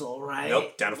pretzel, right?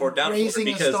 Nope, down forward, Raising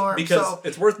because a storm, because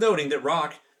it's worth noting that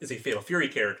Rock is a Fatal Fury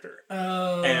character.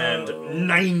 Oh. And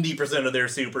 90% of their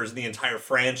supers in the entire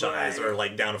franchise are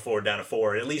like down to forward,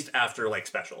 at least after like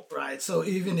special. Right, so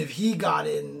even if he got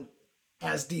in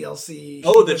as DLC...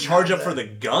 Oh, the charge up for the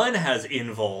gun has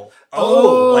invul.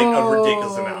 Oh, like a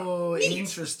ridiculous amount. Oh,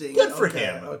 interesting. Good for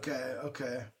him.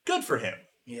 Okay. Good for him.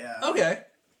 Yeah. Okay.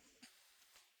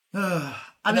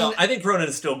 I think Cronin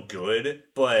is still good,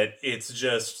 but it's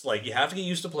just like you have to get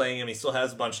used to playing him. He still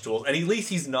has a bunch of tools, and at least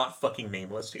he's not fucking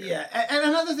nameless here. Yeah, and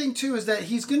another thing too is that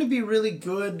he's going to be really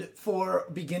good for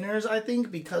beginners, I think,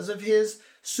 because of his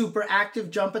super active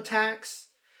jump attacks.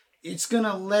 It's going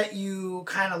to let you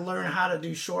kind of learn how to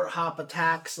do short hop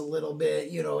attacks a little bit,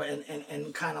 you know,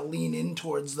 and kind of lean in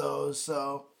towards those.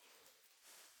 So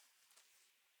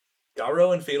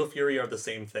Garo and Fatal Fury are the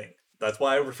same thing. That's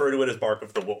why I refer to it as Mark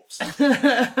of the Wolves.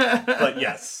 But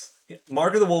yes,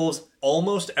 Mark of the Wolves,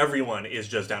 almost everyone is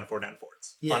just down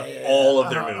forwards on all of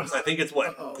their moves. I think it's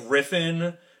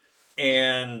Griffin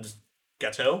and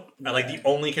Gato are like the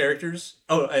only characters.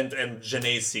 Oh, and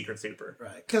Janae's Secret Super.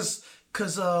 Right, because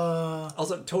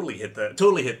also totally hit the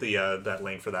that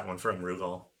link for that one from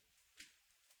Rugal.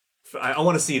 I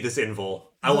want to see this invul.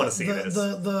 I want to see this.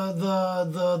 What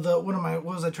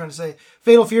was I trying to say?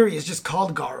 Fatal Fury is just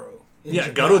called Garo.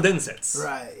 Garo Densetsu.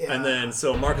 Right, yeah. And then,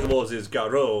 so Mark of the Wolves is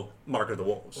Garo, Mark of the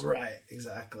Wolves. Right,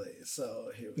 exactly.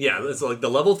 So, here we go. It's like the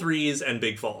level 3s and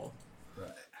Big Fall. Right.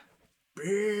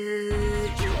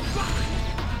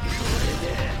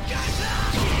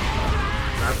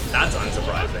 That's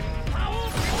unsurprising.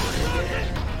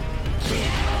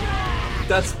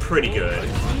 That's pretty good.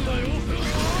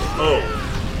 Oh.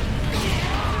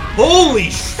 Holy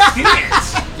shit!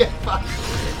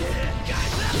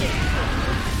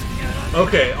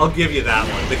 Okay, I'll give you that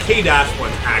one. The K-Dash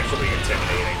one's actually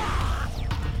intimidating.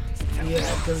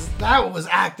 Yeah, because that one was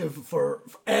active for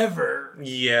forever.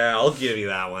 Yeah, I'll give you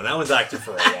that one. That was active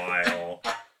for a while.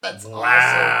 That's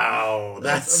wow. Awesome.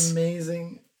 That's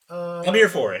amazing. I'm here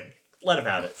for it. let him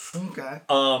have it. Okay.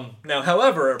 Now,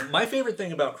 however, my favorite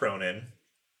thing about Cronin,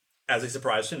 as a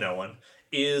surprise to no one,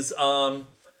 is the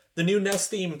new Nest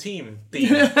theme.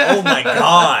 Oh my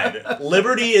god.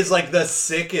 Liberty is like the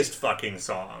sickest fucking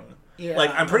song. Yeah,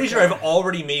 like, I'm pretty sure I've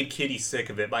already made Kitty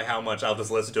sick of it by how much I'll just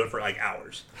listen to it for like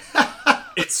hours.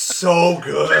 It's so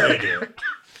good.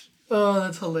 Oh,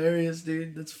 that's hilarious,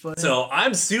 dude. That's funny. So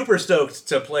I'm super stoked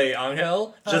to play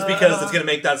Angel just because it's going to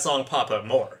make that song pop up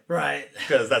more. Right.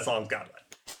 Because that song's got it.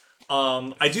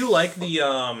 I do like the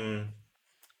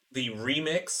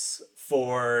remix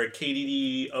for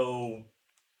KDD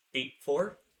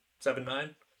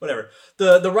 08479, whatever.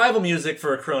 The rival music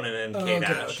for Cronin and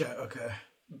K-Dash. Okay.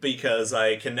 Because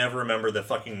I can never remember the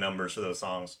fucking numbers for those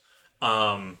songs.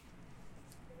 But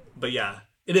yeah,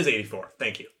 it is 84.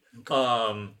 Thank you.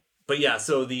 Okay. But yeah,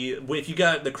 so if you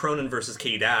got the Cronin versus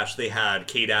K-Dash, they had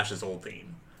K-Dash's old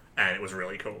theme, and it was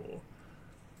really cool.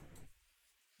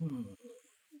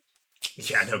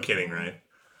 Yeah, no kidding, right?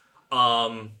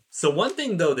 So one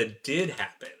thing though that did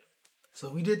happen. So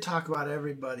we did talk about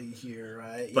everybody here,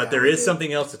 right? But there is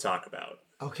something else to talk about.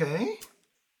 Okay.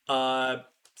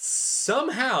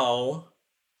 Somehow,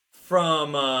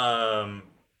 from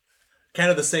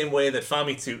kind of the same way that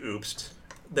Famitsu oopsed,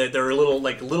 that there are little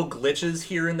glitches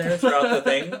here and there throughout the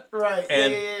thing, right?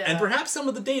 And perhaps some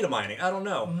of the data mining. I don't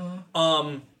know.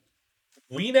 Mm-hmm.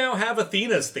 We now have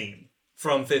Athena's theme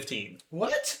from 15.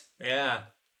 What? Yeah,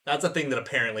 that's a thing that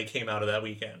apparently came out of that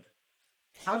weekend.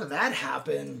 How did that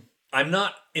happen? I'm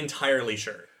not entirely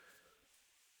sure.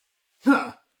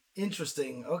 Huh.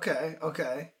 Interesting.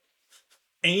 Okay.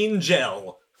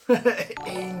 Angel.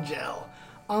 Angel.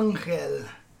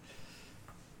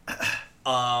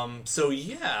 So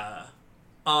yeah.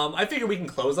 I figure we can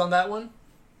close on that one.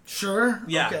 Sure.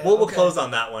 Yeah, okay, we'll close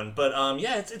on that one. But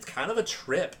yeah, it's kind of a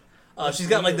trip. She's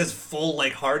got like this full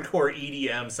like hardcore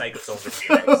EDM Psycho Soldier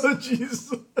remix. Oh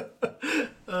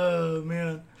jeez. Oh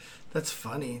man. That's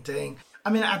funny. Dang. I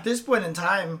mean, at this point in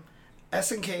time,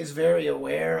 SNK is very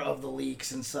aware of the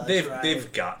leaks and such.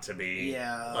 They've got to be.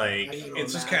 Yeah. Like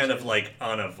it's just kind of like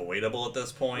unavoidable at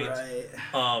this point. Right.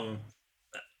 And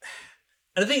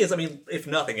the thing is, I mean, if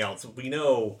nothing else, we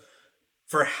know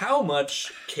for how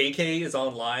much KK is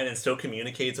online and still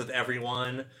communicates with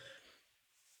everyone.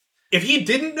 If he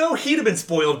didn't know, he'd have been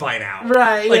spoiled by now.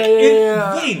 Right. Like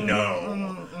yeah. we know.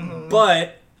 Mm-hmm.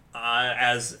 But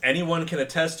as anyone can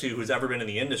attest to who's ever been in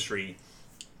the industry,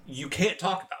 you can't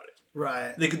talk about it.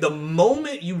 Right. Like the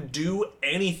moment you do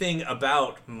anything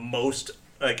about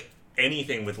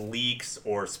anything with leaks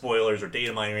or spoilers or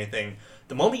data mining or anything,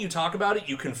 the moment you talk about it,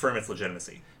 you confirm its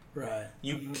legitimacy. Right.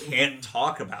 You can't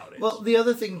talk about it. Well, the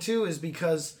other thing too is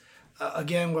because,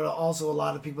 again, what also a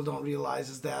lot of people don't realize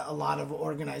is that a lot of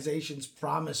organizations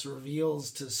promise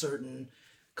reveals to certain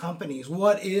companies.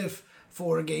 What if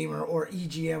 4Gamer or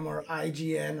EGM or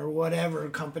IGN or whatever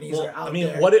companies are out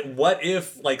there? What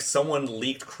if like someone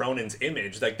leaked Cronin's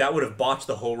image? Like that would have botched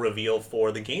the whole reveal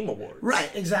for the Game Awards. Right,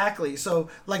 exactly. So,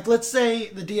 like, let's say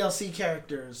the DLC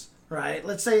characters, right?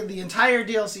 Let's say the entire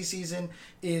DLC season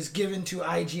is given to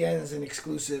IGN as an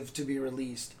exclusive to be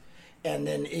released. And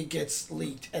then it gets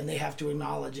leaked, and they have to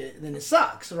acknowledge it, and then it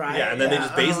sucks, right? Yeah, and then they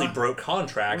just basically broke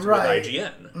contracts with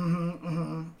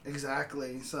IGN.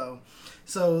 Exactly. So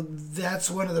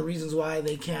that's one of the reasons why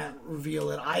they can't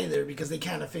reveal it either, because they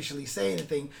can't officially say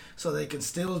anything, so they can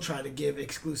still try to give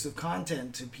exclusive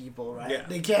content to people, right? Yeah.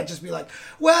 They can't just be like,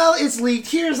 well, it's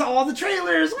leaked, here's all the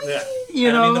trailers, whee! Yeah.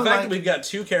 You know? I mean, the fact that we've got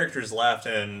 2 characters left,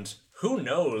 and who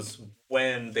knows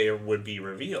when they would be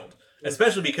revealed.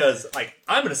 Especially because, like,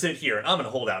 I'm going to sit here and I'm going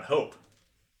to hold out hope.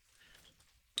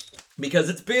 Because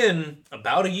it's been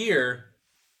about a year.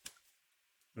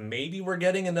 Maybe we're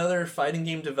getting another fighting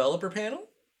game developer panel?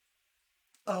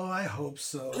 Oh, I hope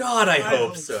so. God, I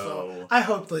hope so. I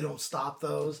hope they don't stop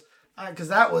those. Because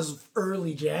that was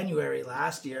early January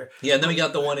last year. Yeah, and then we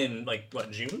got the one in, like, what,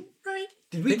 June? Right?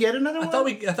 Did we get another one? I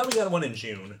thought we got one in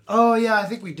June. Oh, yeah, I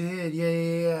think we did.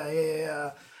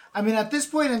 Yeah. I mean, at this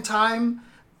point in time...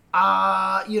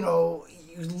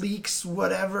 leaks,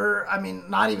 whatever. I mean,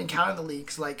 not even counting the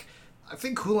leaks. Like, I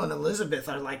think Kula and Elizabeth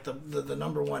are like the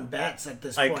number one bets at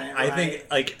this point. I think,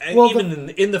 like,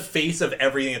 in the face of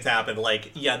everything that's happened,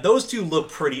 like, yeah, those 2 look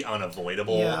pretty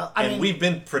unavoidable. Yeah, I mean, we've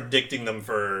been predicting them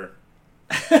for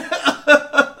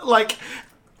like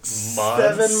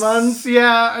months? 7 months,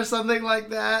 yeah, or something like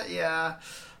that. Yeah.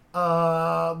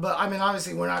 But I mean,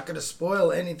 obviously, we're not going to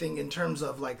spoil anything in terms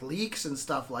of like leaks and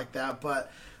stuff like that.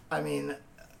 But I mean,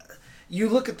 you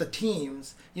look at the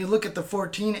teams, you look at the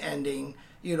 14 ending,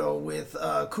 with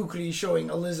Kukri showing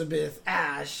Elizabeth,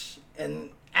 Ash,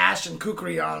 and Ash and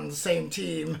Kukri on the same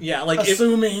team. Yeah, like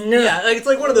assuming. it's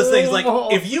like one of those things. Like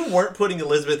if you weren't putting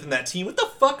Elizabeth in that team, what the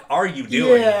fuck are you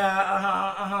doing?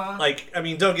 Yeah, Like, I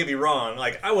mean, don't get me wrong.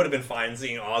 Like, I would have been fine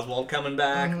seeing Oswald coming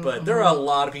back, but there are a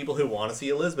lot of people who want to see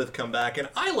Elizabeth come back, and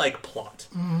I like plot.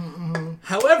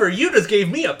 However, you just gave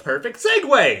me a perfect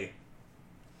segue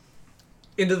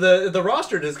into the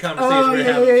roster this conversation we were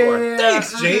having before. Yeah.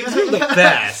 Thanks, James. You're the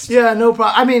best. Yeah, no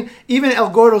problem. I mean, even El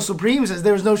Gordo Supreme says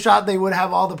there was no shot they would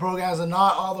have all the programs and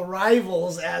not all the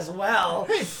rivals as well.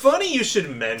 Hey, funny you should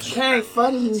mention Hey, that.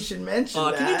 funny you should mention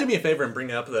that. Can you do me a favor and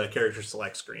bring up the character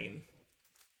select screen?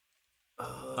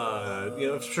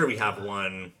 I'm sure we have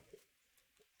one.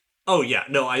 Oh, yeah.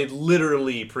 No, I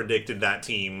literally predicted that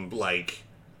team, like,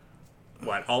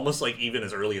 almost like even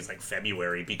as early as, like,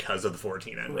 February because of the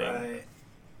 14 ending. Right.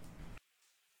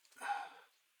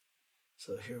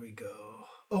 So here we go.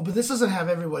 Oh, but this doesn't have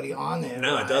everybody on there.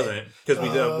 No, right? it doesn't. Because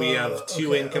we have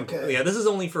two okay, incomplete. okay. Yeah, this is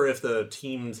only for if the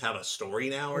teams have a story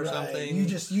now or Right. something. You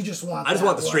just want. I just that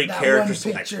want the straight that character one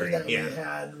select picture screen, that yeah. we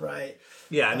had, right?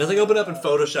 Yeah, and just like open up in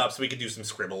Photoshop so we could do some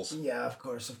scribbles. Yeah, of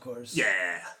course.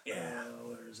 Yeah.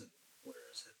 Where is it?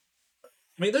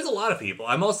 I mean, there's a lot of people.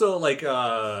 I'm also like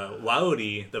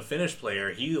Wowdy, the Finnish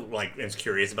player. He like is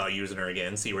curious about using her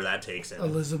again, see where that takes him.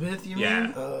 Elizabeth, you Yeah.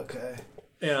 mean? Oh, okay.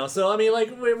 You know, so I mean, like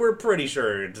we're pretty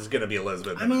sure it's gonna be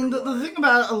Elizabeth. I mean, the thing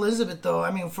about Elizabeth, though, I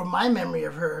mean, from my memory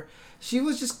of her, she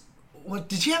was just. What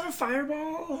did she have a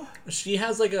fireball? She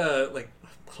has like a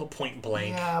point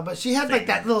blank. Yeah, but she had like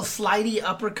that little slidey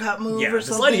uppercut move Yeah, or the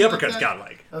something. slidey like uppercut's that.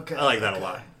 godlike. Okay, I like that okay. a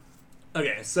lot.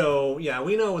 Okay, so yeah,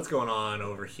 we know what's going on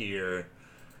over here.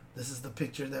 This is the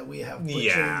picture that we have butchered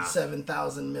Yeah.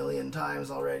 7,000 million times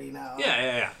already now.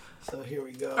 Yeah. So here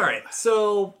we go. All right,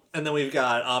 so and then we've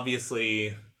got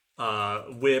obviously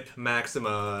Whip,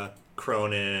 Maxima,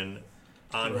 Cronin,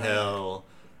 Angel,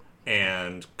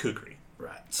 and Kukri.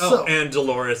 Right. Oh, So, and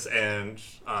Dolores and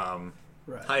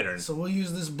right. Hydern. So we'll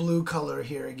use this blue color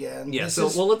here again. Yeah. This So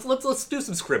is let's do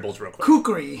some scribbles real quick.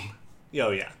 Kukri.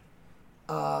 Oh yeah.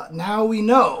 Now we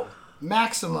know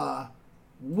Maxima,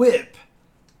 Whip,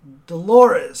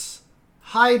 Dolores,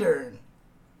 Hydern,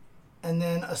 and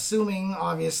then assuming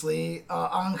obviously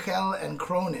Angel and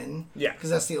Cronin. Yeah. Because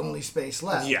that's the only space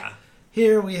left. Yeah.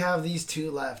 Here we have these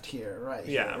two left here, right?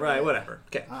 Yeah, here, right, whatever.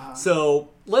 Okay. So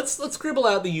let's scribble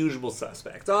out the usual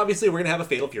suspects. Obviously, we're gonna have a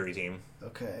Fatal Fury team.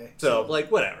 Okay. So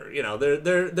like whatever, you know,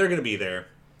 they're gonna be there.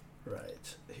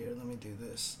 Right. Here, let me do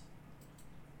this.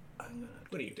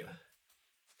 What are you doing?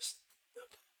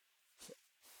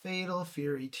 Fatal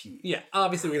Fury team. Yeah,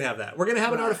 obviously we're gonna have that. We're gonna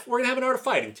have an art of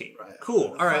fighting team. Right. Cool.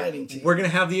 Art of All right. fighting team. We're gonna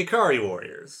have the Ikari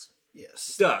Warriors.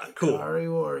 Yes. Duh. Cool.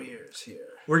 Ikari Warriors here.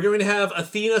 We're going to have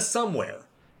Athena somewhere.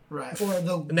 Right. Or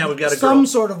the Now we've got a some girl.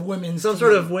 sort of women's Some team.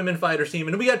 sort of women fighters team,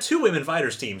 and we got two women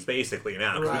fighters teams basically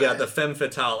now. 'Cause we got Right. the Femme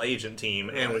Fatale agent team,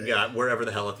 and we've got wherever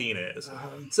the hell Athena is. Uh-huh.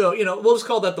 So you know, we'll just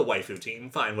call that the waifu team.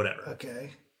 Fine, whatever.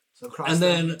 Okay. So cross And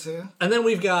them then, too. and then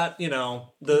we've got the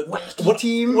Wacky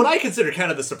team. what I consider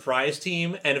kind of the surprise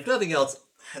team, and if nothing else,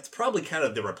 it's probably kind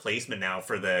of the replacement now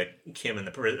for the Kim and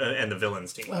the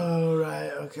villains team Oh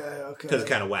right. Okay. because it's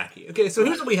kind of wacky. Okay, so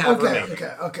here's what we have Okay. remaining.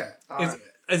 Okay. All Is, right.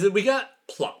 is that we got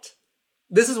plot.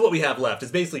 This is what we have left.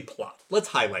 Is basically plot. Let's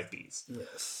highlight these. Yes.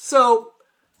 So,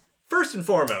 first and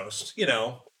foremost, you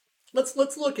know, let's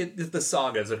look at the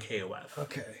sagas of KOF.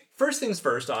 Okay. First things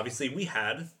first, obviously, we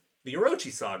had the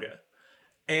Orochi saga.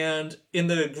 And in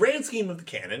the grand scheme of the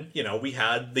canon, you know, we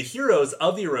had the heroes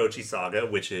of the Orochi saga,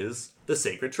 which is the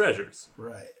Sacred Treasures.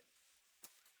 Right.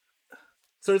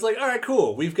 So it's like, all right,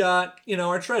 cool. We've got, you know,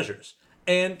 our treasures.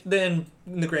 And then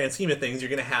in the grand scheme of things, you're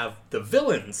going to have the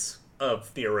villains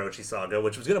of the Orochi saga,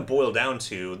 which was going to boil down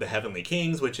to the Heavenly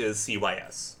Kings, which is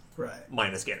CYS, Right.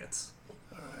 minus Genitz.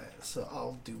 All right. So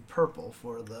I'll do purple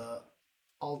for the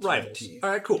alternate Rivals. team. All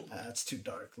right, cool. That's too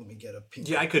dark. Let me get a pink.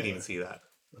 Yeah, I couldn't even see that.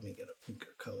 Let me get a pinker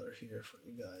color here for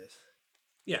you guys.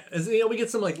 Yeah, as, you know, we get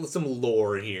some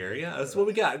lore here. Yeah, that's what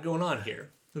we got going on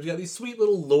here. We've got these sweet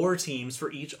little lore teams for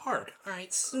each arc. All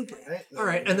right, super. All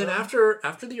right, and then after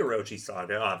the Orochi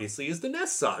saga, obviously, is the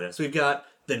Nest saga. So we've got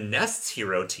the Nest's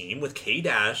hero team with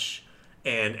K-Dash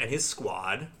and his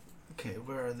squad. Okay,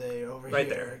 where are they? Over Right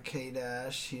here. there.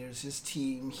 K-Dash. Here's his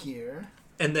team here.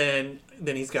 And then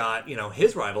he's got, you know,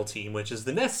 his rival team, which is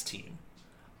the Nest team.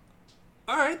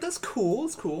 All right, that's cool.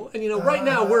 It's cool. And you know, right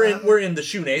now we're in the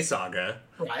Shunei saga.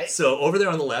 Right. So over there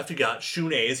on the left, you got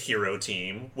Shunei's hero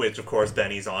team, which of course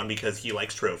Benny's on because he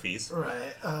likes trophies.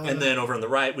 Right. And then over on the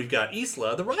right, we've got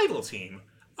Isla, the rival team.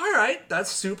 All right,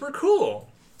 that's super cool.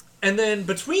 And then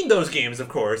between those games, of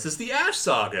course, is the Ash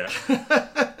saga,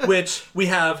 which we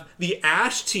have the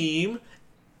Ash team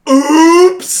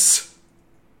Oops.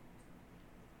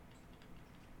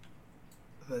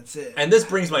 That's it. And this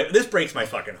breaks my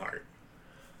fucking heart.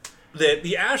 That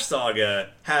the Ash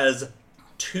Saga has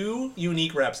 2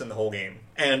 unique reps in the whole game,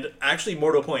 and actually,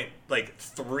 more to a point, like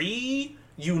 3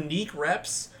 unique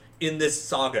reps in this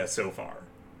saga so far,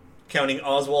 counting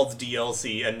Oswald's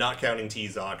DLC and not counting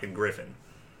T-Zoc and Griffin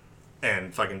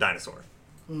and fucking Dinosaur.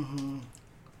 Mm-hmm.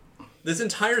 This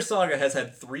entire saga has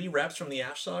had 3 reps from the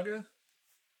Ash Saga.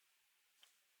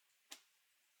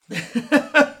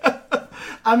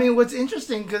 I mean, what's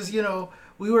interesting, because, you know,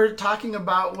 we were talking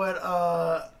about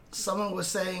what someone was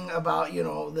saying about, you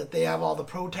know, that they have all the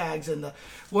pro tags, and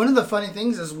one of the funny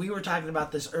things is, we were talking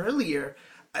about this earlier,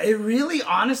 it really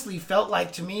honestly felt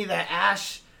like to me that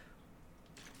Ash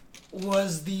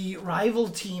was the rival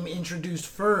team introduced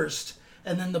first,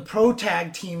 and then the pro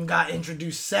tag team got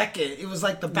introduced second. It was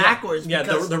like the backwards. Yeah,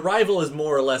 because, the rival is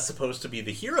more or less supposed to be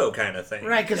the hero kind of thing.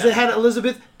 right, because it had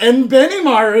Elizabeth and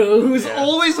Benimaru, who's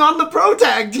always on the pro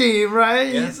tag team,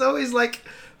 right? Yeah. He's always like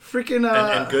freaking...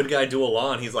 and good guy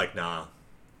Dualon, he's like, nah.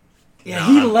 Yeah,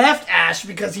 he left Ash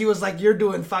because he was like, you're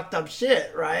doing fucked up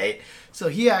shit, right? So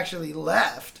he actually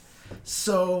left.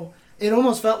 So it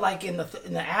almost felt like in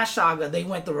the Ash Saga, they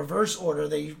went the reverse order.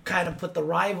 They kind of put the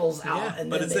rivals out,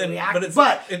 and then they reacted.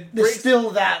 But there's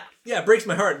still that... Yeah, it breaks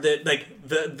my heart that, like,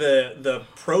 the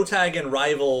pro tag and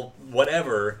rival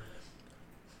whatever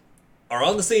are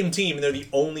on the same team, and they're the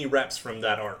only reps from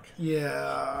that arc.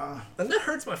 Yeah. And that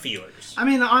hurts my feelers. I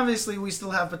mean, obviously, we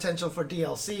still have potential for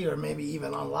DLC or maybe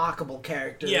even unlockable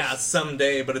characters. Yeah,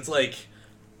 someday, but it's like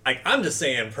I'm just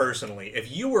saying personally,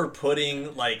 if you were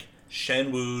putting, like,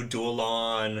 Shenwu,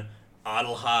 Dualon,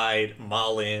 Adelheid,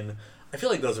 Malin, I feel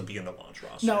like those would be in the launch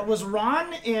roster. No, was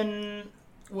Ron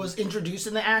was introduced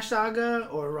in the Ash Saga,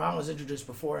 or Ron was introduced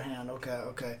beforehand?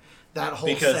 Okay. That whole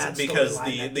because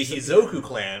the Hizoku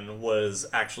clan was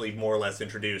actually more or less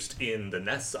introduced in the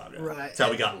Nest Saga. Right. That's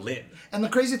how we got Lin. And the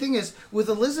crazy thing is, with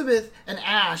Elizabeth and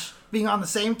Ash being on the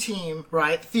same team,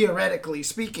 right, theoretically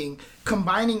speaking,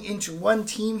 combining into one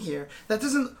team here, that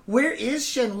doesn't... Where is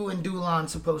Shenwu and Dulan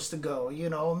supposed to go, you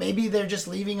know? Maybe they're just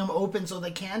leaving them open so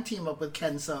they can team up with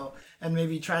Kenso and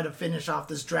maybe try to finish off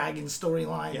this dragon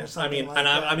storyline or something like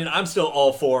that. I'm still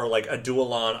all for, like, a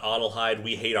Dualon, Adelheid,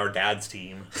 we hate our dad's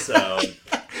team, so...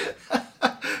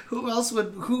 Who else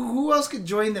could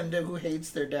join them who hates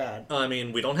their dad? I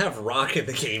mean, we don't have Rock in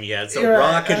the game yet, so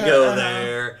Rock could go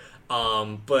there.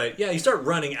 But yeah, you start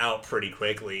running out pretty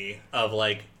quickly of,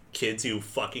 like, kids who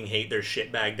fucking hate their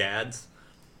shitbag dads.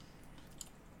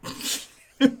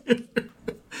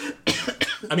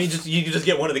 I mean, you just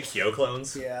get one of the Kyo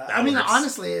clones. Yeah, I mean,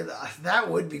 honestly, that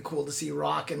would be cool to see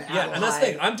Rock and Adelheid. Yeah, and that's the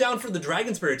thing. I'm down for the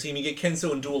Dragon Spirit team. You get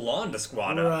Kenso and Dualon to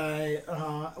squad up. Right.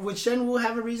 Would Shenwu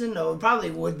have a reason? No, it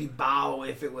probably would be Bao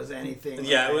if it was anything.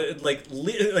 Yeah, right? like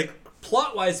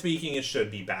plot-wise speaking, it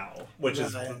should be Bao, which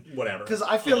is whatever. Because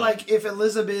I feel like if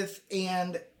Elizabeth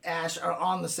and Ash are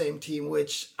on the same team,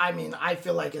 which, I mean, I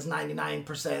feel like is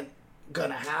 99%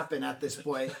 gonna happen at this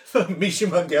point.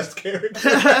 Mishima guest character.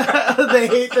 They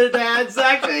hate their dads.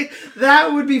 Actually,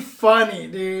 that would be funny,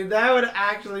 dude. That would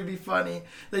actually be funny.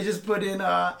 They just put in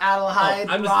Adelheid,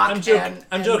 Rock,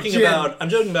 I'm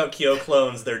joking about Kyo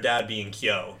clones. Their dad being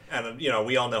Kyo, and you know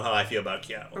we all know how I feel about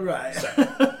Kyo. Right.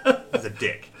 So, he's a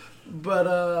dick. But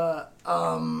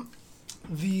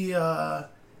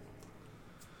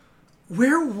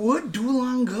where would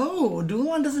Dulan go?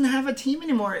 Dulan doesn't have a team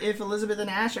anymore if Elizabeth and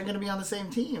Ash are going to be on the same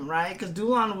team, right? Because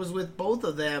Dulan was with both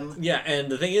of them. Yeah, and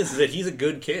the thing is that he's a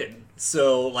good kid.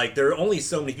 So, like, there are only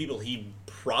so many people he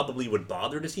probably would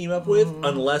bother to team up with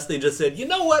unless they just said, you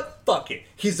know what? Fuck it.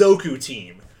 Hizoku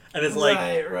team. And it's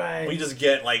like, right. We just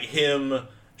get, like, him,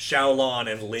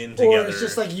 Xiaolon, and Lin together. Or it's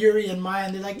just like Yuri and Maya,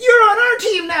 and they're like, you're on our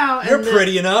team now! You're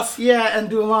pretty enough. Yeah, and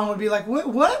Dulan would be like,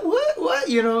 what?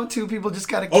 You know, two people just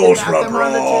gotta kidnap them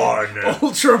on the team.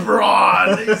 Ultra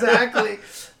Brawn! Exactly.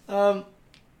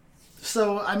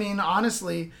 So, I mean,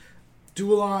 honestly,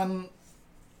 Dulan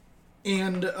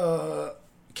and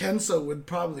Kenso would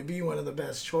probably be one of the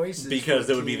best choices. Because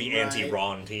it would be the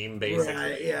anti-Ron team, basically.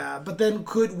 Right, yeah. But then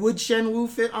would Shenwu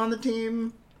fit on the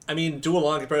team? I mean,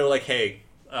 Dualon could probably be like, hey,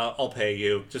 I'll pay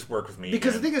you. Just work with me.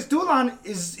 Because the thing is, Dualon,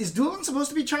 is Dualon supposed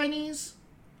to be Chinese?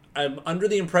 I'm under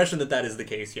the impression that is the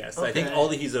case, yes. Okay. I think all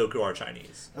the Hizoku are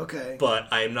Chinese. Okay. But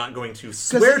I am not going to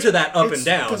swear to that up and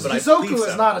down. But Hizoku I believe so.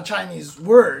 is not a Chinese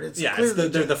word.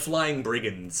 They're the flying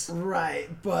brigands. Right,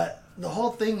 but the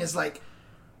whole thing is like,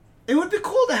 it would be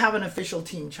cool to have an official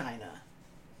Team China.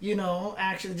 you know,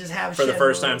 actually just have For the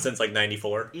first Shenmue. time since like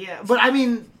 94. Yeah, but I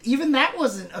mean, even that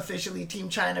wasn't officially Team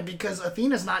China because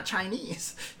Athena's not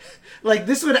Chinese. Like,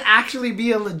 this would actually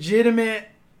be a legitimate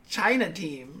China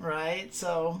team, right?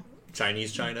 So,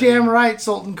 Chinese China. damn right,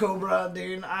 Sultan Cobra,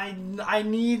 dude. I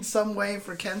need some way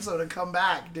for Kenzo to come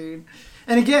back, dude.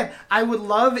 And again, I would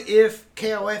love if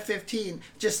KOF 15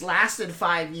 just lasted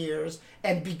 5 years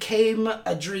and became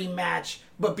a dream match,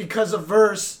 but because of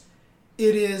Verse,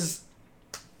 it is...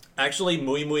 Actually,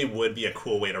 Mui Mui would be a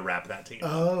cool way to wrap that team.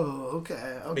 Oh,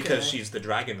 okay. Because she's the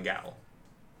Dragon Gal.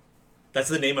 That's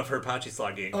the name of her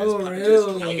Pachislaw game. Oh, Pachi's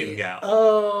really? Dragon Gal.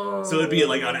 Oh. So it'd be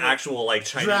like an actual like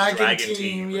Chinese dragon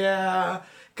team. Yeah.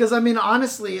 Because, I mean,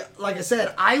 honestly, like I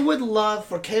said, I would love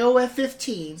for KOF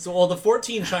 15. So, well, the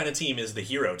 14 China team is the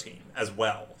hero team as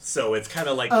well. So it's kind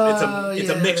of like it's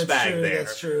a mixed bag true, there.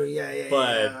 That's true. Yeah.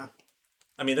 But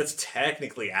I mean, that's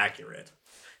technically accurate.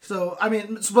 So, I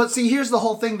mean, but see, here's the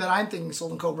whole thing that I'm thinking,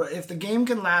 Sultan Cobra. If the game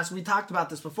can last, we talked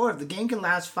about this before, if the game can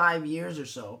last 5 years or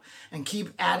so and keep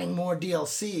adding more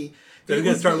DLC, They're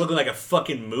going to start looking like a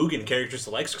fucking Mugen character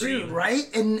select screen. dude, right?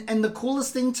 And the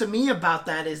coolest thing to me about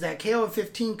that is that KOF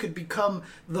 15 could become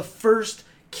the first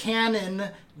canon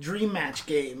Dream Match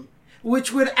game,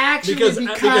 which would actually be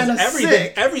kind of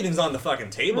sick. Everything's on the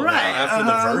fucking table Right, now after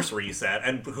the verse reset,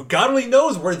 and God only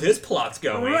knows where this plot's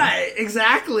going. Right,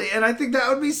 exactly. And I think that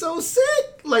would be so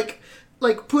sick.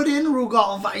 Like put in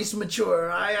Rugal Vice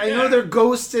Mature. I know they're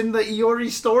ghosts in the Iori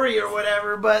story or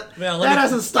whatever, but that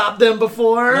hasn't stopped them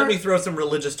before. Let me throw some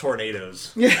religious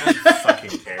tornadoes. I don't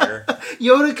fucking care.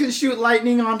 Yoda can shoot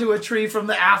lightning onto a tree from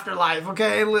the afterlife,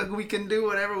 okay? Look, we can do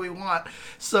whatever we want.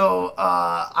 So,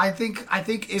 I think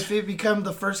if it become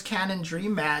the first canon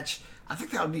Dream Match, I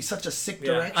think that would be such a sick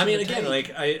direction. I mean, to again,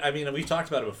 take. I mean, we've talked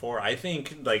about it before. I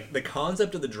think, like, the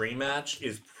concept of the Dream Match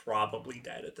is probably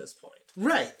dead at this point.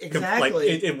 Right,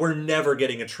 exactly. Like, we're never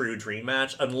getting a true Dream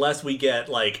Match unless we get,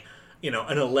 like, you know,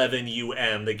 an 11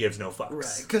 UM that gives no fucks.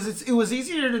 Right, because it was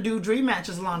easier to do Dream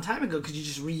Matches a long time ago because you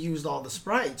just reused all the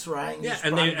sprites, right?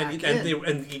 And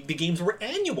the games were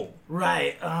annual.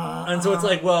 Right. And so it's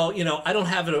like, well, you know, I don't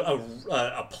have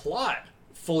a plot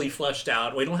fully fleshed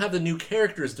out. We don't have the new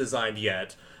characters designed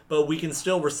yet, but we can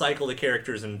still recycle the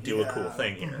characters and do a cool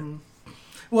thing here. Mm-hmm.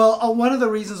 Well, one of the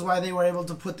reasons why they were able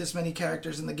to put this many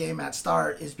characters in the game at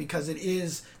start is because it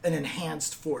is an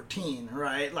enhanced 14,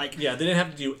 right? Like, yeah, they didn't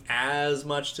have to do as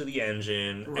much to the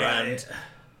engine, right. And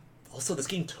also this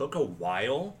game took a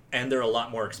while, and they're a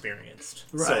lot more experienced,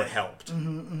 right. So it helped.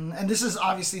 Mm-hmm. And this is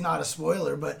obviously not a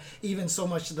spoiler, but even so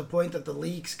much to the point that the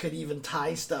leaks could even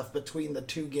tie stuff between the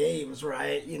two games,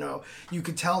 right? You know, you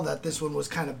could tell that this one was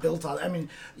kind of built on. I mean,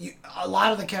 a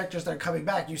lot of the characters that are coming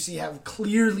back, you see, have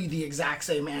clearly the exact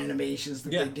same animations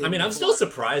that they did. I mean, before. I'm still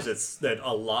surprised that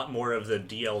a lot more of the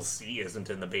DLC isn't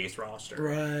in the base roster.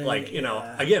 Right. Like, you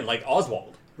know, again, like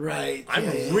Oswald. Right. I'm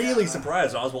really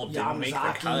surprised Oswald didn't make the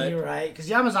cut. Right? Because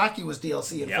Yamazaki was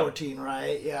DLC in 14,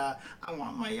 right? Yeah. I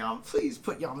want my please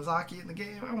put Yamazaki in the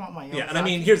game. I want my Yamazaki. Yeah, and I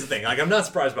mean, here's the thing. Like, I'm not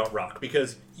surprised about Rock,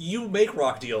 because you make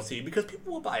Rock DLC because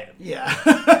people will buy it. Yeah.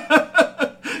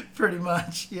 Pretty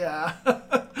much, yeah.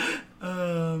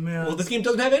 Oh, man. Well, this game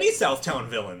doesn't have any Southtown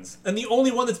villains. And the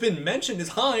only one that's been mentioned is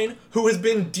Hein, who has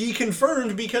been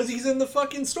deconfirmed because he's in the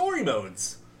fucking story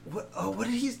modes. What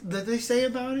did they say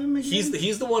about him again?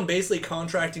 He's the one basically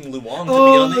contracting Luong to be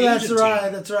on the agent team.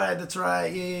 That's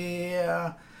right.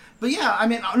 Yeah. But yeah, I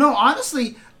mean, no,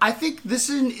 honestly, I think this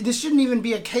shouldn't even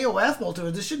be a KOF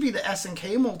multiverse. This should be the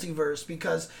SNK multiverse,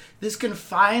 because this can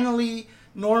finally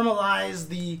normalize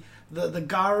the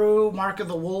Garu Mark of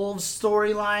the Wolves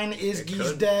storyline. Is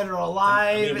Geese dead or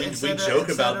alive? I mean, we joke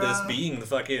about this being the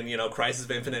fucking, you know, Crisis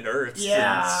of Infinite Earths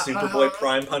and Superboy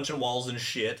Prime punching walls and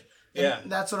shit. Yeah,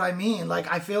 and that's what I mean. Like,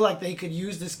 I feel like they could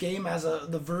use this game as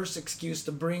the verse excuse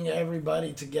to bring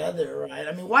everybody together, right?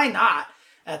 I mean, why not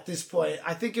at this point?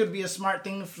 I think it would be a smart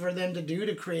thing for them to do,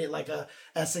 to create like a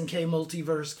SNK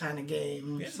multiverse kind of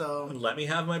game. Yeah. So let me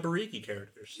have my Bariki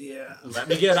characters. Yeah. Let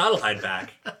me get Adelheid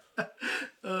back.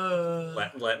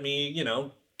 Let me, you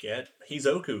know, get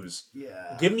Hizoku's.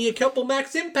 Yeah. Give me a couple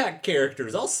Max Impact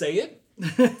characters. I'll say it.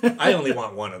 I only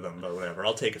want one of them, but whatever.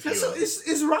 I'll take a few. So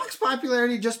is Rock's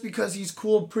popularity just because he's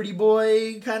cool, pretty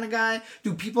boy kind of guy?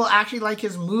 Do people actually like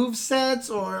his move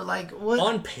sets, or like what?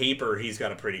 On paper, he's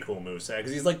got a pretty cool moveset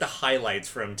because he's like the highlights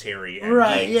from Terry. And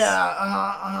right? Beats.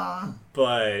 Yeah.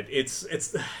 But it's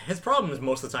his problem is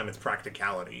most of the time it's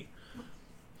practicality.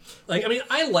 Like, I mean,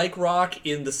 I like Rock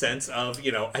in the sense of,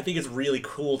 you know, I think it's really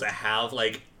cool to have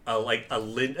like a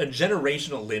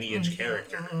generational lineage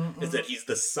character. Is that he's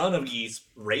the son of Geese,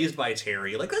 raised by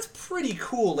Terry. Like, that's pretty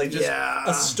cool. Like, just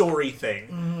a story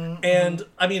thing. And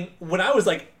I mean, when I was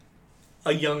like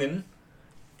a youngin',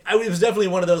 it was definitely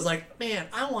one of those like, man,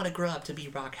 I want to grow up to be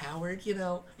Rock Howard, you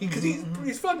know, because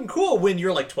he's fucking cool when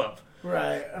you're like 12.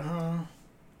 Right.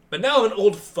 But now I'm an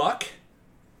old fuck,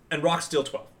 and Rock's still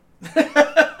 12.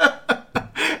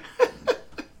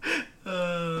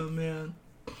 Oh man.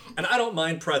 And I don't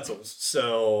mind pretzels,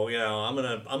 so you know I'm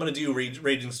gonna do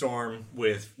Raging Storm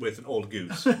with an old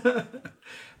goose.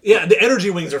 Yeah, the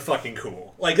energy wings are fucking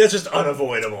cool. Like that's just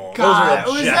unavoidable. God,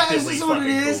 Those are is objectively this what it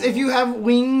fucking is? cool. If you have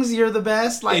wings, you're the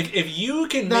best. Like if you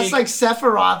can, that's like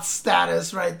Sephiroth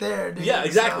status right there, dude. Yeah,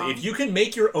 exactly. So. If you can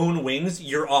make your own wings,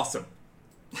 you're awesome.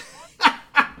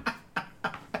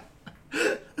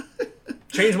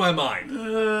 Change my mind.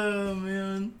 Oh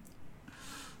man.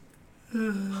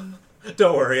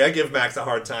 Don't worry, I give Max a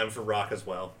hard time for Rock as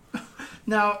well.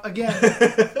 Now again,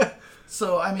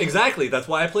 so I mean Exactly, that's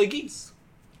why I play Geese.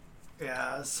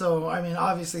 Yeah, so I mean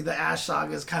obviously the Ash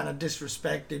Saga is kind of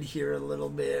disrespected here a little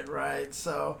bit, right?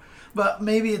 So but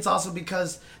maybe it's also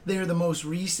because they're the most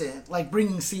recent. Like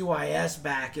bringing CYS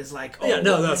back is like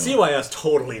CYS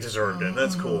totally deserved it.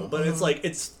 That's cool. But it's like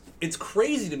it's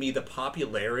crazy to me the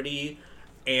popularity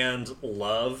and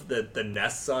love that the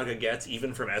Nest Saga gets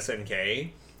even from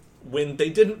SNK when they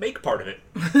didn't make part of it.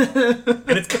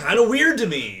 And it's kind of weird to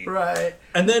me. Right.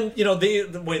 And then, you know, they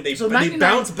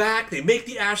bounce back, they make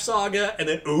the Ash Saga, and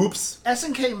then oops.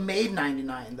 SNK made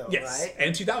 99 though, Yes, right?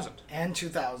 and 2000. And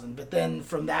 2000. But then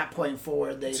from that point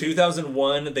forward, they...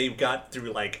 2001, they got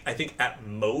through, like, I think at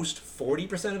most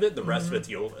 40% of it. The rest of it's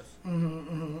Eolith.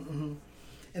 And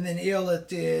then Eolith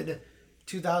did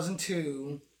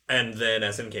 2002. And then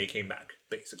SNK came back,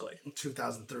 basically.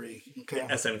 2003. Okay.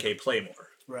 SNK Playmore.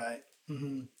 Right.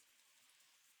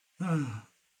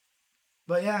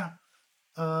 But yeah,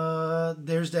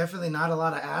 there's definitely not a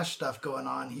lot of Ash stuff going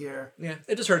on here. Yeah,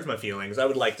 it just hurts my feelings. I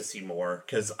would like to see more,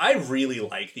 because I really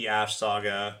like the Ash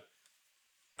Saga.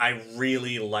 I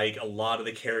really like a lot of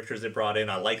the characters they brought in.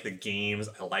 I like the games.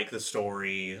 I like the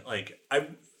story. Like, I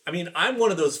mean, I'm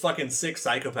one of those fucking sick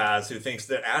psychopaths who thinks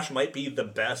that Ash might be the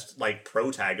best, like,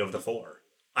 pro tag of the four.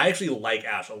 I actually like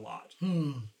Ash a lot.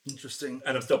 Interesting.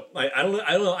 And I'm still, I don't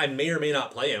know, I may or may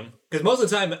not play him. Because most of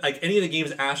the time, like, any of the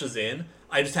games Ash is in,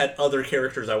 I just had other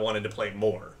characters I wanted to play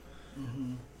more.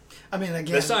 I mean,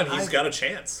 again... This time, he's got a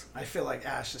chance. I feel like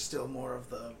Ash is still more of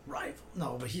the rival.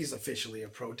 No, but he's officially a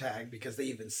pro tag because they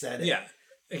even said it. Yeah.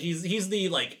 He's the,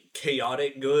 like,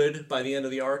 chaotic good by the end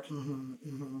of the arc.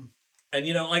 And,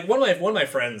 you know, like, one of my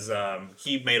friends,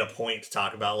 he made a point to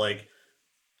talk about, like,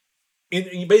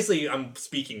 basically, I'm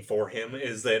speaking for him,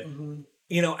 is that,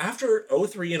 you know, after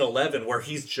 03 and 11, where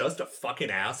he's just a fucking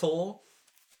asshole,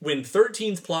 when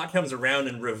 13's plot comes around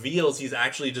and reveals he's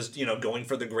actually just, you know, going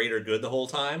for the greater good the whole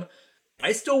time,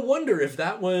 I still wonder if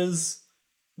that was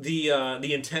the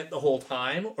intent the whole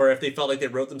time, or if they felt like they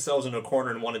wrote themselves into a corner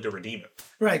and wanted to redeem it.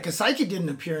 Right, because Psyche didn't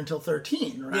appear until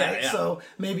 13, right? Yeah. So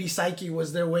maybe Psyche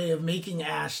was their way of making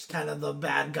Ash kind of the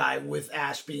bad guy with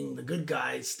Ash being the good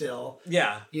guy still.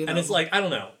 Yeah, You know? and it's like, I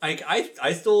don't know.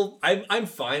 I'm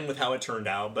fine with how it turned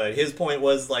out, but his point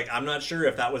was, like, I'm not sure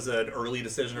if that was an early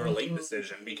decision or a late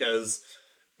decision, because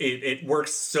it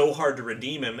works so hard to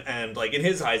redeem him, and, like, in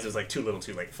his eyes, it was like, too little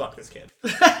too late. Fuck this kid.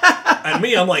 And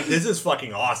me, I'm like, this is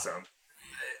fucking awesome.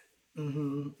 I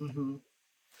mean,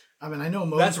 I know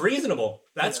most... That's reasonable.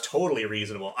 That's totally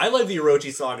reasonable. I like the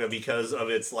Orochi Saga because of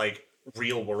its, like,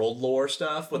 real world lore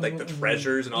stuff with, like, the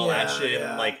treasures and all that shit. Yeah.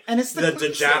 And, like, And it's the the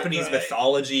cliche, Japanese right?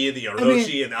 mythology, the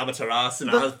Orochi and Amaterasu,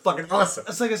 and it's fucking awesome.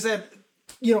 It's like I said,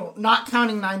 you know, not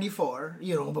counting 94,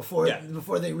 you know, before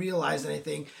they realized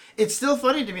anything. It's still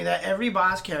funny to me that every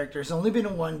boss character has only been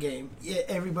in one game. Yet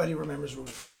everybody remembers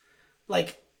Rugal.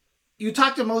 Like, you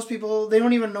talk to most people, they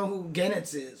don't even know who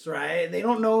Genitz is, right? They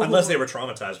don't know Unless they were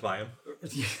traumatized by him.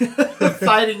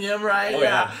 fighting him, right? Oh,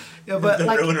 yeah. But The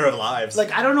like, ruiner of lives.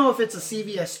 like, I don't know if it's a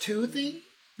CVS2 thing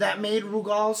that made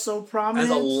Rugal so prominent.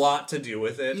 Has a lot to do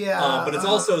with it. Yeah, but it's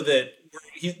also that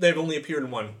they've only appeared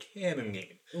in one canon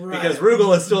game. Right. Because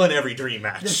Rugal is still in every Dream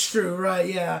match. That's true, right?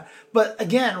 Yeah. But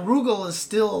again, Rugal is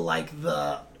still like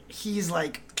he's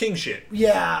like... King shit.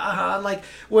 Yeah, like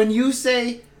when you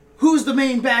say... Who's the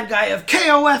main bad guy of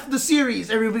KOF the series?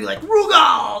 Everybody like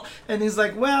Rugal, and he's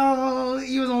like, well,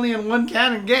 he was only in one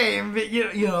canon game, but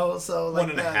you know, so like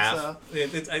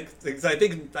 1.5. So.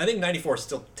 I think 94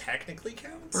 still technically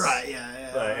counts. Right?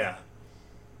 Yeah. But yeah.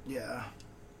 Yeah.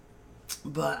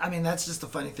 But I mean, that's just a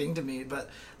funny thing to me. But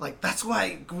like, that's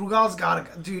why Rugal's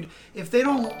got to, dude. If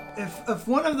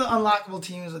one of the unlockable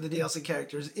teams of the DLC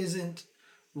characters isn't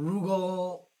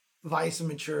Rugal, Vice, and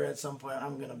Mature at some point,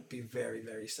 I'm gonna be very,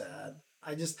 very sad.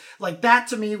 I just like that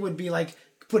to me would be like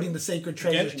putting the Sacred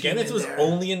Treasures team Genetsu in was there.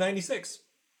 only in 96.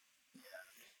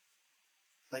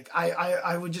 Like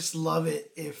I would just love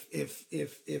it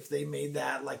if they made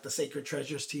that like the Sacred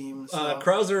Treasures team. So.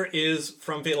 Krauser is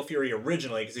from Fatal Fury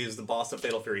originally because he was the boss of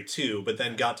Fatal Fury 2, but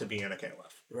then got to be in a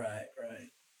KOF. Right.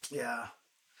 Yeah.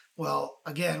 Well,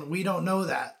 again, we don't know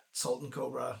that, Sultan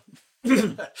Cobra.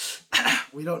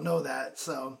 We don't know that,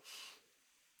 so.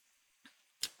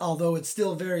 Although it's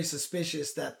still very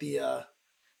suspicious that the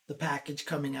package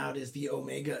coming out is the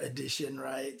Omega edition,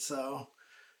 right? So.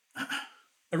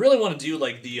 I really want to do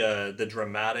like the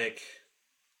dramatic,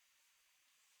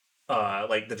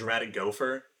 like the dramatic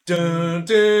gopher. Dun,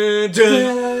 dun,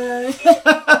 dun.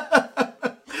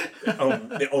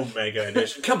 The Omega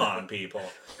edition. Come on, people.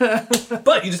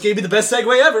 But you just gave me the best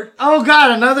segue ever. Oh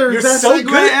God, another You're best so segue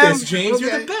good at this, ever. James. Okay.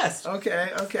 You're the best.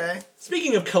 Okay.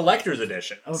 Speaking of collector's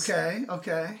editions. Okay.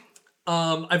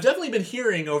 I've definitely been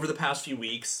hearing over the past few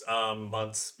weeks,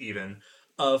 months even,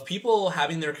 of people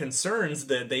having their concerns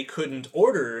that they couldn't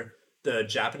order the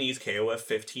Japanese KOF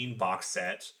 15 box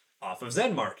set off of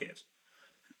Zen Market.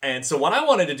 And so what I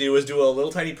wanted to do is do a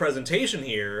little tiny presentation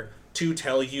here to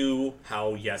tell you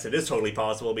how, yes, it is totally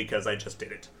possible because I just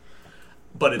did it.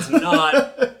 But it's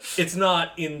not it's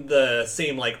not in the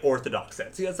same like orthodox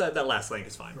sense. Yes, that last link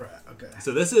is fine. Right, okay.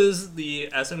 So this is the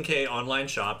SNK online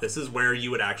shop. This is where you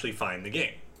would actually find the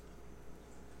game.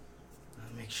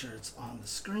 Make sure it's on the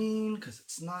screen because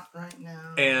it's not right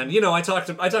now. And you know, I talked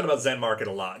about Zen Market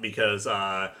a lot because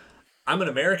I'm an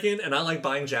American and I like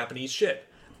buying Japanese shit.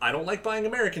 I don't like buying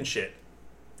American shit,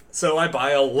 so I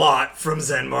buy a lot from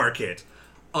Zen Market,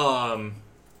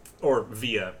 or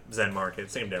via Zen Market.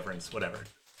 Same difference, whatever.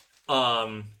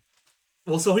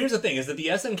 Well, so here's the thing: is that the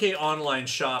SNK Online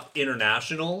Shop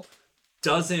International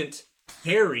doesn't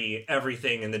carry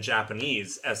everything in the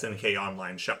Japanese SNK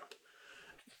Online Shop.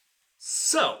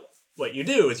 So, what you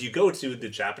do is you go to the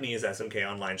Japanese SNK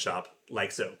Online Shop,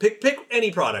 like so. Pick any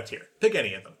product here. Pick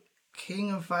any of them.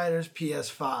 King of Fighters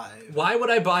PS5. Why would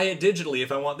I buy it digitally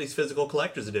if I want these physical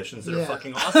collector's editions that are Yeah.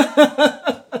 fucking awesome?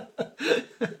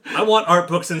 I want art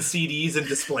books and CDs and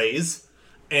displays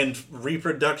and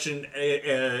reproduction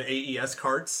AES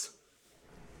carts.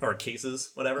 Or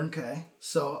cases, whatever. Okay,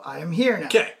 so I am here now.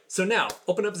 Okay, so now,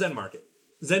 open up Zen Market.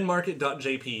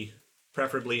 Zenmarket.jp,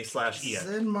 preferably /en.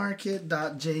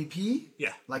 Zenmarket.jp.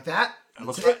 Yeah. Like that? That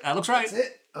looks right. That looks right. That's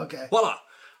it? Okay. Voila.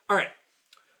 All right.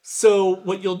 So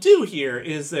what you'll do here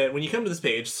is that when you come to this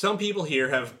page, some people here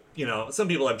have, some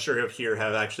people I'm sure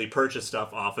have actually purchased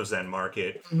stuff off of Zen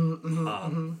Market.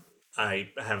 I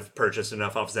have purchased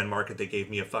enough off Zen Market. They gave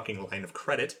me a fucking line of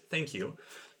credit. Thank you.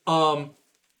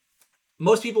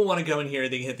 Most people want to go in here.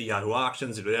 They can hit the Yahoo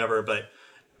auctions or whatever, but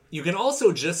you can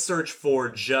also just search for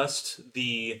just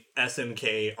the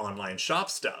SNK online shop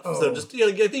stuff. Oh. So just,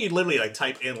 I think you literally like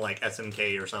type in like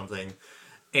SNK or something.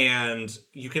 And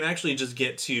you can actually just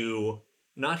get to,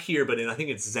 not here, but I think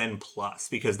it's Zen Plus,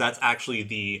 because that's actually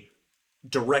the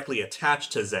directly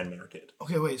attached to Zen Market.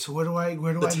 Okay, wait, so where do I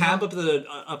The tab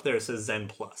up there says Zen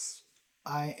Plus.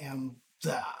 I am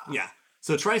the... Yeah.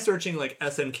 So try searching like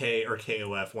SNK or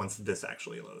KOF once this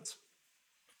actually loads.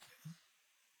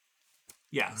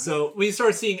 Yeah, so we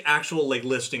start seeing actual like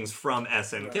listings from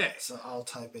SNK. Right, so I'll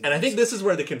type in... And I think this is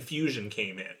where the confusion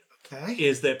came in. Okay.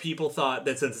 Is that people thought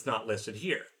that since it's not listed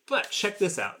here. But check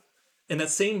this out. In that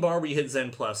same bar where you hit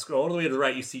Zen Plus, scroll all the way to the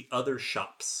right, you see other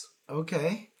shops.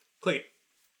 Okay. Click it.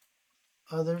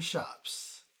 Other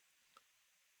shops.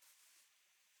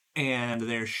 And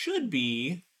there should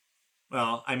be,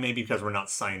 well, I may be because we're not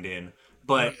signed in,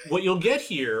 but what you'll get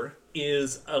here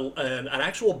is an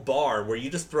actual bar where you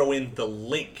just throw in the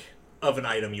link of an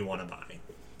item you want to buy.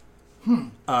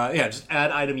 Yeah, just add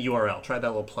item URL. Try that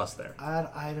little plus there. Add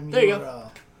item There you URL.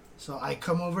 go. So I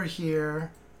come over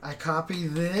here, I copy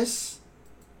this,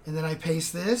 and then I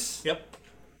paste this. Yep.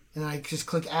 And then I just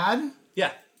click add.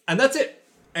 Yeah, and that's it.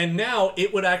 And now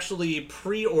it would actually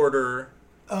pre-order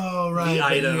Oh, right. the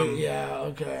item. Yeah,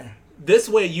 okay. This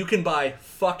way you can buy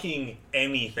fucking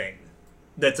anything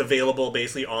that's available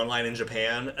basically online in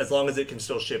Japan, as long as it can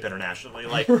still ship internationally.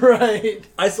 Like, Right.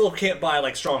 I still can't buy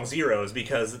like Strong Zeros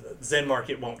because Zen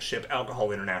Market won't ship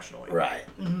alcohol internationally. Right.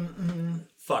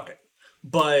 Fuck it.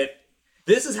 But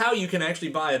this is how you can actually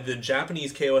buy the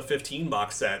Japanese KOF 15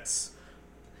 box sets.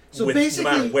 So no basically,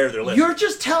 matter where they're listed. you're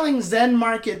just telling Zen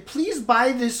Market, please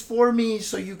buy this for me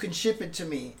so you can ship it to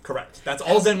me. Correct. That's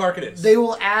all Zen Market is. They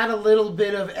will add a little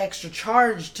bit of extra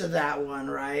charge to that one,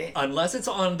 right? Unless it's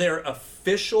on their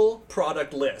official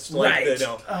product list. Like, Right.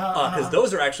 Because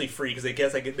those are actually free because they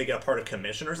get a part of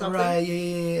commission or something. Right,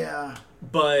 yeah.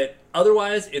 But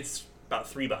otherwise, it's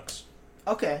about $3.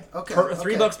 Okay.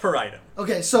 $3 per item.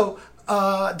 Okay, so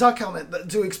Duck Helmet,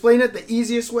 to explain it the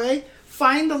easiest way,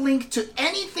 find the link to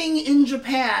anything in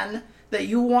Japan that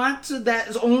you want to, that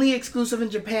is only exclusive in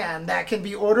Japan, that can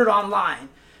be ordered online.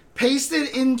 Paste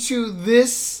it into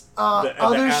this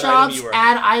other shop's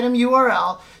add item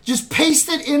URL. Just paste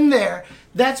it in there.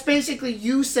 That's basically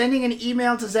you sending an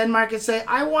email to Zen Market, say,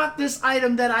 I want this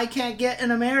item that I can't get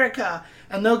in America.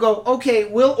 And they'll go, okay,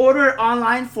 we'll order it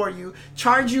online for you,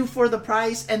 charge you for the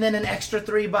price, and then an extra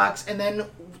 $3, and then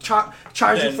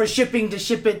charge you for shipping to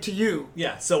ship it to you.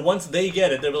 Yeah, so once they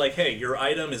get it, they'll be like, hey, your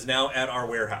item is now at our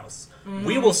warehouse.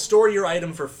 We will store your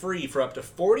item for free for up to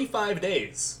 45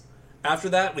 days. After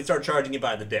that, we start charging you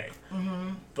by the day.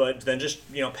 But then just,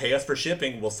 pay us for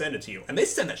shipping, we'll send it to you. And they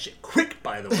send that shit quick,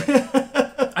 by the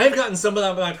way. I have gotten some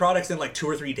of my products in like 2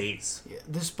 or 3 days. Yeah,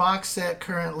 this box set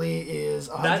currently is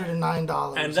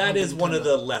 $109. And that is one of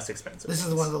the less expensive This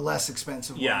is one of the less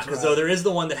expensive ones. Yeah, because there is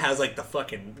the one that has like the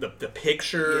fucking, the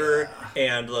picture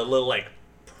and the little like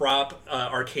prop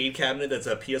arcade cabinet that's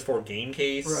a PS4 game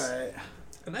case. Right.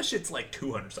 And that shit's like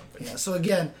 200 something. Yeah, so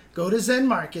again, go to Zen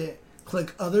Market,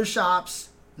 click Other Shops,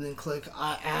 and then click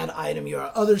Add Item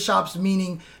URL. Other Shops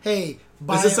meaning, hey,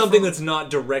 buy this is something that's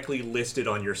not directly listed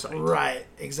on your site. Right,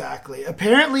 exactly.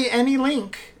 Apparently, any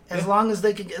link, as long as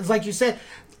they can, it's like you said,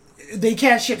 they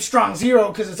can't ship Strong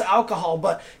Zero because it's alcohol,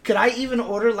 but could I even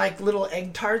order like little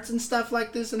egg tarts and stuff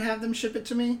like this and have them ship it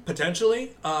to me?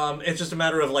 Potentially. It's just a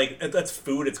matter of like, that's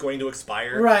food, it's going to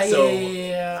expire. Right, so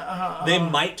yeah. They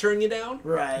might turn you down.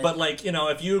 Right. But like,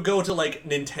 if you go to like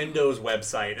Nintendo's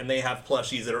website and they have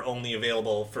plushies that are only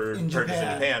available for purchase in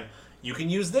Japan, you can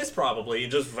use this probably.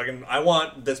 Just fucking, I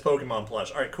want this Pokemon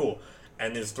plush. All right, cool.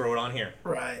 And just throw it on here.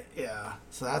 Right, yeah.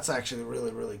 So that's actually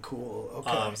really, really cool.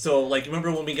 Okay. So, like,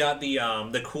 remember when we got the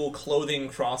cool clothing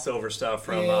crossover stuff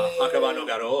from Hakaba no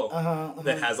Garo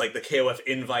that has, like, the KOF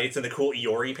invites and the cool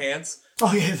Iori pants?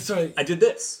 Oh, yeah, that's right. I did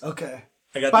this. Okay.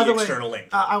 I got By the way, external link.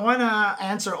 I want to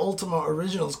answer Ultima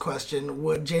Originals' question.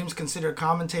 Would James consider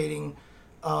commentating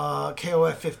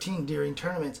KOF 15 during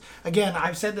tournaments? Again,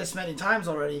 I've said this many times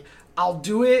already. I'll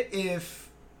do it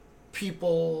if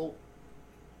people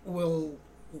will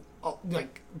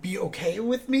be okay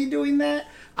with me doing that.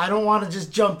 I don't want to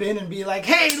just jump in and be like,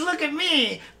 hey, look at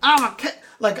me,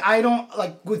 I don't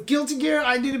like with Guilty Gear.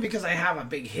 I did it because I have a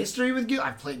big history with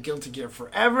I've played Guilty Gear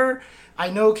forever. I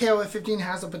know KOF 15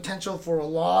 has the potential for a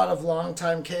lot of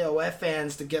longtime KOF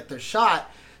fans to get their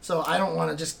shot, so I don't want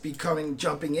to just be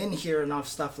jumping in here and off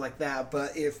stuff like that.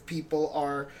 But if people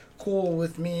are cool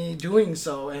with me doing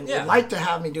so and would like to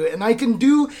have me do it, and I can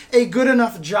do a good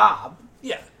enough job.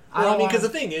 Yeah. Well, because the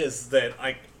thing is that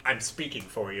I'm speaking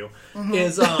for you,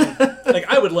 is, like,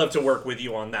 I would love to work with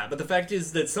you on that, but the fact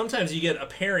is that sometimes you get a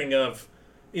pairing of,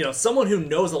 someone who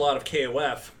knows a lot of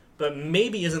KOF, but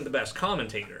maybe isn't the best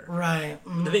commentator. Right.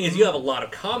 The thing is, you have a lot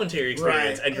of commentary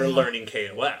experience, and you're learning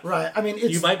KOF. Right. I mean,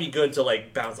 you might be good to,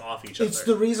 like, bounce off each other. It's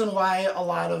the reason why a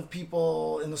lot of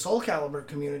people in the Soul Calibur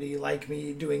community like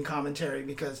me doing commentary,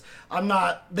 because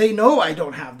they know I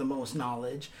don't have the most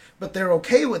knowledge, but they're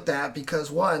okay with that because,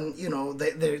 one,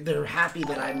 they're happy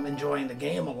that I'm enjoying the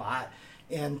game a lot,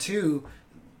 and two,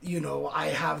 I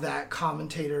have that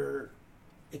commentator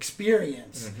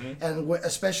experience, and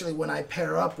especially when I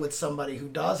pair up with somebody who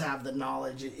does have the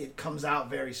knowledge, it comes out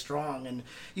very strong. And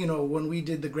when we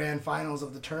did the grand finals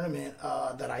of the tournament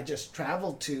that I just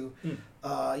traveled to,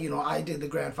 I did the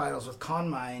grand finals with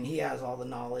Konmai, and he has all the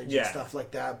knowledge and stuff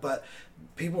like that. But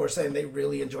people were saying they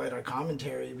really enjoyed our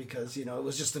commentary because it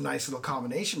was just a nice little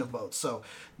combination of both. So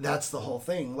that's the whole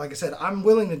thing. Like I said, I'm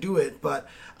willing to do it, but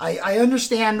I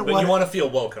understand. But you want to feel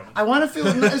welcome. I want to feel.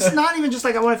 It's not even just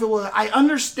like I want to feel welcome. I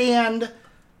understand.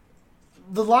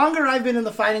 The longer I've been in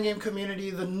the fighting game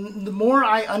community, the more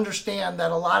I understand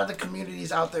that a lot of the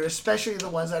communities out there, especially the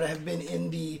ones that have been in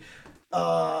the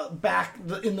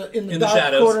in the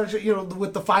dark corners,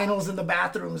 with the finals in the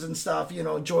bathrooms and stuff,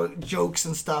 jokes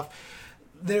and stuff.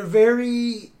 They're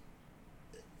very.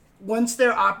 Once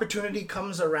their opportunity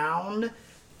comes around,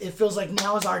 it feels like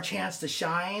now is our chance to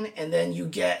shine, and then you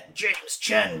get James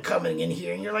Chen coming in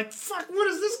here, and you're like, "Fuck, what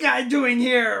is this guy doing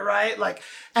here?" Right? Like,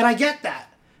 and I get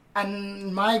that,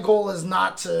 and my goal is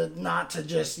not to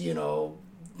just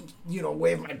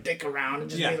wave my dick around and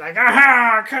just be like,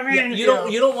 "Aha, come in." You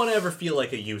don't want to ever feel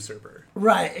like a usurper.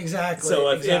 Right? Exactly. So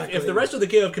if the rest of the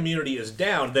KOF community is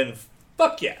down, then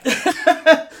fuck yeah.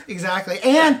 Exactly,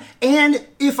 and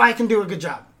if I can do a good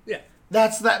job. Yeah.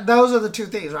 Those are the two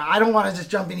things. Right? I don't want to just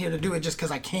jump in here to do it just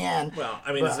because I can. Well,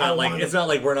 I mean, it's not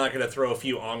like we're not going to throw a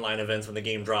few online events when the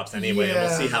game drops anyway, and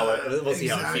we'll see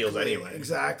how it feels anyway.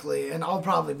 Exactly, and I'll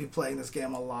probably be playing this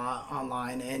game a lot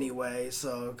online anyway.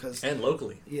 So and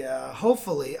locally. Yeah,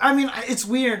 hopefully. I mean, it's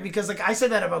weird because like I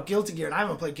said that about Guilty Gear, and I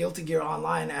haven't played Guilty Gear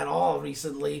online at all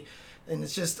recently. And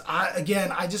it's just, I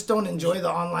just don't enjoy the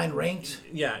online ranked.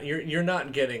 Yeah, you're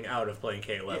not getting out of playing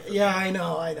KOF. Yeah, I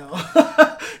know.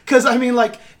 Because, I mean,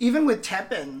 like, even with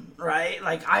Teppen, right?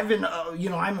 Like, I've been,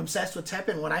 I'm obsessed with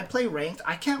Teppen. When I play ranked,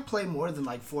 I can't play more than,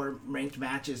 like, 4 ranked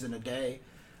matches in a day.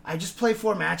 I just play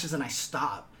 4 matches and I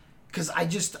stop. Because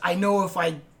I know if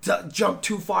I jump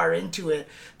too far into it,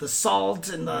 the salt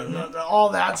and the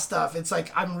all that stuff, it's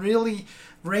like, I'm really...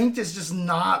 Ranked is just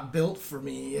not built for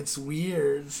me. It's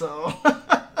weird, so...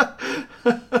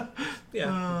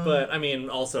 Yeah, but, I mean,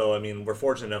 also, we're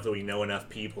fortunate enough that we know enough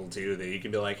people, too, that you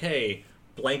can be like, hey,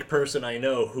 blank person I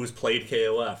know who's played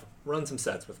KOF, run some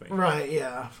sets with me. Right,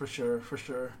 yeah, for sure.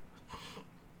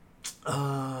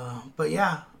 But,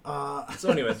 yeah.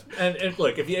 So, anyways, and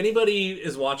look, if anybody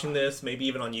is watching this, maybe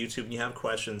even on YouTube, and you have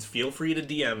questions, feel free to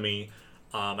DM me.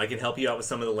 I can help you out with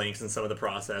some of the links and some of the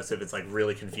process if it's like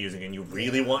really confusing and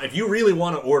if you really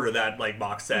want to order that like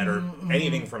box set or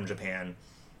anything from Japan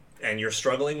and you're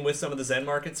struggling with some of the Zen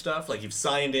Market stuff, like you've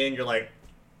signed in, you're like,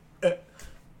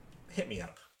 hit me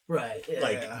up. Right. Yeah.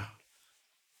 Like,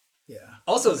 yeah.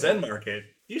 Also, Zen Market,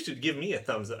 you should give me a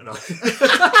thumbs up. No.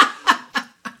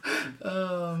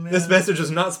 Oh man. This message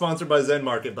is not sponsored by Zen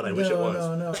Market, but I wish it was.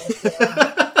 No.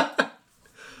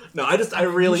 No, I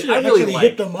really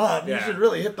hit them up. Yeah. You should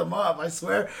really hit them up. I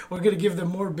swear, we're gonna give them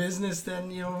more business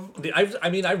than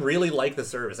I really like the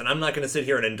service, and I'm not gonna sit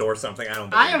here and endorse something I don't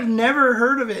believe I have never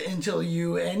heard of it until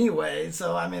you, anyway.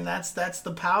 So I mean, that's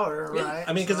the power, right?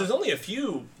 I mean, because there's only a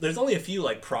few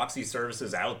like proxy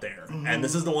services out there, and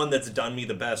this is the one that's done me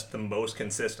the most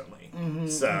consistently.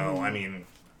 So I mean,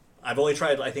 I've only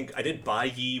tried. I think I did buy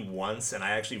Yi once, and I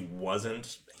actually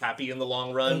wasn't happy in the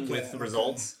long run with the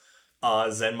results.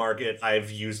 Zen Market I've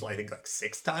used I think like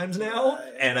 6 times now,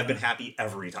 and I've been happy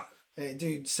every time. Hey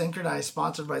dude, Synchronized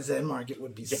sponsored by Zen Market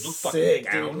would be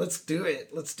sick, dude. Let's do it.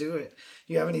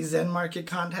 You have any Zen Market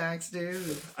contacts,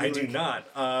 dude? I do not.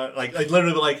 Like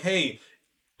literally like, hey,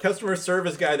 customer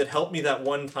service guy that helped me that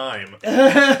one time.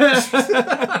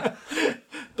 But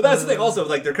that's the thing also,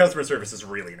 like their customer service is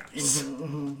really nice.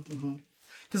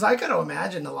 Because I gotta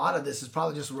imagine a lot of this is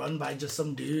probably just run by just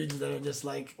some dudes that are just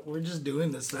like, we're just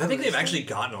doing this. I think they've actually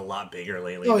gotten a lot bigger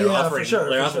lately. Oh, they're yeah, offering, for sure.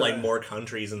 They're offering like more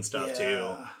countries and stuff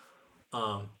too.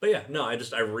 But yeah, no, I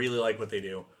really like what they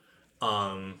do.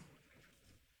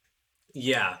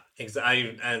 Yeah,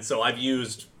 and so I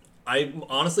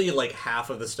honestly like half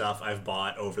of the stuff I've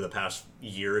bought over the past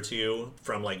year or two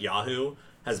from like Yahoo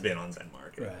has been on Zen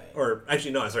Market. Right. Or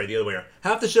actually, no, sorry, the other way around.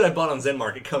 Half the shit I bought on Zen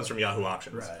Market comes from Yahoo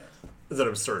Auctions. Right. It's an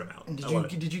absurd amount. And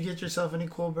did you get yourself any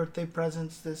cool birthday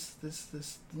presents this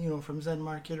from Zen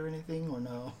Market or anything, or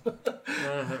no?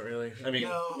 No, not really. I mean,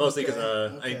 mostly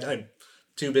because I'm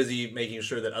too busy making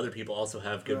sure that other people also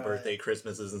have good birthday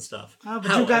Christmases and stuff. Oh,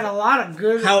 but you got a lot of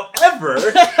good. However,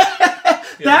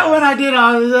 that one I did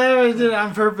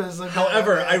on purpose. Okay,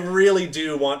 however, I really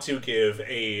do want to give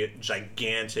a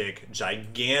gigantic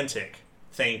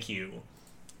thank you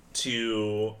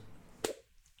to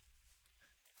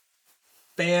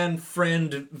fan,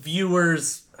 friend,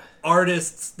 viewers,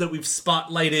 artists that we've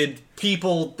spotlighted,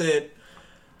 people that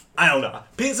I don't know.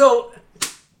 So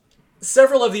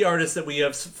several of the artists that we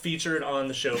have featured on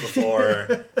the show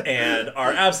before and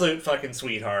are absolute fucking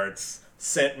sweethearts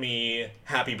sent me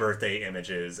happy birthday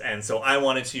images, and so I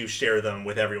wanted to share them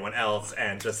with everyone else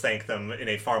and just thank them in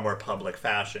a far more public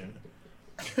fashion.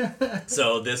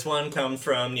 So this one comes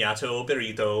from Nyato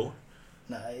Berito.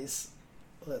 Nice.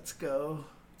 Let's go.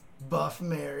 Buff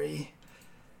Mary.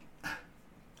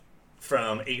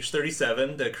 From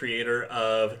H37, the creator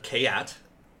of Kayat.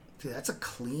 Dude, that's a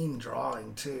clean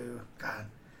drawing, too. God,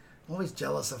 I'm always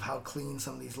jealous of how clean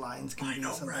some of these lines can be. I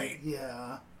know, right?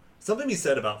 Yeah. Something be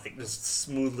said about like just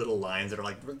smooth little lines that are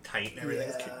like really tight and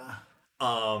everything.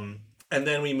 Yeah. And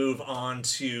then we move on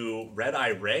to Red Eye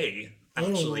Ray.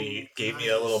 Actually gave me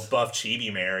a little buff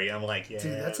chibi Mary. I'm like, yeah.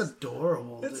 Dude, that's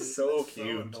adorable. It's so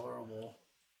cute. So adorable.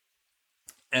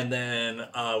 And then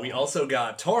we also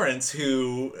got Torrance,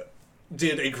 who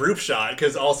did a group shot,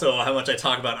 because also how much I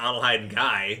talk about Adelheid and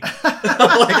Guy.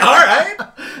 I'm like, alright!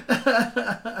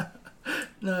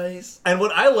 Nice. And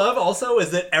what I love also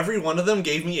is that every one of them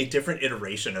gave me a different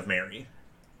iteration of Mary.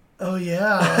 Oh,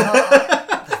 yeah.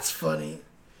 That's funny.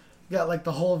 You got like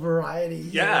the whole variety.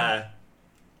 Yeah.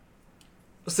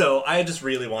 So I just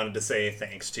really wanted to say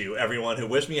thanks to everyone who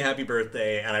wished me a happy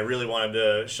birthday, and I really wanted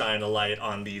to shine a light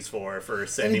on these four for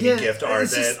sending me gift art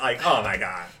that, like, oh my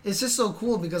god. It's just so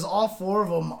cool because all four of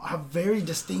them have very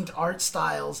distinct art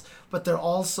styles, but they're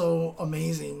all so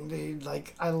amazing.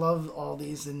 I love all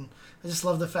these, and I just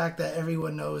love the fact that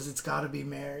everyone knows it's got to be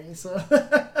Mary. So,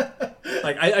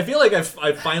 like, I feel like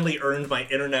I've finally earned my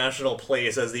international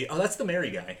place as that's the Mary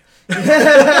guy.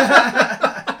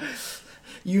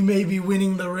 You may be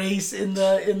winning the race in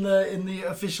the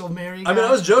official Mary guy. I mean,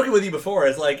 I was joking with you before.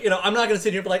 It's like, I'm not going to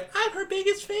sit here and be like, I'm her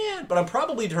biggest fan, but I'm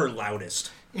probably her loudest.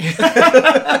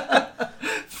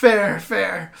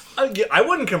 Fair. I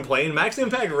wouldn't complain. Max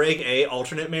Impact Reg A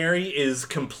alternate Mary is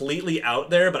completely out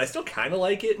there, but I still kind of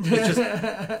like it. It's just,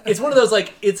 it's one of those,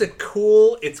 like, it's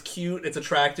cool, it's cute, it's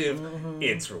attractive,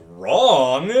 it's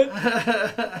wrong,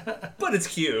 but it's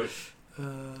cute.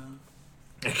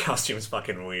 That costume's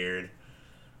fucking weird.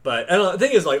 But I don't know, the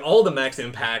thing is, like, all the Max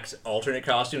Impact alternate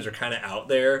costumes are kind of out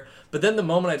there. But then the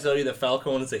moment I tell you that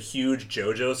Falcone is a huge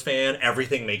JoJo's fan,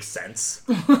 everything makes sense.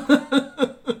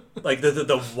 Like,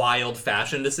 the wild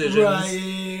fashion decisions. Right,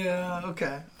 yeah,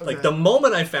 okay. Like, the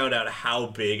moment I found out how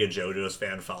big a JoJo's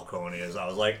fan Falcone is, I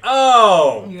was like,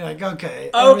 oh! You're like, okay.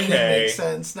 Everything makes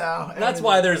sense now. That's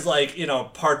why there's, like,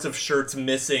 parts of shirts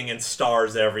missing and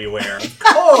stars everywhere. Of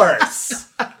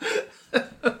course!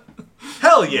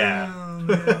 Hell yeah! Oh, man.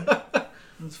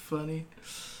 That's funny.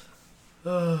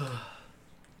 But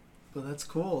that's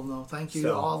cool. No, thank you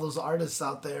to all those artists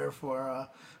out there for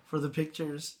the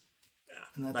pictures.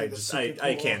 Yeah, and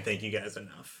I can't thank you guys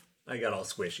enough. I got all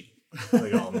squishy. I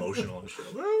got all emotional and shit.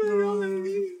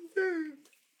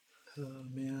 Oh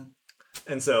man.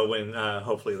 And so when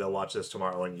hopefully they'll watch this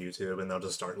tomorrow on YouTube and they'll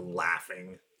just start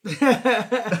laughing.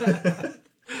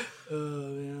 Oh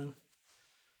man.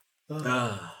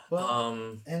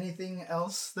 Anything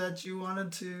else that you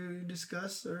wanted to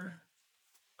discuss, or?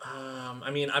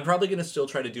 I mean, I'm probably gonna still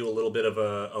try to do a little bit of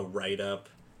a write up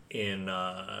in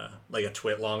like a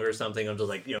Twitlong or something. I'm just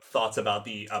like thoughts about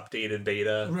the updated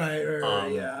beta.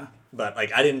 Right, yeah. But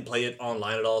like I didn't play it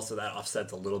online at all, so that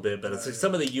offsets a little bit. But it's like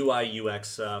some of the UI UX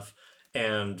stuff,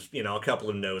 and a couple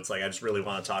of notes. Like I just really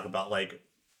want to talk about like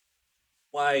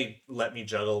why let me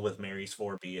juggle with Mary's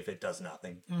 4B if it does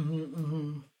nothing.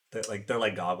 They're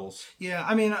like goggles. Yeah,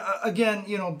 I mean, again,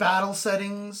 battle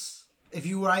settings. If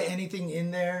you write anything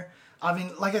in there, I mean,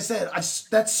 like I said,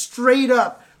 that's straight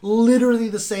up, literally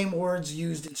the same words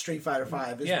used in Street Fighter V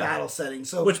as battle settings.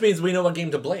 So, which means we know what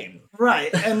game to blame,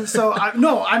 right? And so,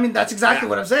 that's exactly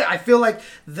what I'm saying. I feel like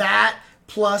that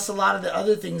plus a lot of the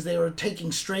other things they were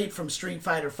taking straight from Street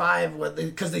Fighter V,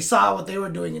 because they saw what they were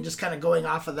doing and just kind of going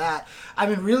off of that. I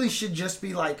mean, really should just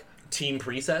be like team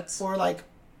presets or like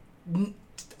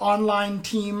online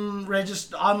team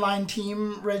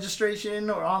registration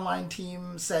or online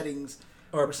team settings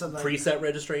or something preset like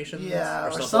registration,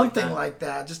 or something like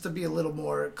that, just to be a little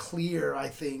more clear, I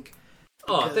think.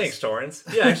 Oh, thanks, Torrance.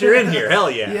 Yeah, because you're in here. Hell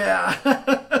yeah. Yeah.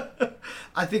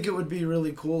 I think it would be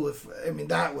really cool if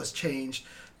that was changed.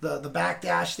 The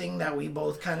backdash thing that we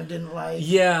both kind of didn't like.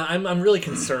 Yeah, I'm really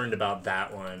concerned about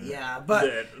that one. Yeah, but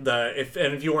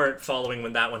if you weren't following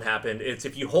when that one happened, it's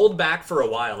if you hold back for a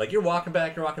while, like you're walking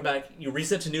back, you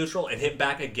reset to neutral and hit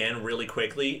back again really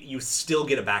quickly, you still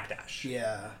get a backdash.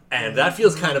 Yeah, and that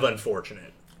feels kind of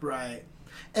unfortunate. Right.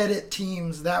 Edit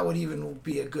teams, that would even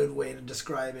be a good way to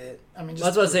describe it. I mean,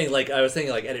 that's what I was saying. Like I was saying,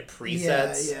 like edit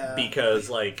presets because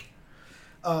like.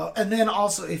 And then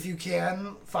also, if you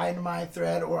can find my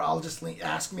thread, or I'll just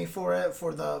ask me for it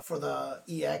for the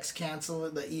EX cancel,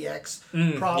 the EX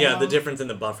problem. Yeah, the difference in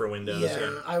the buffer windows.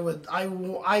 Yeah, I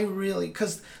really,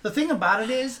 because the thing about it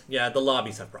is, the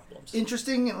lobbies have problems.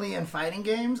 Interestingly, in fighting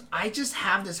games, I just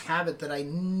have this habit that I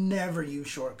never use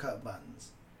shortcut buttons.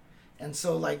 And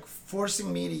so, like,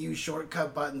 forcing me to use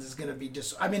shortcut buttons is going to be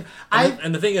just... I mean,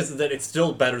 And the thing is that it's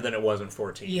still better than it was in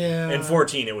 14. Yeah. In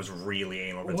 14, it was really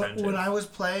anal retentive. When I was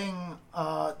playing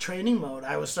training mode,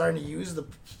 I was starting to use the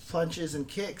punches and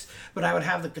kicks, but I would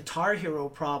have the Guitar Hero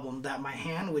problem that my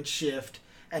hand would shift,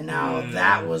 and now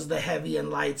that was the heavy and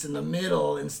lights in the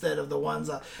middle instead of the ones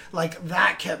like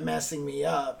that kept messing me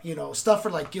up. Stuff for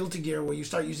like Guilty Gear where you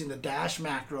start using the dash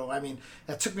macro. I mean,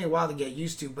 that took me a while to get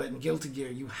used to, but in Guilty Gear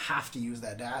you have to use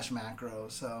that dash macro.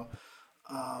 So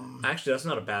actually, that's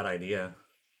not a bad idea.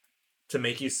 to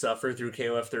make you suffer through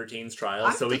KOF 13's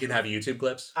trials so we can have YouTube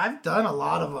clips? I've done a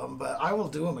lot of them, but I will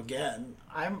do them again.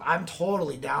 I'm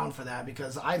totally down for that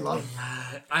because I love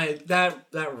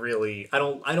that really I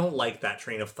don't like that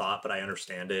train of thought, but I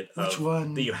understand it. Which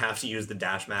one? That you have to use the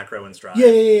dash macro in Strive. Yeah.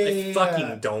 I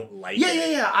fucking don't like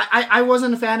it. Yeah. I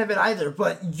wasn't a fan of it either,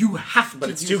 but you have to. But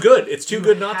it's too good. It's too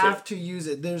good not to. You have to use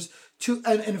it. There's two,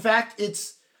 and in fact,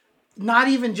 it's not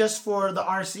even just for the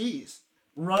RCs.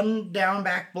 Run down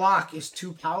back block is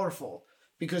too powerful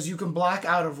because you can block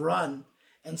out of run.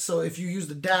 And so if you use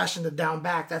the dash and the down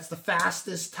back, that's the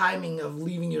fastest timing of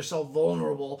leaving yourself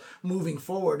vulnerable moving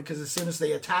forward because as soon as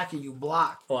they attack you, you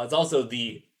block. Well, it's also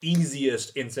the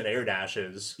easiest instant air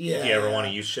dashes if you ever want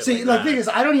to use shit See, like that. the thing is,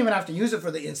 I don't even have to use it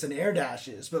for the instant air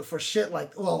dashes, but for shit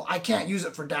like, well, I can't use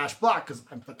it for dash block because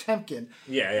I'm Potemkin.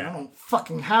 Yeah. I don't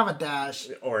fucking have a dash.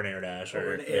 Or an air dash.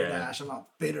 Or an air dash. I'm not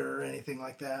bitter or anything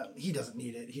like that. He doesn't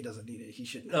need it. He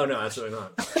shouldn't. Oh, no, absolutely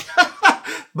not.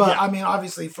 But, I mean,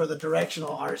 obviously for the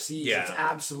directional RCs, Yeah. it's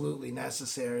absolutely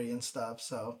necessary and stuff,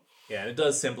 so. Yeah, and it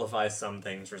does simplify some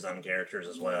things for some characters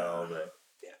as well, but...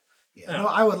 Yeah, no,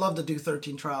 I would love to do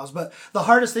 13 Trials, but the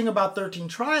hardest thing about 13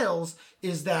 Trials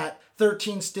is that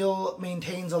 13 still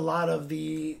maintains a lot of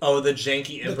the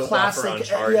janky input buffer on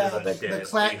charges and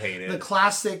shit. The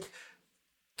classic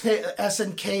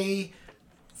SNK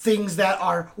things that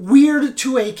are weird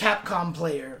to a Capcom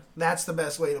player. That's the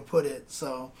best way to put it.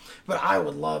 So, but I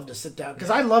would love to sit down because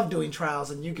I love doing trials,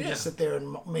 and you can just sit there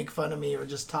and make fun of me or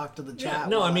just talk to the chat.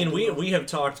 No, I mean we have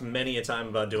talked many a time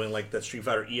about doing like the Street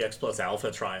Fighter EX Plus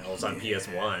Alpha trials on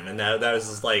PS1, and that was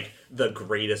just like the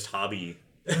greatest hobby.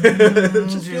 It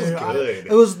just feels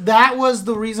good. That was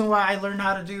the reason why I learned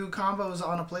how to do combos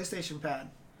on a PlayStation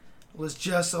pad. It was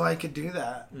just so I could do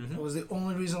that. It was the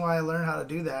only reason why I learned how to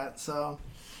do that. So.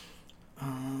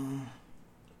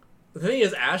 The thing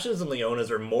is, Ashes and Leonas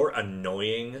are more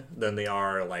annoying than they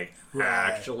are, like,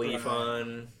 actually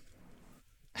fun.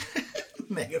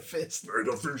 Mega Fist.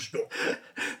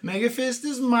 Mega Fist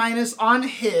is minus on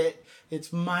hit.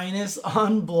 It's minus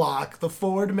on block. The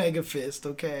forward Mega Fist,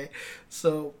 okay?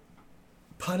 So,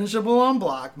 punishable on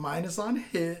block, minus on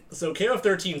hit. So, KOF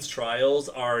 13's trials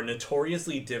are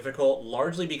notoriously difficult,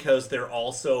 largely because they're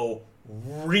also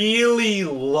really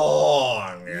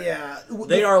long. Yeah.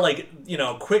 They are like,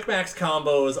 quick max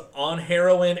combos on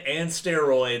heroin and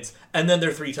steroids, and then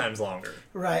they're 3 times longer.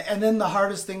 Right. And then the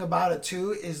hardest thing about it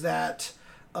too is that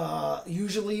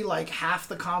usually like half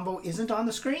the combo isn't on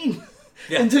the screen.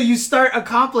 Yeah. Until you start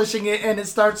accomplishing it and it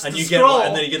starts to scroll.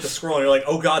 And then you get the scroll and you're like,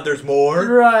 oh god, there's more?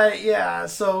 Right, yeah.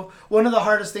 So one of the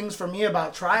hardest things for me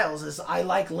about trials is I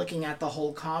like looking at the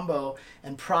whole combo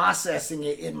and processing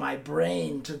it in my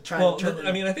brain to try to turn it.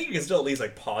 I mean, I think you can still at least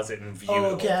like pause it and view it.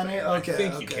 Oh, can you? Okay. I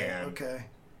think you can. Okay.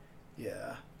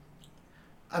 Yeah.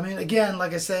 I mean, again,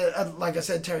 like I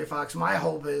said, Terry Fox, my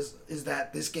hope is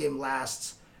that this game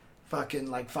lasts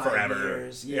fucking like 5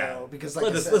 years, you know, because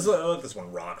like let's let this one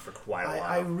rock for quite a while.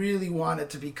 I really want it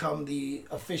to become the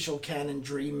official canon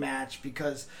dream match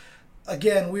because,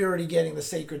 again, we're already getting the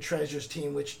Sacred Treasures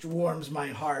team, which warms my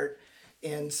heart,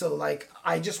 and so like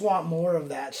I just want more of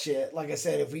that shit. Like I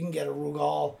said, if we can get a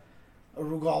Rugal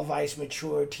Vice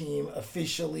Mature team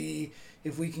officially.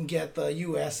 If we can get the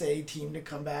USA team to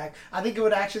come back, I think it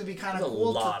would actually be kind of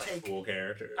cool to take. Cool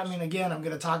characters. I mean, again, I'm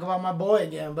going to talk about my boy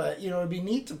again, but it'd be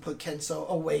neat to put Kenso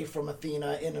away from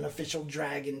Athena in an official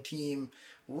Dragon team.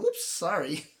 Whoops,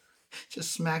 sorry,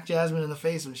 just smacked Jasmine in the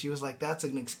face when she was like, "That's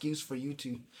an excuse for you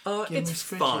to." Give it's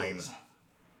fine.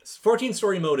 14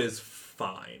 story mode is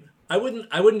fine. I wouldn't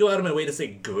go out of my way to say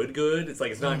good. It's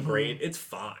like it's not great. It's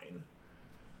fine.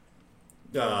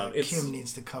 Kim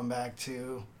needs to come back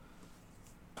too.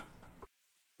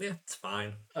 Yeah, it's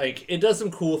fine. Like, it does some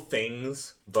cool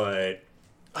things, but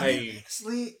I mean,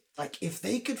 honestly, like, if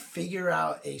they could figure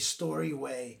out a story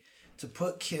way to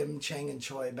put Kim, Chang, and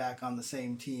Choi back on the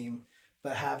same team,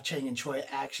 but have Chang and Choi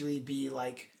actually be,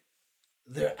 like,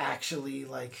 they're actually,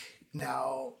 like,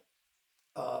 now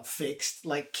fixed,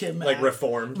 like Kim... Like,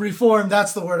 reformed. Reformed,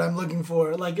 that's the word I'm looking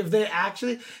for. Like, if they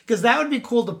actually... Because that would be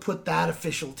cool to put that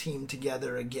official team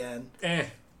together again.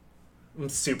 I'm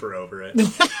super over it.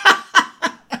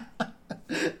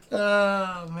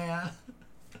 Oh, man.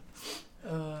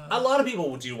 A lot of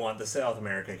people do want the South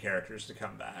America characters to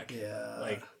come back. Yeah.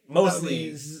 Like,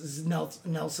 mostly...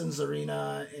 Nelson,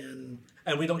 Zarina,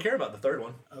 and we don't care about the third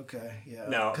one. Okay, yeah.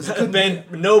 No,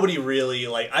 nobody really,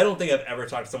 like, I don't think I've ever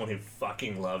talked to someone who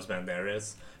fucking loves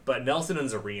Banderas, but Nelson and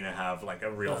Zarina have, like,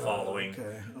 a real following.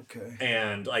 Okay.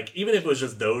 And, like, even if it was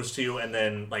just those two and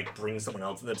then, like, bring someone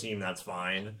else in the team, that's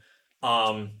fine.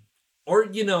 Or,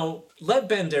 let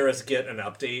Banderas get an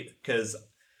update, because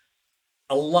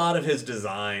a lot of his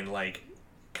design, like,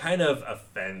 kind of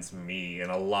offends me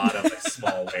in a lot of like,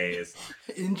 small ways.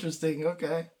 Interesting.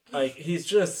 Okay. Like,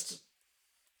 he's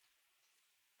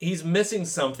missing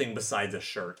something besides a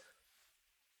shirt.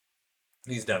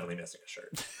 He's definitely missing a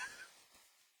shirt.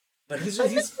 But I just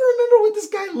remember what this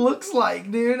guy looks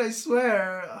like, dude. I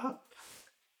swear.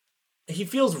 He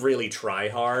feels really try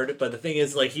hard, but the thing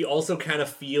is, like, he also kind of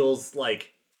feels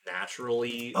like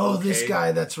naturally. Oh, okay. this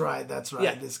guy. That's right.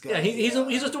 Yeah, This guy. yeah,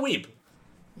 he's just a weeb.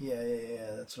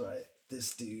 Yeah. That's right.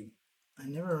 This dude. I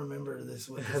never remember this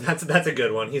one. That's a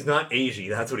good one. He's not Asian.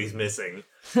 That's what he's missing.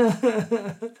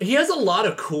 He has a lot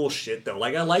of cool shit though.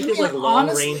 Like I like his like long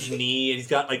range knee, and he's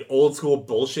got like old school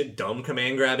bullshit dumb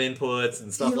command grab inputs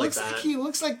and stuff like that. He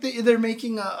looks like they're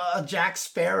making a Jack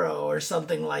Sparrow or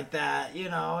something like that. You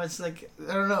know, it's like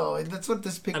I don't know. That's what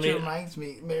this picture reminds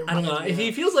me. I don't know.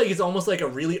 He feels like he's almost like a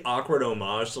really awkward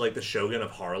homage to like the Shogun of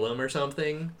Harlem or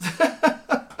something.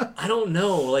 I don't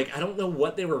know. Like, I don't know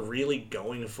what they were really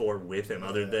going for with him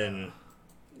other than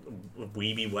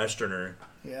weeby Westerner.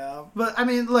 Yeah, but I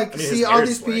mean, like, see, all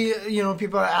these people,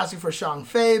 people are asking for Shang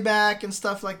Fei back and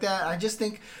stuff like that. I just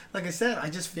think, like I said,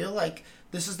 I just feel like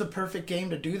this is the perfect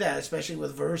game to do that, especially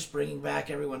with Verse bringing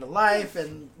back everyone to life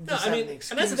and. No, I mean, and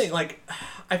that's the thing. Like,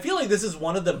 I feel like this is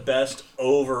one of the best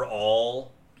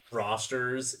overall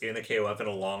rosters in a KOF in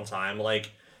a long time.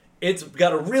 Like. It's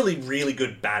got a really, really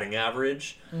good batting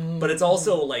average, but it's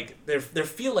also like there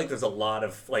feel like there's a lot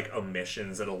of like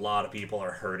omissions that a lot of people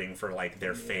are hurting for like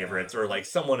their favorites or like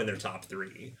someone in their top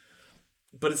 3.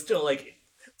 But it's still like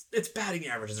its batting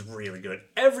average is really good.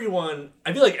 I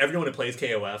feel like everyone who plays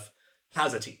KOF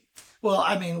has a team. Well,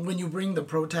 I mean, when you bring the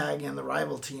pro tag and the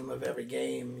rival team of every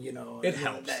game, it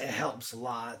helps. It helps a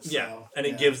lot. So, yeah, and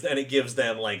it gives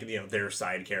them like their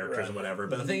side characters and whatever.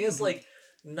 But the thing is like.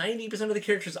 90% of the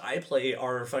characters I play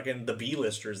are fucking the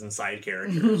B-listers and side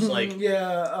characters. Like,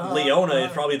 Leona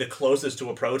is probably the closest to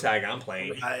a pro tag I'm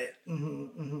playing. Right.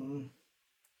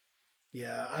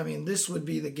 Yeah, I mean, this would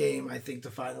be the game, I think, to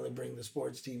finally bring the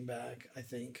sports team back, I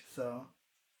think. So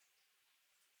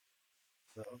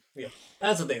yeah,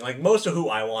 that's the thing. Like, most of who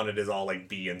I wanted is all, like,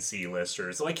 B and C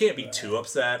listers, so I can't be too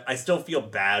upset. I still feel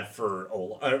bad for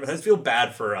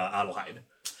Adelheid.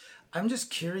 I'm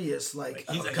just curious, like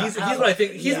he's what I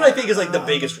think. He's what I think is like the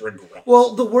biggest regret.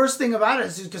 Well, the worst thing about it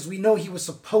is because we know he was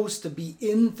supposed to be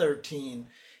in 13,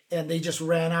 and they just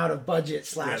ran out of budget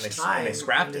 / time. And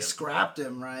they scrapped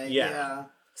him, right? Yeah.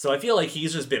 So I feel like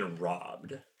he's just been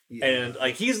robbed, and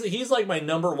like he's like my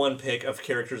number 1 pick of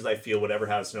characters I feel would ever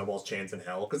have Snowball's chance in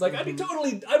hell. Because like I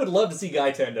would love to see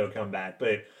Guy Tendo come back,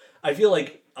 but I feel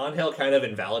like Angel kind of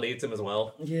invalidates him as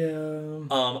well. Yeah.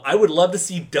 I would love to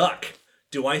see Duck.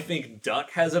 Do I think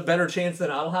Duck has a better chance than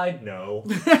Adelheid? No.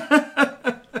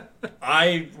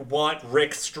 I want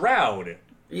Rick Stroud.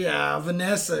 Yeah,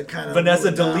 Vanessa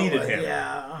deleted him.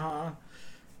 Yeah,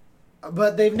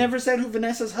 But they've never said who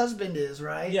Vanessa's husband is,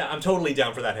 right? Yeah, I'm totally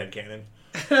down for that headcanon.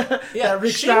 Yeah,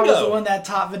 Rick Stroud was the one that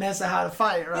taught Vanessa how to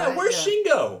fight, right? Yeah, where's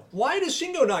Shingo? Why does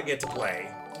Shingo not get to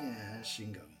play? Yeah,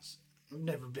 Shingo's. I've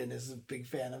never been as a big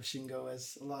fan of Shingo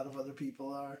as a lot of other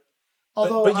people are.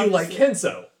 Although, but you like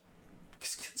Kenso.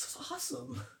 It's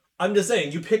awesome. I'm just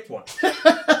saying, you picked one.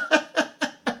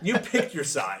 You picked your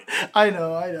side. I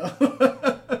know.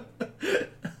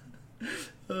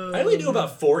 I only knew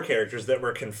about 4 characters that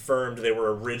were confirmed they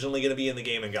were originally going to be in the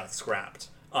game and got scrapped.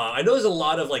 I know there's a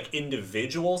lot of like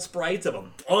individual sprites of a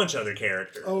bunch of other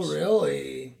characters. Oh,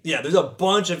 really? Yeah, there's a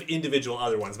bunch of individual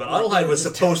other ones, but Adelheid was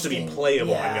supposed to be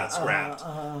playable and got scrapped.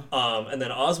 And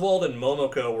then Oswald and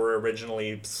Momoko were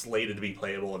originally slated to be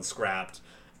playable and scrapped.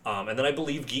 And then I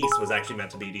believe Geese was actually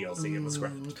meant to be DLC and was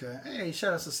scrapped. Okay. Hey,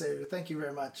 shout outs to Savior. Thank you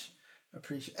very much.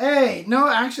 Appreciate. Hey, no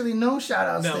shout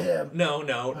outs to him. No.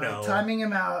 I'm timing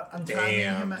him out.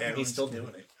 Damn, he's still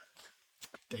doing it.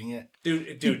 Dang it.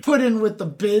 Dude. He put in with the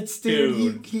bits,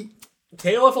 dude. He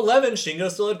KOF 11,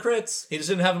 Shingo still had crits. He just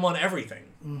didn't have them on everything.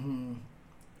 Mm-hmm.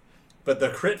 But the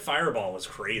crit fireball was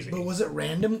crazy. But was it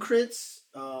random crits?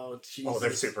 Oh,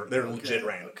 Jesus. Oh, they're legit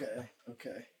random.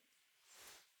 Okay.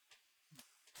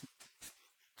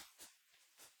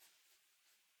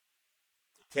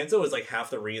 Kenso is like half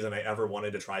the reason I ever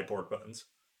wanted to try pork buns.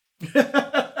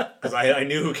 Because I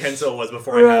knew who Kenso was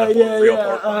before I had a real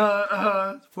pork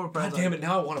bun. Pork God damn it,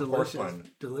 now I want a pork delicious. bun.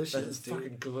 Delicious, dude.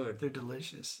 Fucking good. They're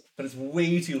delicious. But it's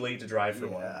way too late to drive for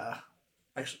one.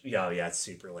 Actually, yeah, it's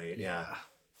super late. Yeah.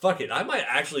 Fuck it, I might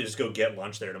actually just go get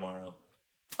lunch there tomorrow.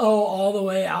 Oh, all the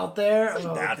way out there? It's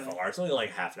not that far. It's only like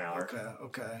half an hour.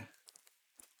 Okay.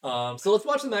 So let's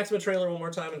watch the Maxima trailer one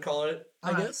more time and call it,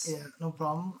 I guess. Yeah, no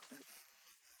problem.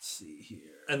 Let's see here.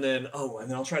 And then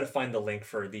I'll try to find the link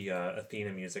for the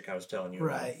Athena music I was telling you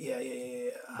about. Right. Yeah.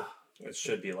 It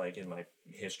should be like in my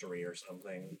history or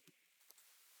something.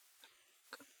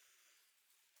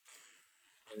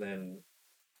 And then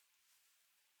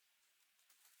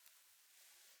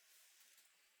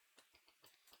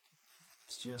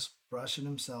He's just brushing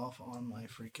himself on my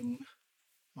freaking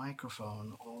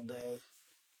microphone all day.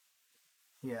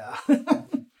 Yeah.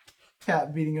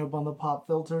 Cat beating up on the pop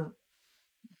filter.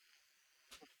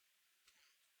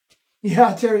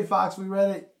 Yeah, Terry Fox, we read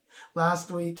it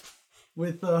last week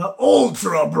with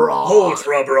Ultra Brawn.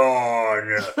 Ultra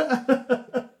Brawn.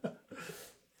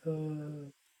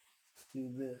 Do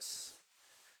this.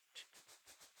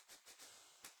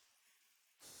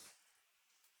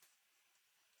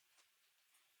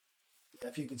 Yeah,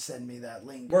 if you could send me that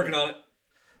link. Working on it.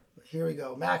 Here we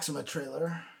go. Maxima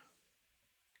trailer.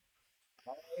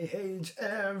 I hate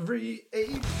every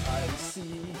ape I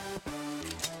see.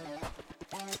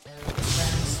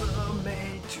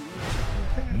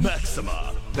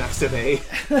 Maxima. Maxima.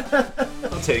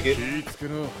 I'll take it. 気ぃつけ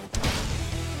な。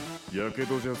やけ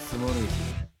どじゃ済まね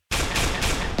え。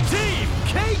Team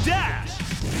K-Dash!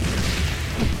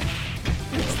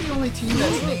 It's the only team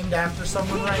that's named after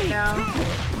someone right now.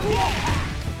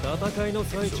 戦いの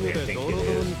最中でドロドロ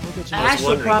に溶けちまう。 Ash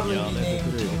will probably be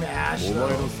named Team Ash. お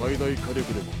前 though. の最大火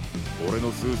力でも俺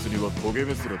のスーツには焦げ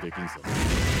目すらできんさ。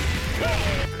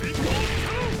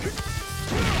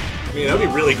 I mean, that'd be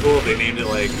really cool if they named it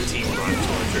like Team Bronk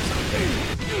Torch or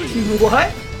something.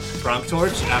 What? Bronk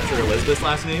Torch after Elizabeth's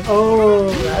last name? Oh,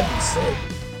 that'd be sick.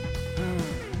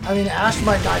 I mean, Ash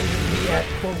might not even be at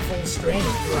quote full strength,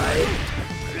 right?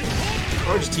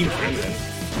 Or just Team Crimson.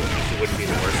 It wouldn't be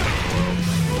the worst thing in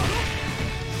the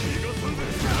world.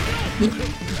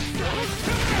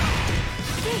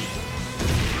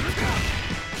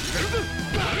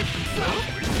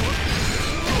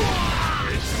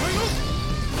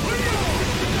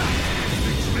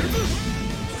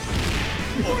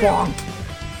 Bonk.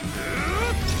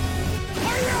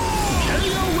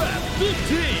 KOF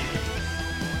 15!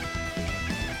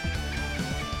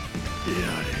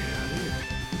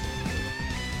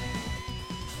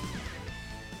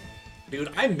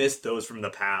 Dude, I missed those from the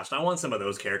past. I want some of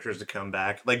those characters to come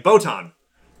back. Like Botan.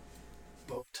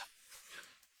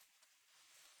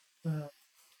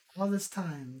 All this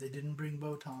time, they didn't bring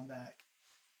Botan back.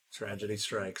 Tragedy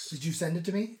strikes. Did you send it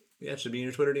to me? Yeah, it should be in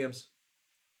your Twitter DMs.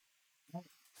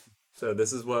 So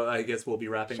this is what I guess we'll be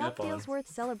wrapping Shop up on. feels worth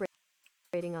celebrating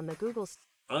on the Google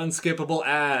Unskippable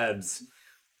ads.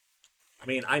 I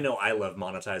mean, I know I love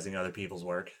monetizing other people's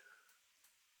work.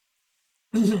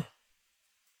 So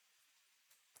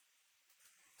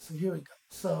here we go.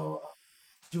 So,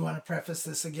 do you want to preface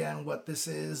this again, what this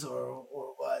is, or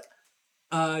what?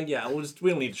 Yeah, we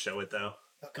don't need to show it though.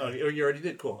 Okay. Oh, you already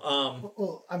did. Cool.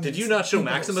 Well, I mean, Did you not show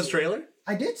people Maxima's see it. trailer?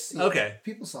 I did see it. Okay.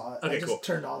 People saw it. Okay, I just cool.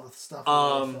 turned all the stuff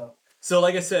away, so. So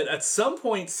like I said, at some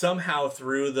point, somehow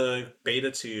through the beta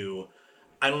 2,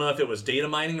 I don't know if it was data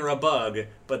mining or a bug,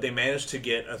 but they managed to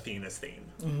get Athena's theme.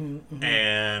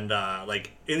 And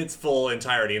like in its full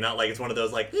entirety, not like it's one of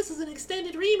those like, this is an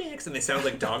extended remix, and they sound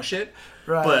like dog shit.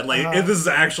 Right. But like, this is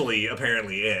actually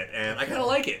apparently it, and I kind of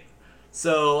like it.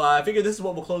 So I figured this is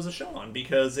what we'll close the show on,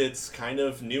 because it's kind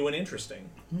of new and interesting.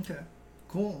 Okay.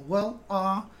 Cool.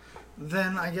 Well,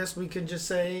 then I guess we could just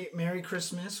say Merry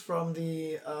Christmas from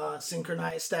the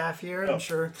Synchronized staff here. I'm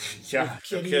sure Yeah, if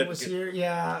Kitty Kid- was here.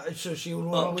 Yeah, I'm sure she would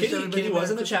want Well, to wish everybody Kitty was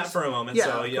in Merry the chat Christmas. for a moment, Yeah,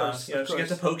 so of yeah, course, you know, of she got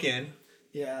to course. poke in.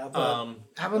 Yeah, but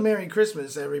have a Merry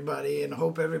Christmas, everybody, and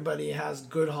hope everybody has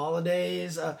good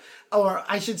holidays. Or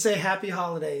I should say Happy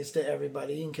Holidays to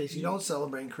everybody, in case you don't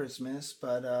celebrate Christmas.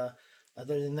 But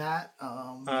other than that,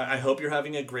 I hope you're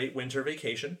having a great winter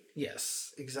vacation.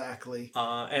 yes, exactly.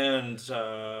 And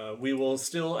we will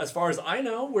still, as far as I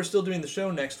know, we're still doing the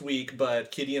show next week,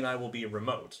 but Kitty and I will be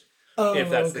remote, if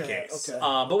that's the case. Okay.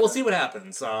 But we'll see what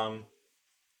happens.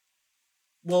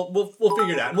 We'll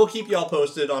figure it out. We'll keep y'all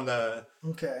posted on the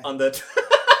Okay. on the.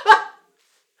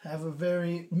 Have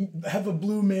a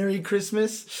blue Merry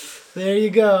Christmas. There you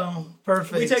go.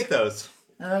 Perfect. We take those.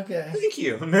 Okay. Thank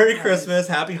you. Merry Christmas,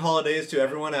 Happy Holidays to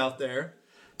everyone out there,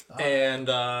 and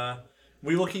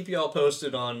we will keep you all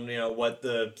posted on what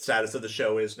the status of the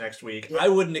show is next week. Yeah. I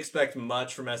wouldn't expect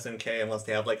much from SNK unless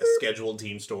they have like a scheduled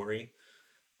team story,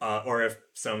 or if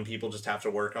some people just have to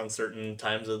work on certain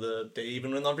times of the day,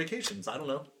 even when on vacations. I don't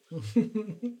know.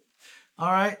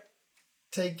 All right.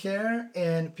 Take care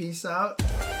and peace out.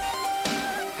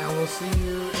 And we'll see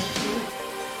you next week.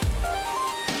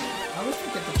 I wish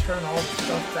we get to turn all the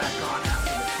stuff back on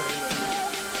after